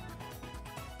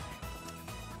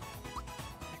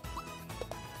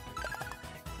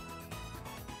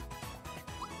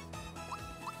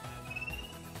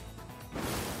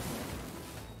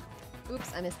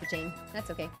 Oops, I missed the chain. That's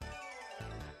okay.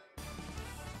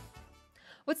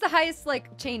 What's the highest,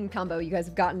 like, chain combo you guys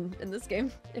have gotten in this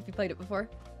game, if you played it before?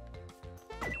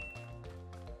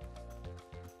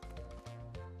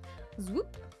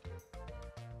 Swoop.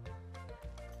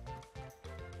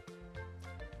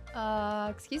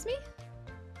 Excuse me?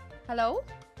 Hello?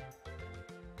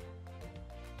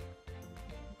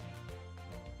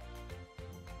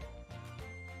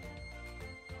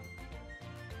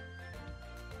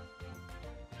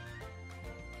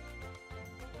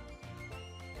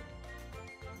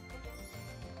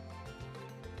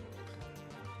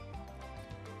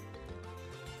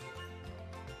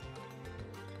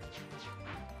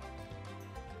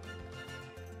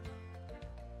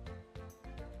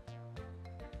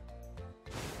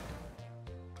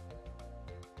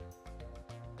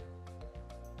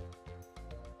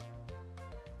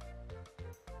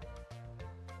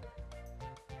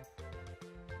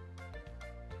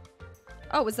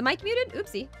 Oh, was the mic muted?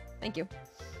 Oopsie. Thank you.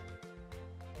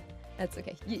 That's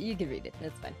okay. You can read it.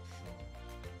 That's fine.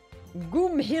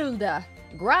 Goomhilda,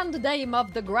 Grand Dame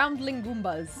of the Groundling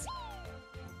Goombas.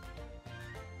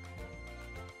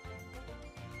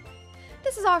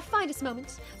 This is our finest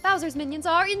moment. Bowser's minions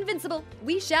are invincible.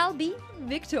 We shall be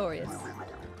victorious.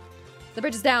 The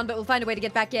bridge is down, but we'll find a way to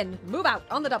get back in. Move out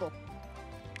on the double.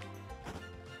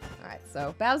 All right,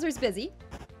 so Bowser's busy.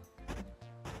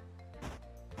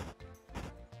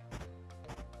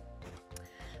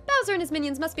 Bowser and his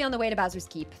minions must be on the way to Bowser's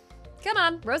Keep. Come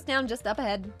on, roast down just up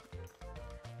ahead.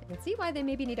 I can see why they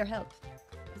maybe need our help.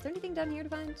 Is there anything down here to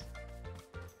find?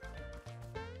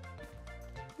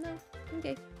 No?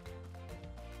 Okay.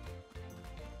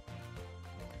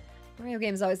 Mario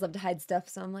games always love to hide stuff,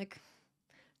 so I'm like,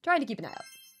 trying to keep an eye out.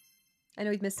 I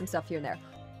know we've missed some stuff here and there.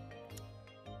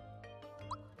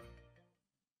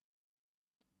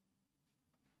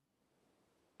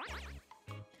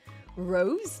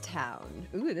 Rose Town.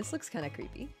 Ooh, this looks kind of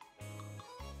creepy.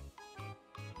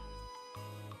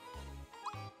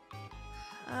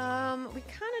 We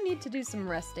kind of need to do some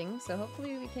resting, so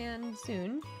hopefully we can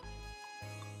soon.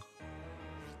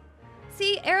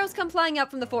 See, arrows come flying out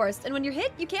from the forest, and when you're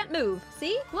hit, you can't move.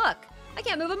 See? Look, I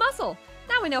can't move a muscle.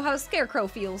 Now we know how a scarecrow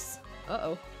feels.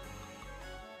 Uh-oh.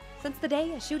 Since the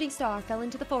day a shooting star fell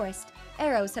into the forest,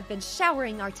 arrows have been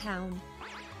showering our town.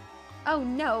 Oh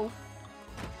no.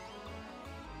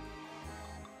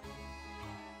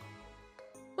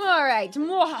 Alright,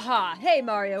 mwahaha. Hey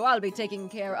Mario, I'll be taking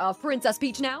care of Princess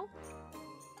Peach now.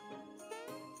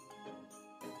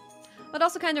 That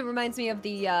also kind of reminds me of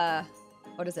the,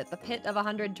 what is it? The Pit of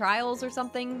 100 Trials or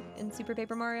something in Super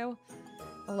Paper Mario.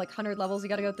 Oh, like 100 levels you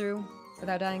gotta go through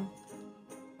without dying.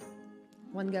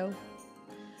 One go.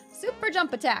 Super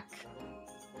jump attack.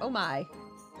 Oh my.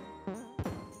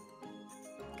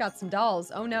 Got some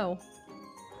dolls. Oh no.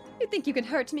 You think you can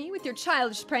hurt me with your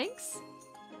childish pranks?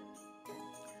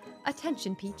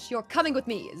 Attention, Peach. You're coming with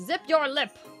me. Zip your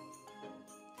lip.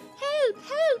 Help!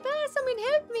 Help! Ah, someone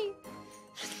help me.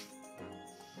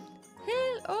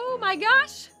 Help! Oh my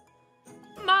gosh!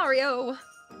 Mario!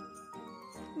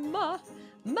 Mom,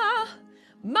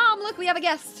 look, we have a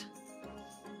guest!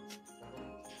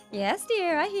 Yes,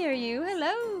 dear, I hear you.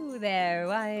 Hello there.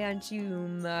 Why aren't you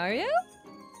Mario?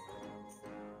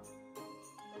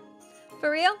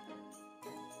 For real?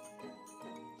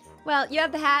 Well, you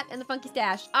have the hat and the funky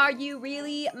stash. Are you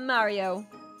really Mario?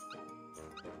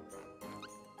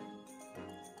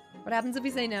 What happens if we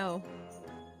say no?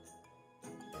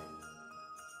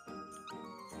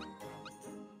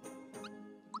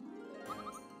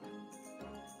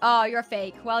 Oh, you're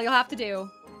fake. Well, you'll have to do.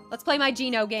 Let's play my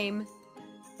Geno game.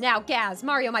 Now, Gaz,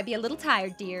 Mario might be a little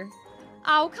tired, dear.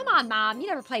 Oh, come on, Mom. You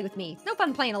never play with me. No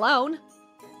fun playing alone.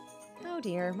 Oh,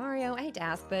 dear. Mario, I hate to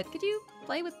ask, but could you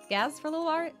play with Gaz for a little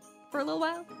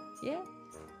while? Yeah?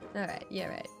 Alright, yeah,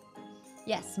 right.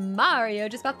 Yes, Mario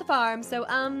just bought the farm, so,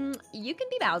 you can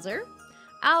be Bowser.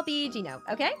 I'll be Geno,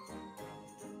 okay?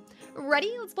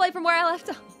 Ready? Let's play from where I left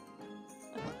off.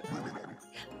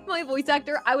 My voice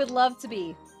actor, I would love to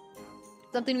be.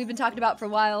 Something we've been talking about for a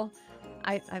while.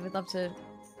 I would love to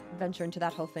venture into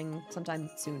that whole thing sometime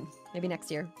soon. Maybe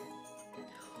next year.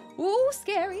 Ooh,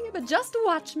 scary, but just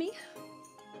watch me.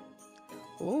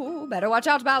 Ooh, better watch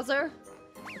out, Bowser.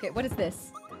 Okay, what is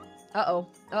this? Uh-oh.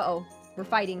 Uh-oh. We're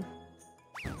fighting.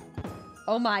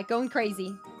 Oh my, going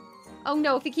crazy. Oh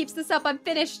no, if he keeps this up, I'm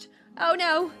finished. Oh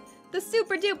no. The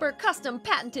super duper custom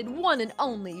patented one and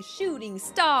only shooting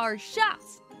star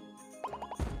shots.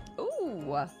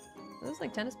 Ooh. Are those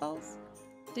like tennis balls?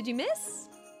 Did you miss?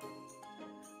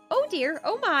 Oh dear.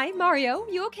 Oh my. Mario,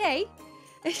 you okay?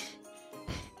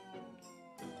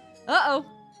 Uh-oh.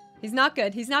 He's not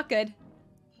good. He's not good.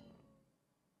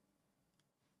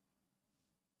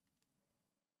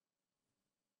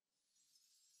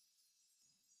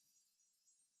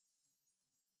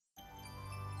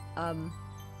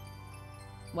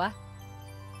 What?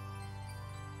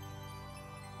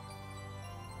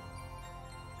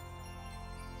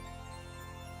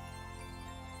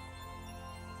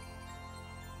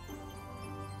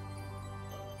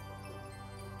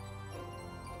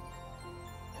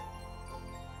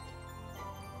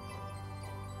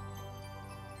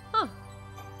 Huh.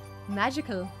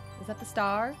 Magical. Is that the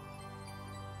star?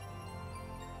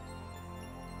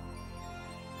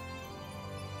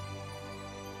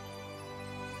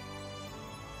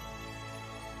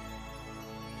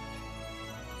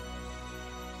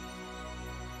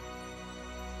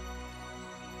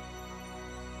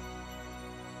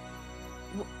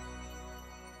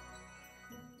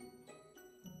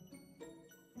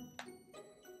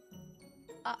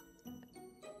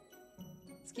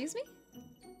 Excuse me?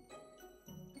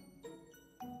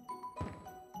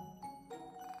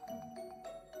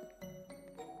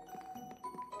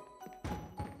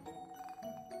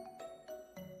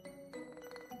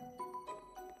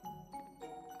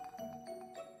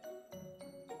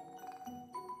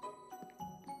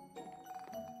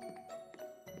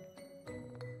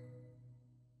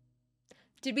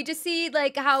 Did we just see,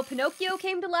 like, how Pinocchio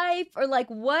came to life? Or, like,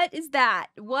 what is that?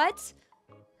 What?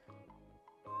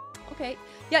 Okay.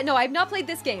 Yeah, no, I've not played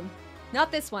this game.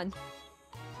 Not this one.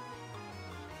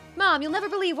 Mom, you'll never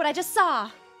believe what I just saw.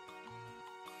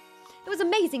 It was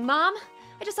amazing, Mom.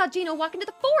 I just saw Gino walk into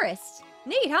the forest.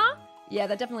 Neat, huh? Yeah,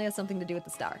 that definitely has something to do with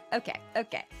the star. Okay,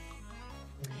 okay.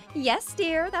 Yes,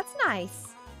 dear, that's nice.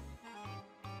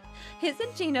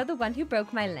 Isn't Gino the one who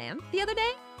broke my lamp the other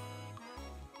day?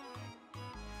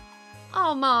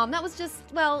 Oh, Mom, that was just,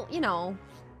 well, you know.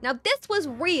 Now this was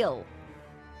real.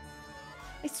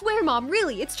 I swear, Mom,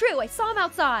 really, it's true. I saw him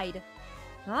outside.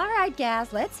 All right,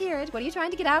 Gaz, let's hear it. What are you trying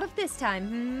to get out of this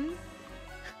time,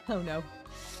 Oh, no.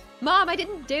 Mom, I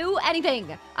didn't do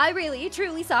anything. I really,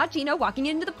 truly saw Gino walking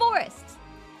into the forest.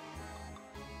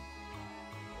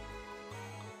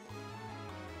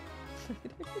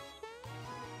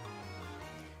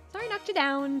 Sorry, knocked you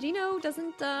down. Gino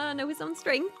doesn't know his own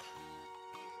strength.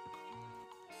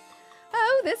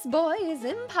 Oh, this boy is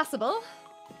impossible.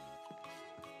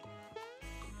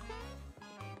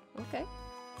 Okay.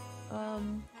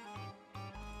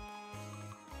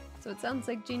 So it sounds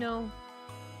like Gino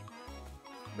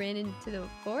ran into the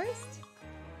forest?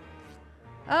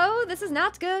 Oh, this is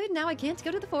not good. Now I can't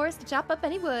go to the forest to chop up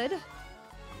any wood.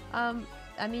 I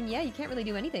mean, yeah, you can't really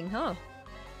do anything, huh?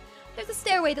 There's a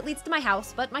stairway that leads to my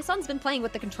house, but my son's been playing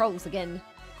with the controls again.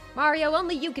 Mario,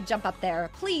 only you could jump up there.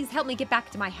 Please help me get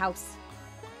back to my house.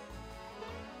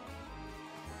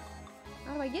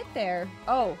 How do I get there?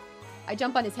 Oh, I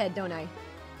jump on his head, don't I?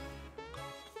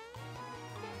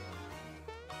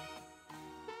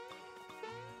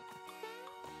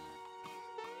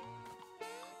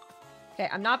 Okay,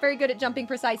 I'm not very good at jumping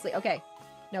precisely. Okay.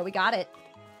 No, we got it.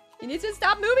 You need to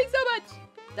stop moving so much.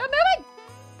 Stop moving!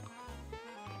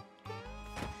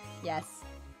 Yes.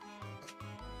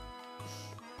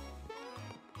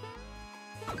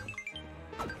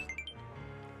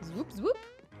 Swoop, swoop.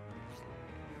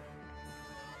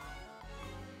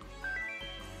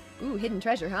 Ooh, hidden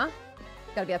treasure, huh?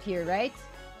 Gotta be up here, right?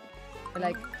 Or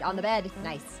like, on the bed.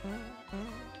 Nice.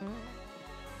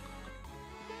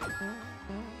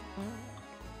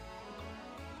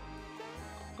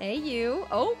 Hey, you.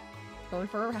 Oh, going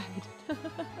for a ride.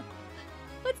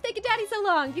 What's taking Daddy so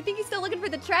long? Do you think he's still looking for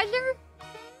the treasure?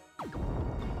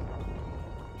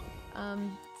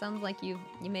 Sounds like you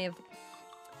may have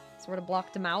sort of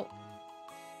blocked him out.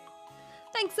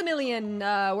 Thanks a million.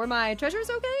 Were my treasures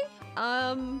okay?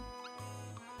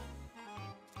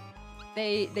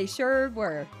 They sure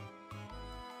were.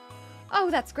 Oh,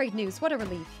 that's great news. What a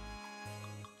relief.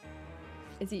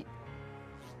 Is he...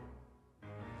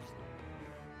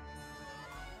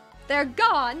 They're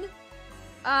gone?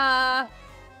 I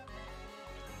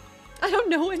don't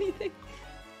know anything.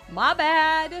 My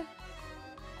bad.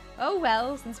 Oh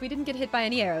well, since we didn't get hit by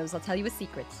any arrows, I'll tell you a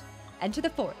secret. Enter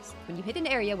the forest. When you hit an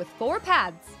area with 4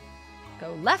 paths,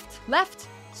 go left, left,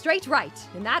 straight, right,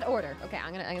 in that order. Okay,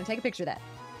 I'm gonna take a picture of that.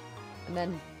 And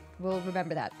then we'll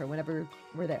remember that for whenever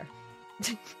we're there.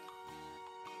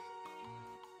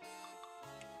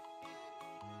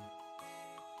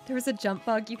 There was a jump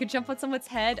bug. You could jump on someone's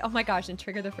head. Oh my gosh, and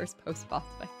trigger the first post-boss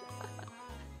fight.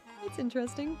 That's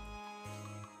interesting.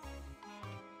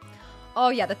 Oh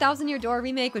yeah, the 1,000 Year Door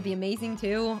remake would be amazing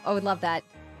too. Oh, I would love that.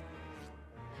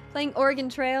 Playing Oregon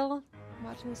Trail.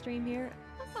 Watching the stream here.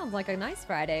 That sounds like a nice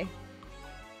Friday.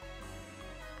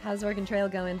 How's Oregon Trail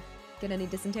going? Get any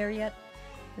dysentery yet?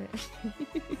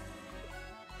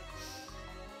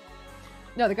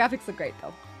 No, the graphics look great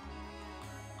though.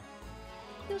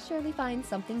 You'll surely find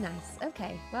something nice.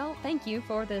 Okay, well, thank you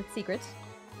for the secret.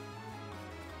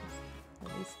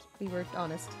 At least we were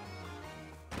honest.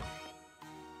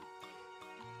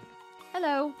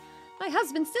 Hello. My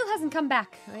husband still hasn't come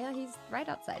back. Oh yeah, he's right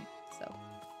outside, so.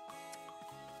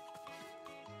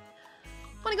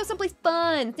 Wanna go someplace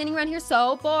fun? Standing around here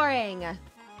so boring.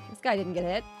 This guy didn't get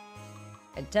hit.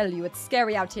 I tell you, it's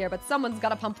scary out here, but someone's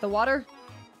gotta pump the water.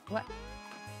 What?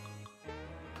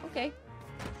 Okay.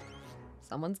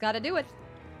 Someone's gotta do it.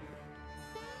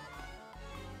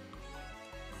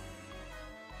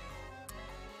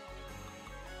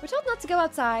 We're told not to go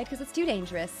outside because it's too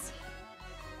dangerous.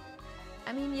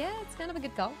 I mean, yeah, it's kind of a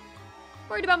good call.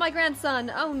 Worried about my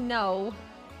grandson. Oh no.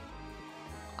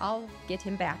 I'll get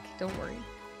him back. Don't worry.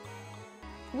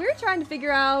 We're trying to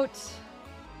figure out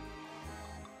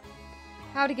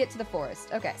how to get to the forest.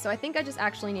 Okay, so I think I just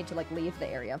actually need to like leave the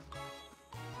area.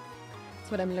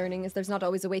 That's what I'm learning, is there's not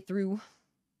always a way through.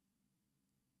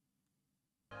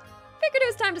 Figured it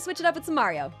was time to switch it up with some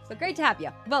Mario. So great to have you.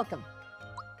 Welcome.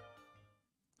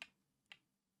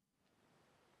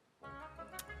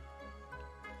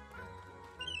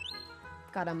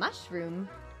 Got a mushroom.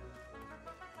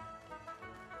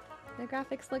 The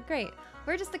graphics look great.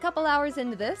 We're just a couple hours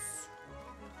into this.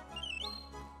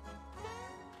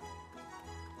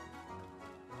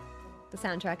 The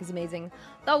soundtrack is amazing.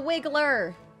 The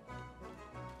Wiggler!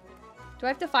 Do I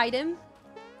have to fight him?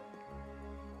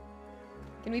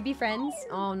 Can we be friends?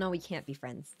 Oh no, we can't be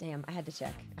friends. Damn, I had to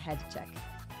check. I had to check.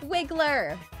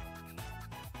 Wiggler!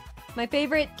 My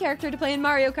favorite character to play in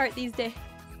Mario Kart these days.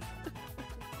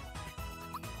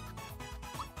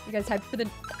 You guys hyped for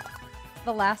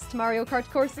the last Mario Kart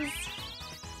courses?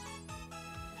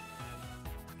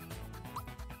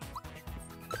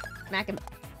 Smack him.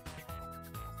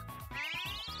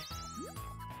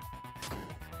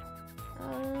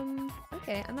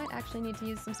 Okay, I might actually need to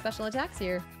use some special attacks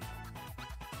here.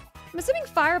 I'm assuming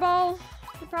Fireball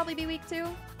would probably be weak too.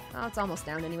 Oh, it's almost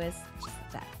down anyways. Just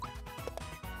attack.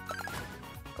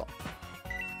 Cool.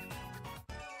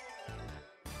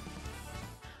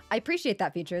 I appreciate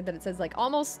that feature that it says like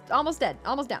almost dead,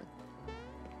 almost down.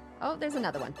 Oh, there's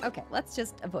another one. Okay, let's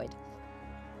just avoid.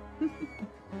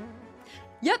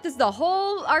 Yep, this is the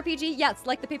whole RPG. Yeah, it's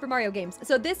like the Paper Mario games.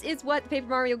 So this is what the Paper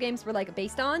Mario games were like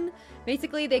based on.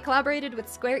 Basically, they collaborated with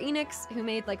Square Enix, who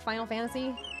made like Final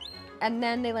Fantasy. And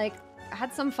then they like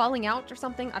had some falling out or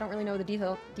something. I don't really know the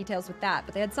details with that,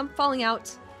 but they had some falling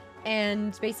out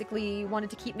and basically wanted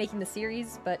to keep making the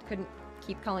series, but couldn't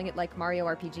keep calling it like Mario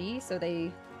RPG. So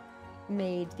they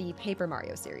made the Paper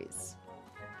Mario series.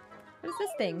 What is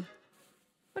this thing?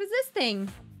 What is this thing?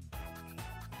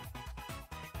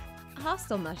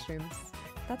 Hostile mushrooms.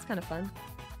 That's kind of fun.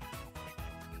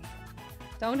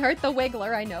 Don't hurt the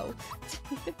Wiggler, I know.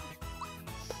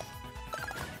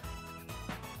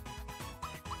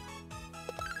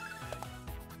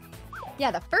 Yeah,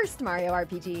 the first Mario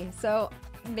RPG. So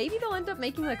maybe they'll end up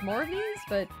making like more of these,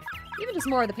 but even just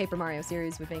more of the Paper Mario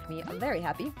series would make me very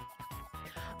happy.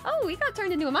 Oh, we got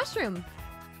turned into a mushroom.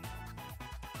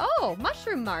 Oh,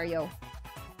 Mushroom Mario.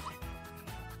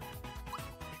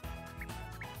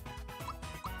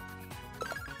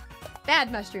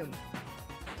 Bad mushroom.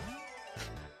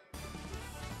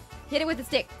 Hit it with a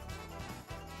stick.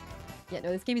 Yeah,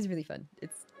 no, this game is really fun.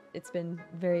 It's been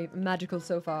very magical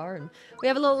so far, and we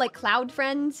have a little like cloud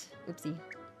friend. Oopsie.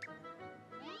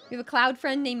 We have a cloud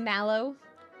friend named Mallow.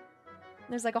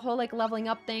 There's like a whole like leveling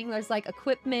up thing. There's like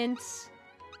equipment.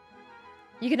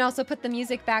 You can also put the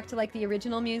music back to like the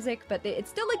original music, but it's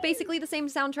still like basically the same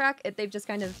soundtrack. They've just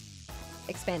kind of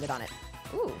expanded on it.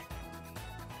 Ooh.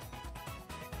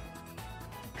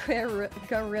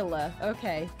 Gorilla.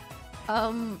 Okay.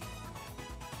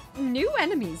 New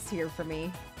enemies here for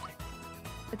me.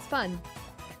 It's fun.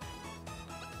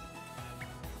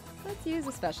 Let's use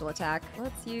a special attack.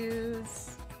 Let's try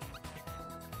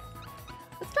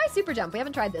Super Jump. We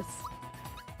haven't tried this.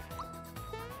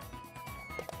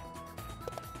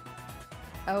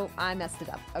 Oh, I messed it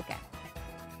up. Okay.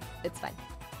 It's fine.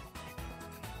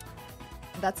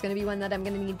 That's gonna be one that I'm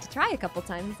gonna need to try a couple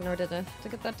times in order to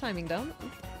get that timing down.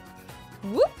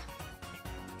 Whoop!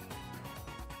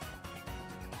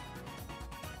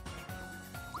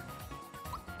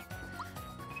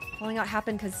 Falling out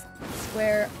happened because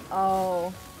Square...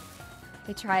 Oh.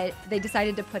 They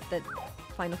decided to put the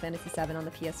Final Fantasy VII on the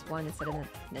PS1 instead of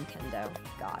the Nintendo.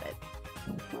 Got it.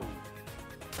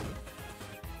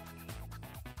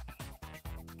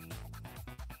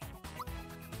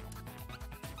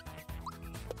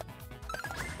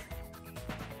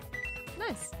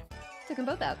 Nice. Took them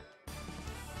both out.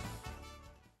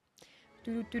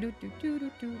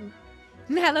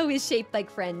 Mallow is shaped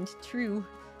like friend. True.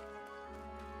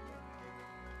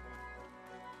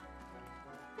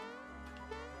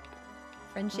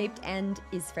 Friend-shaped and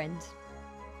is friend.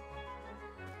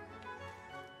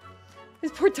 This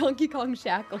poor Donkey Kong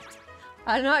shackled.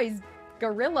 I don't know, he's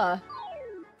gorilla.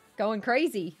 Going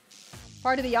crazy.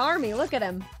 Part of the army, look at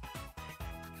him.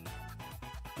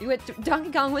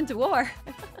 Donkey Kong went to war.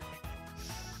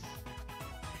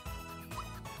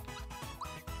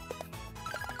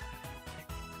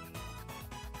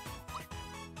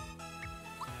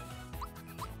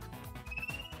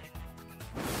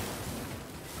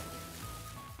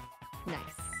 Nice.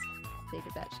 Take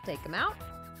it, that should take him out.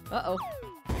 Uh-oh.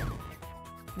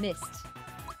 Missed.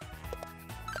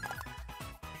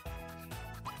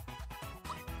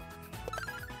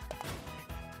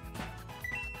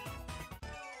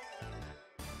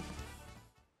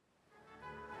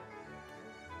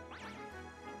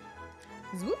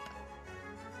 Swoop.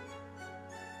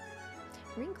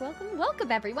 Rink, welcome.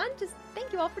 Welcome, everyone. Just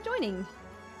thank you all for joining.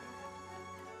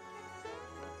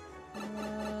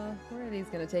 Where are these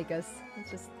gonna take us?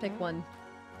 Let's just pick one.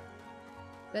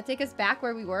 Does that take us back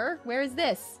where we were? Where is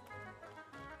this?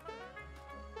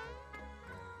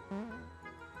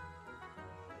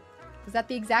 Was that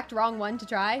the exact wrong one to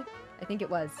try? I think it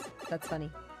was. That's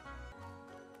funny.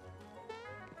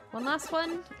 One last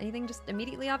one. Anything just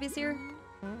immediately obvious here?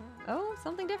 Oh,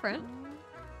 something different.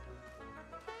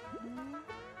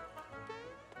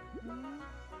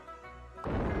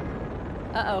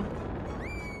 Uh-oh.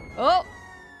 Oh!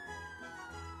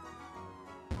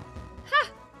 Ha!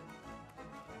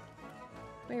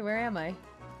 Wait, where am I?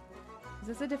 Is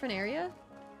this a different area?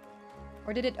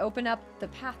 Or did it open up the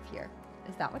path here?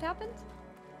 Is that what happened?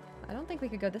 I don't think we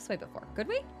could go this way before. Could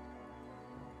we?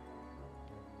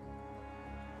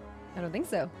 I don't think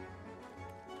so.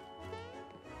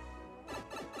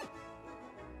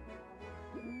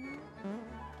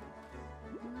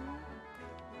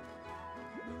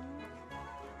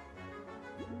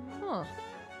 Huh.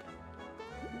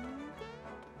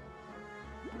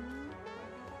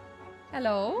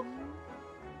 Hello?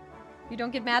 You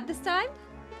don't get mad this time?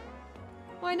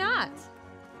 Why not?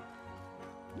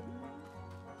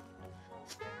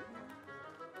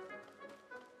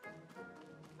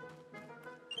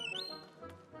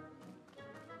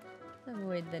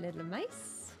 Avoid the little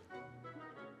mice.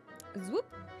 Swoop.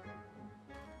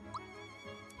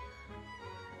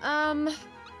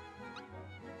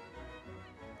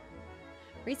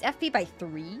 Raise FP by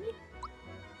 3?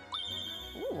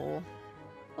 Ooh.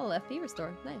 Full FP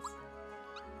restore. Nice.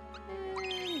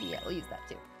 And yeah, we'll use that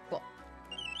too. Cool.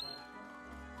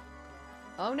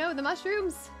 Oh no, the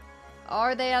mushrooms!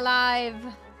 Are they alive?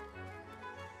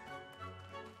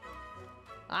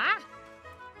 Ah!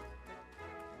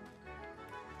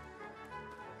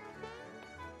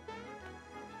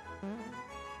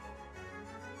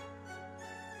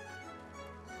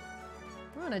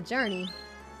 We're on a journey.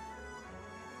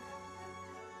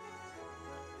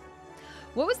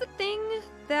 What was the thing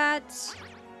that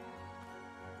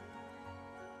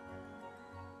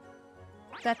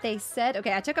they said?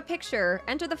 Okay, I took a picture.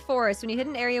 Enter the forest when you hit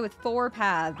an area with 4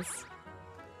 paths.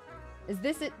 Is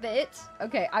this it?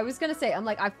 Okay, I was gonna say, I'm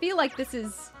like, I feel like this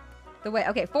is the way.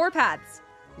 Okay, 4 paths.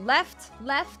 Left,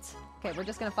 left. Okay, we're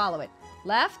just gonna follow it.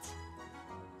 Left.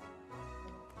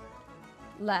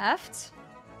 Left.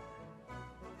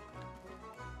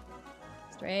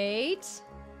 Straight.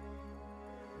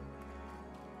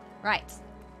 Right.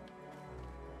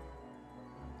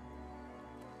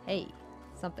 Hey,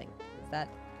 something. Is that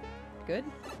good?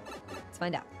 Let's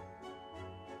find out.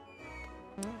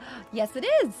 Yes, it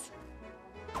is!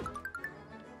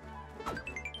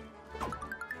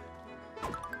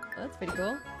 That's pretty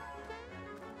cool.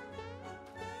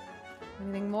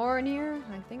 Anything more in here?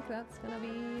 I think that's gonna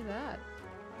be that.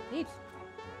 Neat.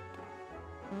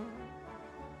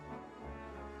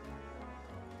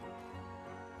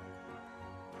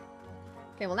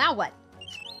 Okay, well now what?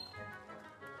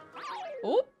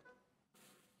 Oh!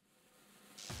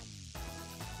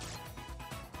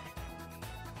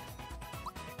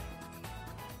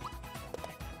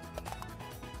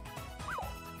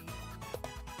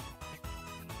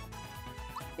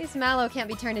 At least Mallow can't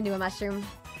be turned into a mushroom.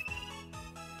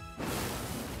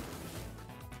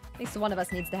 least one of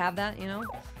us needs to have that, you know?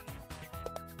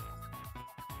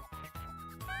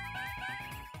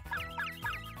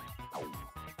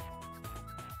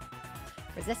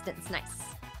 Resistance, nice.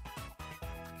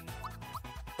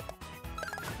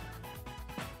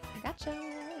 Gotcha.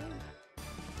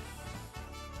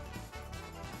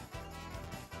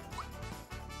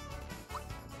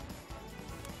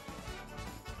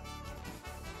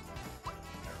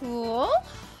 Cool.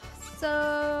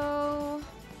 So...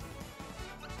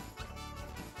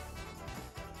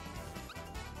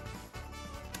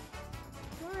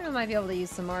 I might be able to use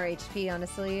some more HP,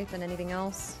 honestly, than anything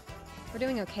else. We're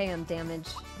doing okay on damage.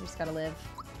 We just gotta live.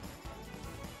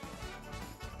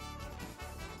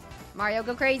 Mario,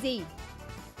 go crazy!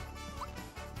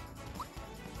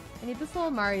 I need this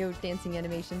little Mario dancing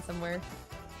animation somewhere.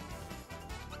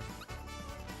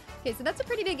 Okay, so that's a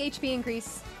pretty big HP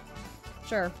increase.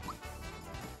 Sure.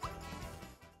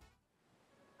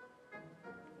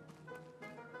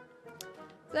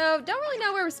 So, don't really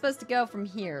know where we're supposed to go from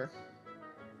here.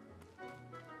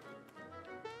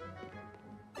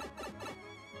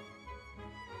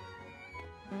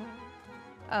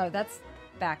 Oh, that's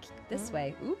back this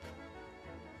way. Oop.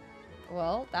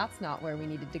 Well, that's not where we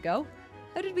needed to go.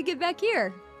 How did we get back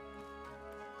here?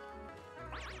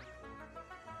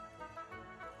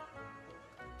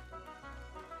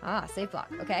 Ah, save block.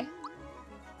 Okay.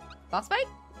 Boss fight?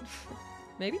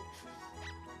 Maybe?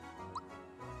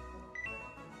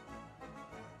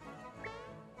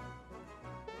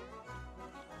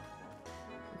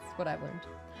 That's what I've learned.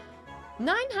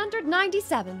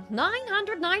 997,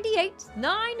 998,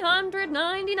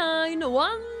 999,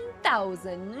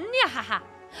 1,000. Yeah,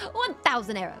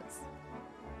 1,000 arrows.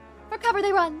 For cover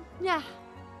they run. Yeah.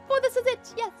 For this is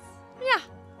it. Yes. Yeah.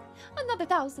 Another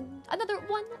 1,000. Another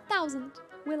 1,000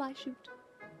 will I shoot.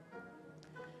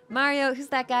 Mario, who's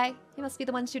that guy? He must be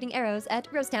the one shooting arrows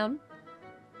at Rosetown.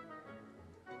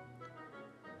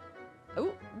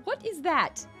 Oh, what is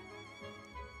that?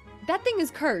 That thing is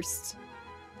cursed.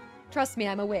 Trust me,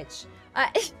 I'm a witch.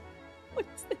 What is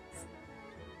this?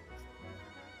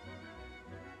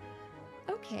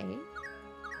 Okay.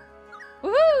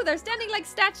 Woohoo! They're standing like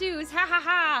statues! Ha ha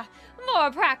ha! More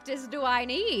practice do I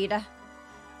need?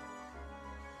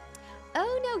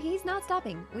 Oh no, he's not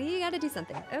stopping. We gotta do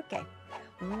something. Okay.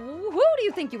 Who do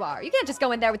you think you are? You can't just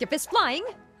go in there with your fists flying.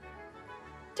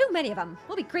 Too many of them.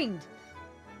 We'll be creamed.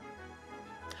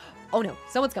 Oh no,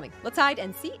 someone's coming. Let's hide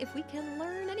and see if we can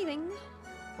learn anything.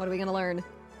 What are we gonna learn?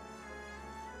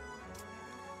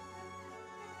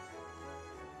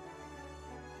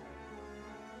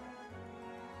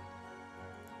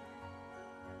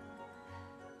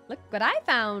 Look what I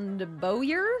found,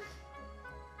 Bowyer.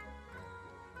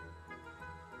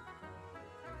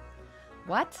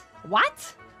 What?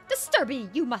 What? Disturby,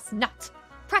 you must not.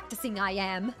 Practicing I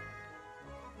am.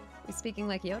 You speaking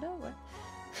like Yoda? What?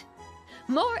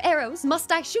 More arrows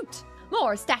must I shoot.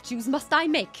 More statues must I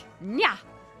make. Nya.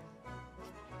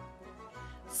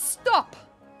 Stop!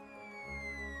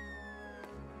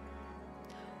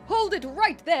 Hold it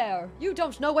right there! You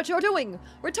don't know what you're doing!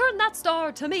 Return that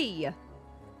star to me!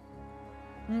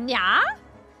 Nya?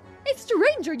 A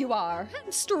stranger you are,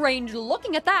 and strange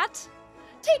looking at that!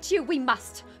 Teach you we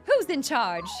must! Who's in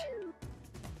charge?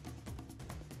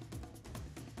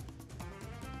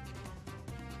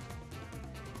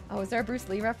 Oh, is there a Bruce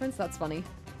Lee reference? That's funny.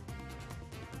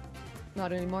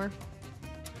 Not anymore.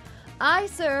 I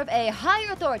serve a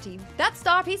higher authority. That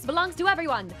star piece belongs to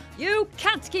everyone. You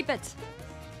can't keep it.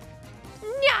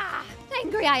 Nya!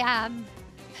 Angry I am.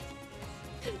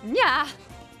 Nya!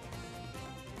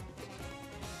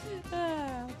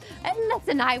 A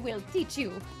lesson I will teach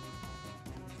you.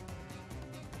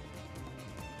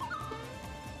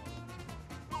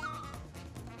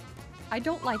 I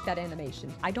don't like that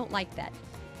animation. I don't like that.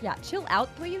 Yeah, chill out,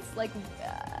 please. Like,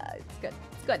 it's good.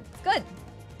 It's good. It's good.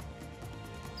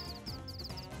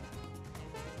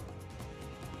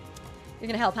 You're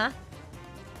gonna help, huh?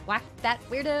 Whack that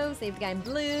weirdo. Save the guy in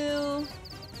blue.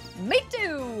 Me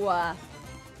too!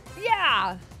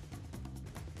 Yeah!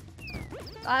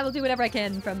 I will do whatever I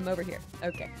can from over here.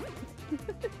 Okay.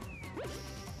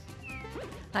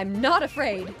 I'm not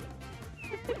afraid.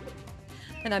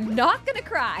 And I'm not gonna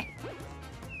cry.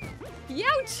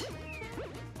 Youch!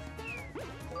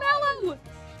 Mellow!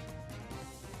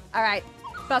 Alright,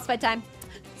 boss fight time.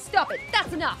 Stop it,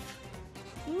 that's enough!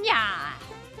 Nya!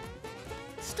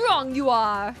 Strong you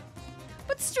are,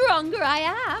 but stronger I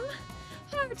am.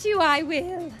 Hurt you I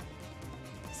will.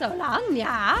 So long,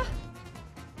 nya!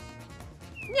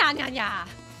 Nya, nya, nya!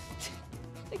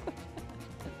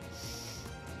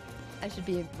 I should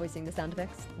be voicing the sound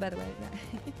effects, by the way.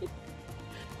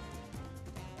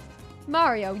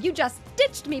 Mario, you just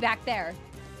ditched me back there.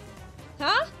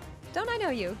 Huh? Don't I know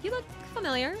you? You look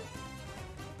familiar.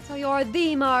 So you're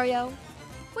the Mario.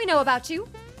 We know about you.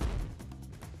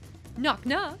 Knock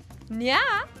knock.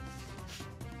 Yeah.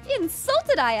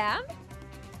 Insulted I am.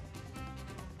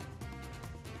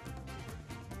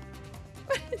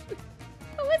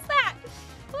 What was that?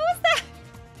 What was that?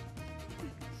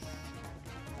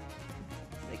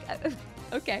 Like,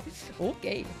 okay.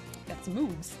 Okay. Got some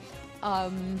moves.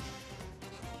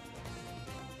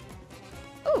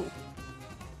 Ooh.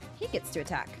 He gets to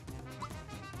attack.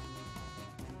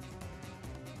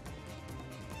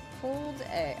 Hold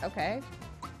A. Okay.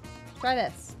 Try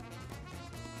this.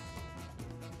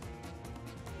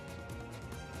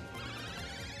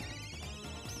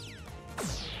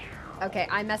 Okay,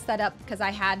 I messed that up because I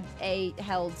had A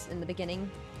held in the beginning.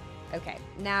 Okay,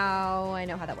 now I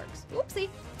know how that works. Oopsie.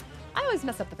 I always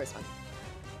mess up the first one.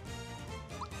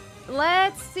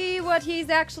 Let's see what he's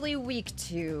actually weak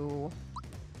to.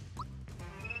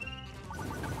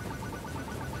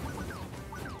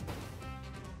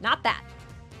 Not that.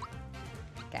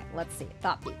 Okay, let's see.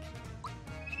 Thought peek.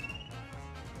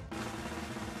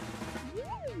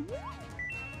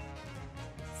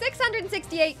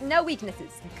 $668, no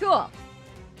weaknesses. Cool. All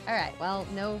right, well,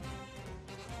 no.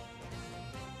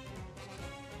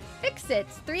 Fix it.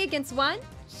 3 against 1.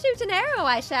 Shoot an arrow,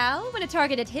 I shall. When a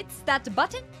target hits that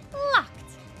button,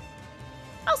 locked.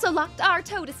 Also locked are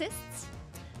toad assists.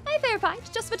 A fair fight,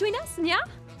 just between us, nya?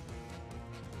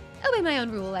 Obey my own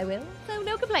rule, I will, so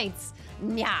no complaints.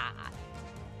 Nya.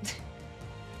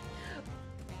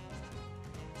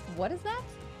 What is that?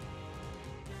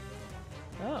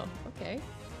 Oh, okay.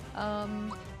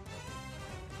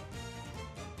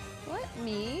 Let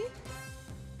me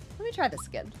try this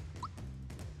again.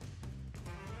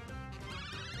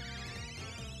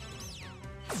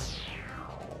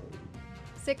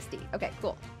 $60. Okay,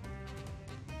 cool.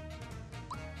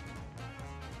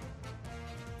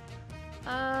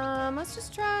 Let's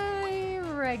just try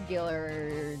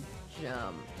regular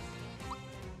jump.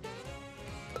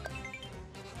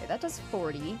 Okay, that does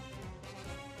 40.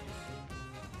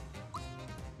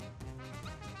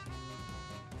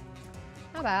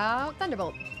 How about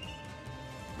Thunderbolt?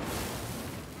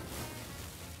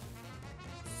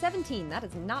 17, that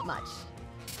is not much.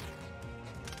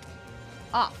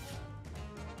 Off.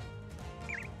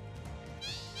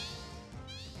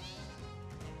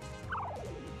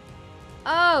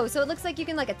 Oh, so it looks like you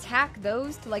can like attack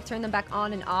those to like turn them back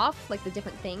on and off, like the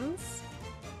different things.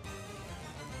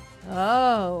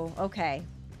 Oh, okay.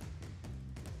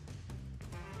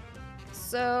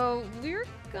 So we're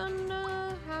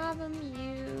gonna have him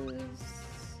use...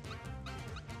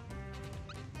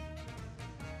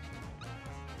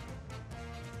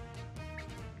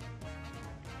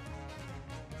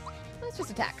 Let's just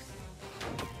attack.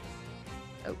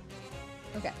 Oh,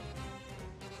 okay.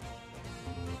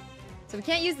 So we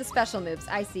can't use the special moves,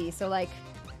 I see. So like,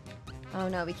 oh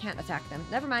no, we can't attack them.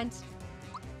 Never mind.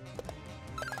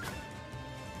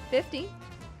 50.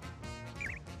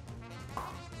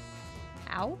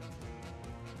 Ow.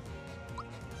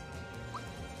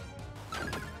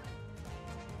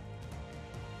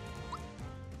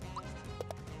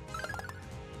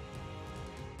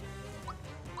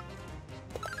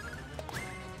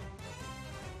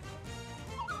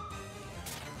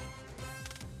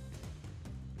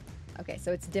 Okay,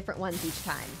 so it's different ones each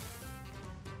time.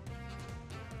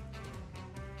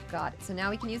 Got it. So now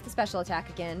we can use the special attack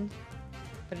again,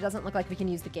 but it doesn't look like we can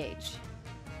use the gauge.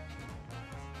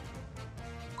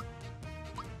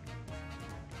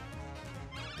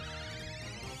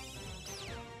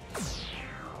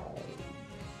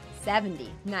 $70.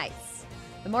 Nice.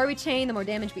 The more we chain, the more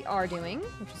damage we are doing,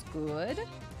 which is good.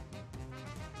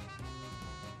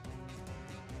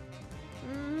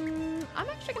 I'm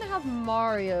actually gonna have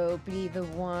Mario be the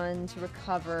one to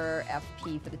recover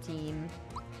FP for the team.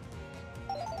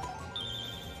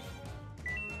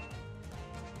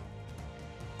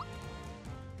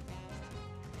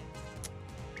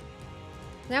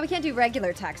 Now we can't do regular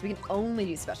attacks, we can only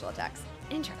do special attacks.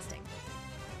 Interesting.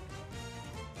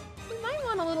 We might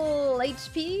want a little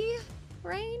HP,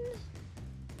 Rain?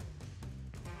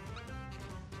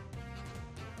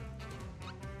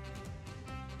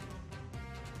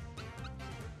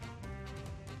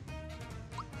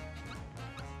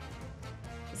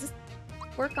 Does this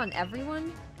work on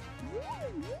everyone?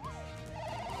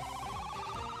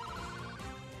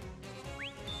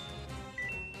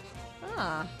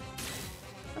 Ah.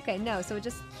 Okay, no, so it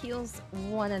just heals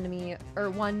one enemy,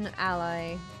 or one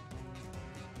ally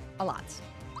a lot.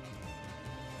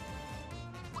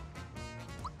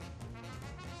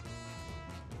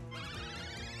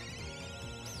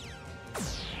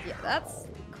 That's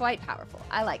quite powerful.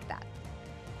 I like that.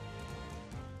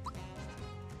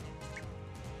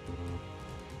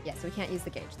 Yeah, so we can't use the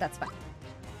gauge. That's fine.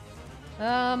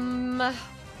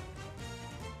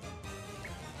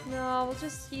 No, we'll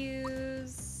just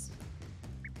use...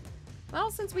 Well,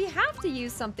 since we have to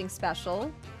use something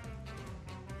special,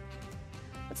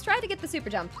 let's try to get the super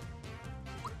jump.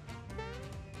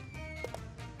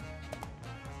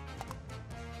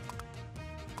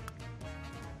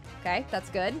 Okay, that's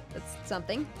good. That's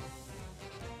something.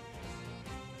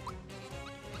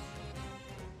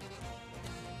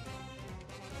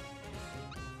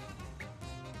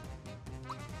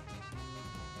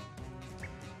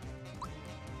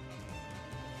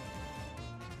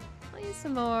 I'll use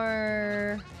some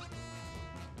more...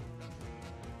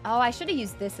 Oh, I should have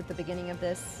used this at the beginning of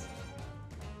this.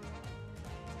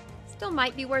 Still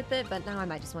might be worth it, but now I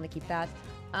might just want to keep that.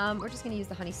 We're just going to use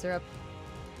the honey syrup.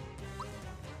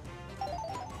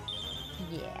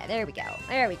 Yeah, there we go.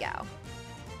 There we go.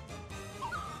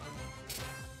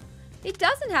 He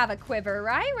doesn't have a quiver,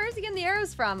 right? Where's he getting the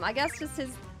arrows from? I guess just his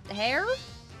hair?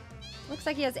 Looks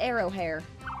like he has arrow hair.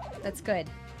 That's good.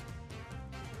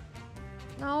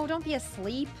 No, don't be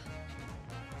asleep.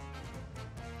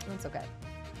 That's okay.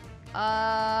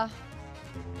 Yeah,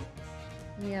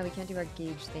 we can't do our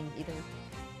gauge thing either.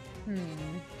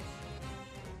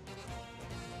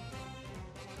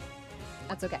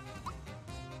 That's okay.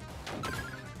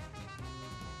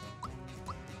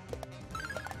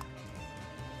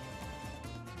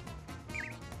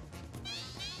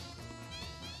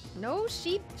 No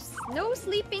sheep, no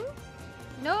sleeping,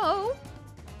 no.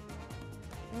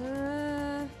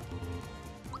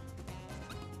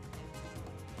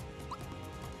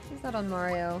 He's not on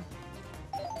Mario.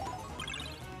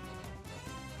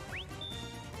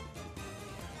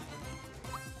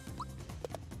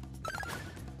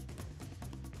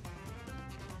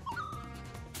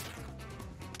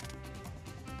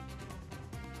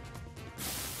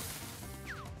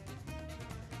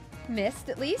 Missed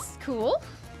at least, cool.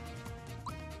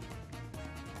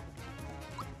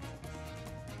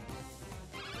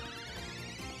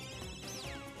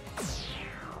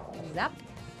 Zap.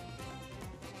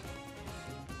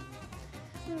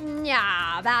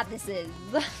 Yeah, that this is.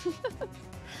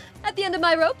 At the end of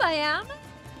my rope I am.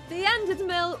 The end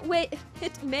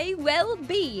it may well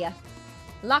be.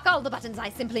 Lock all the buttons I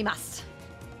simply must.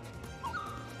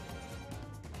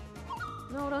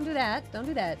 No, don't do that. Don't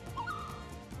do that.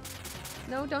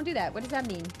 No, don't do that. What does that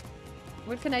mean?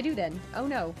 What can I do then? Oh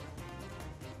no.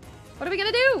 What are we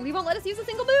gonna do? He won't let us use a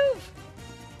single move.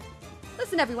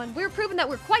 Listen, everyone, we're proving that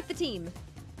we're quite the team.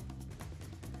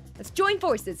 Let's join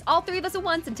forces, all three of us at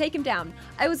once, and take him down.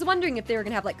 I was wondering if they were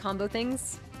gonna have, like, combo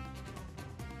things.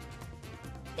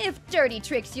 If dirty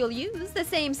tricks you'll use, the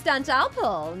same stunt I'll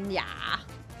pull, yeah.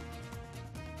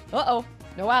 Uh-oh.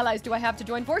 No allies do I have to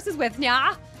join forces with,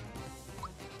 yeah.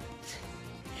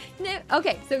 No,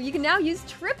 okay, so you can now use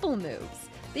triple moves.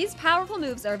 These powerful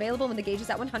moves are available when the gauge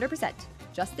is at 100%.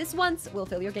 Just this once will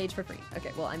fill your gauge for free.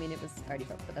 Okay, well, I mean, it was already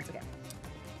filled, but that's okay.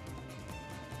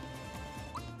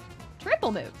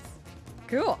 Triple moves.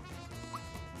 Cool.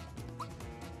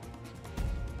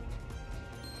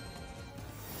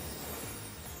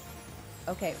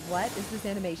 Okay, what is this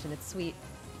animation? It's sweet.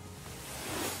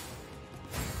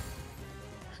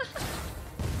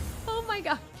 Oh my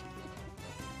gosh.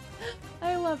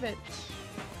 I love it.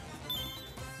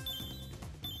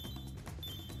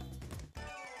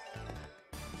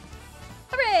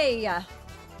 Hooray!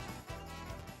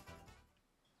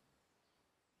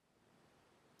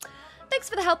 Thanks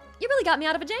for the help. You really got me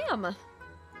out of a jam.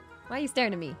 Why are you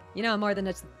staring at me? You know I'm more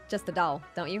than just a doll,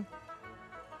 don't you?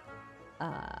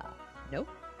 No.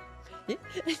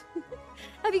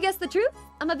 Have you guessed the truth?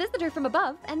 I'm a visitor from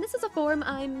above, and this is a form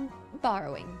I'm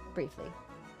borrowing, briefly.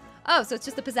 Oh, so it's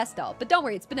just a possessed doll. But don't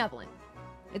worry, it's benevolent.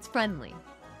 It's friendly.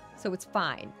 So it's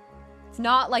fine. It's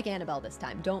not like Annabelle this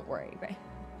time. Don't worry, right?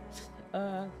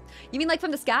 You mean like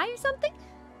from the sky or something?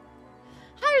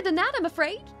 Higher than that, I'm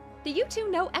afraid. Do you two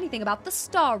know anything about the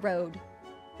Star Road?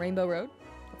 Rainbow Road?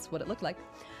 That's what it looked like.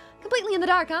 Completely in the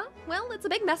dark, huh? Well, it's a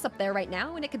big mess up there right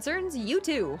now, and it concerns you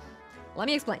too. Let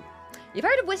me explain. You've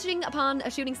heard of wishing upon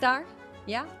a shooting star?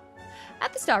 Yeah?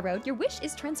 At the Star Road, your wish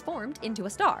is transformed into a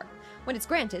star. When it's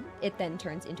granted, it then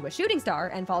turns into a shooting star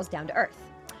and falls down to Earth.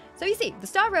 So you see, the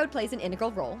Star Road plays an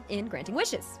integral role in granting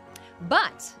wishes.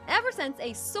 But ever since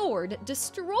a sword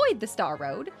destroyed the Star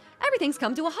Road, everything's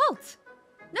come to a halt.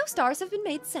 No stars have been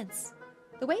made since.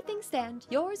 The way things stand,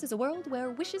 yours is a world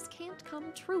where wishes can't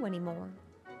come true anymore.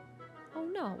 Oh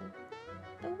no,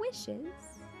 the wishes.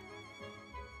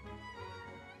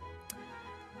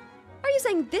 Are you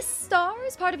saying this star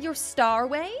is part of your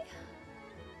starway?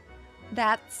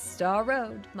 That's Star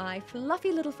Road, my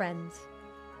fluffy little friend.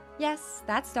 Yes,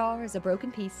 that star is a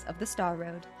broken piece of the Star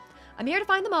Road. I'm here to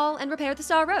find them all and repair the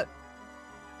Star Road.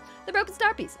 The broken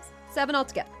star pieces, 7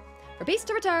 altogether. For peace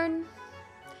to return,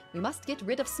 we must get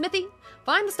rid of Smithy,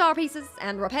 find the star pieces,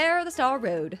 and repair the Star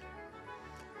Road.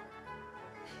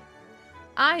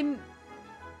 I'm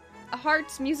a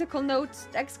heart, musical note,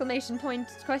 exclamation point,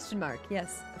 question mark.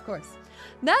 Yes, of course.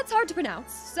 That's hard to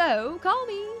pronounce, so call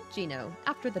me Gino,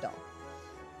 after the doll.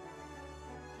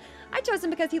 I chose him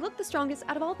because he looked the strongest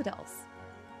out of all the dolls.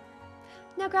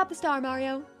 Now grab the star,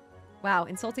 Mario. Wow,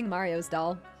 insulting Mario's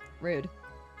doll. Rude.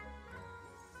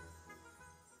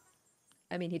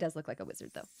 I mean, he does look like a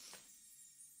wizard, though.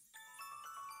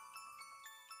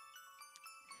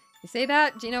 You say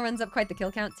that? Gino runs up quite the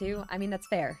kill count, too. I mean, that's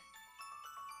fair.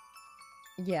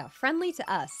 Yeah, friendly to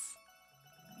us.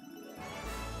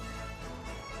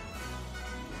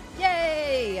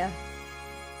 Yay!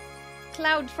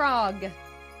 Cloud Frog.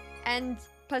 And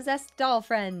possessed doll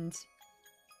friend.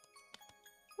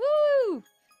 Woo!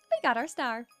 We got our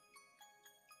star.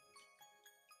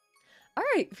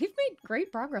 Alright, we've made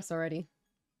great progress already.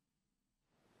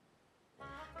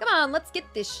 Come on, let's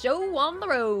get this show on the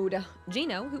road.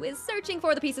 Gino, who is searching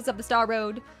for the pieces of the Star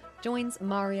Road, joins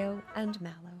Mario and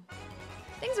Mallow.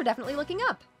 Things are definitely looking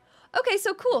up. Okay,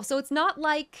 so cool. So it's not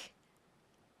like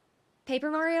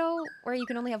Paper Mario, where you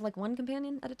can only have like one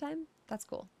companion at a time? That's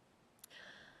cool.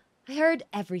 I heard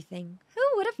everything. Who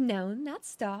would have known that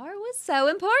star was so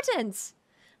important?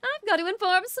 I've got to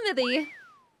inform Smithy.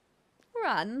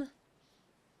 Run.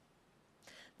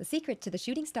 The secret to the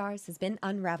shooting stars has been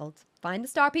unraveled. Find the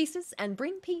star pieces and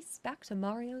bring peace back to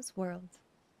Mario's world.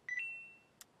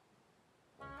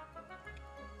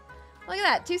 Look at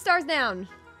that, 2 stars down.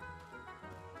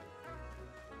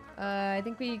 I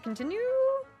think we continue?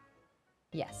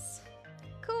 Yes.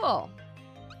 Cool.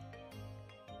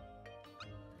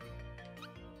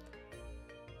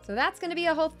 So that's gonna be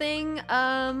a whole thing.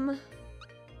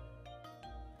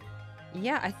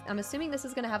 Yeah, I'm assuming this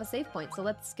is gonna have a save point, so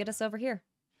let's get us over here.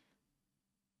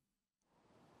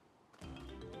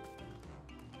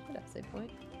 Should have a save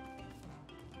point.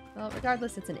 Well,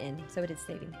 regardless, it's an inn, so it is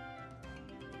saving.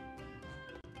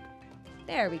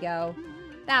 There we go.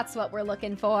 That's what we're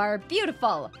looking for.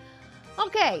 Beautiful.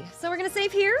 Okay, so we're gonna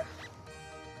save here.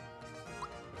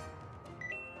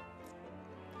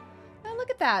 Oh, look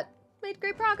at that. Made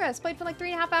great progress. Played for like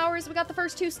 3.5 hours. We got the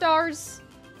first 2 stars.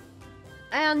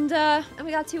 And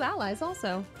we got 2 allies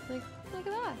also. Like, look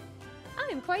at that. I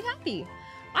am quite happy.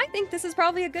 I think this is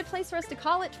probably a good place for us to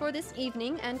call it for this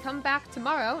evening and come back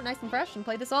tomorrow, nice and fresh, and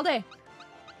play this all day.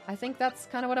 I think that's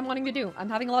kind of what I'm wanting to do. I'm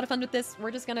having a lot of fun with this.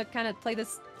 We're just gonna kind of play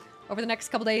this over the next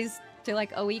couple days to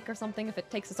like a week or something. If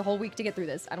it takes us a whole week to get through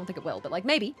this. I don't think it will, but like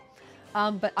maybe.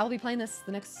 But I'll be playing this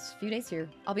the next few days here.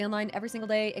 I'll be online every single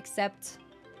day except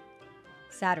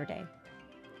Saturday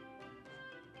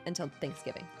until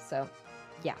Thanksgiving. So,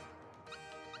 yeah.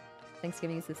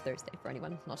 Thanksgiving is this Thursday for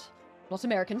anyone not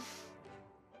American.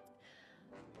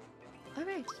 All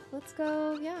right, let's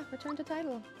go. Yeah, return to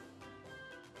title.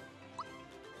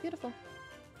 Beautiful.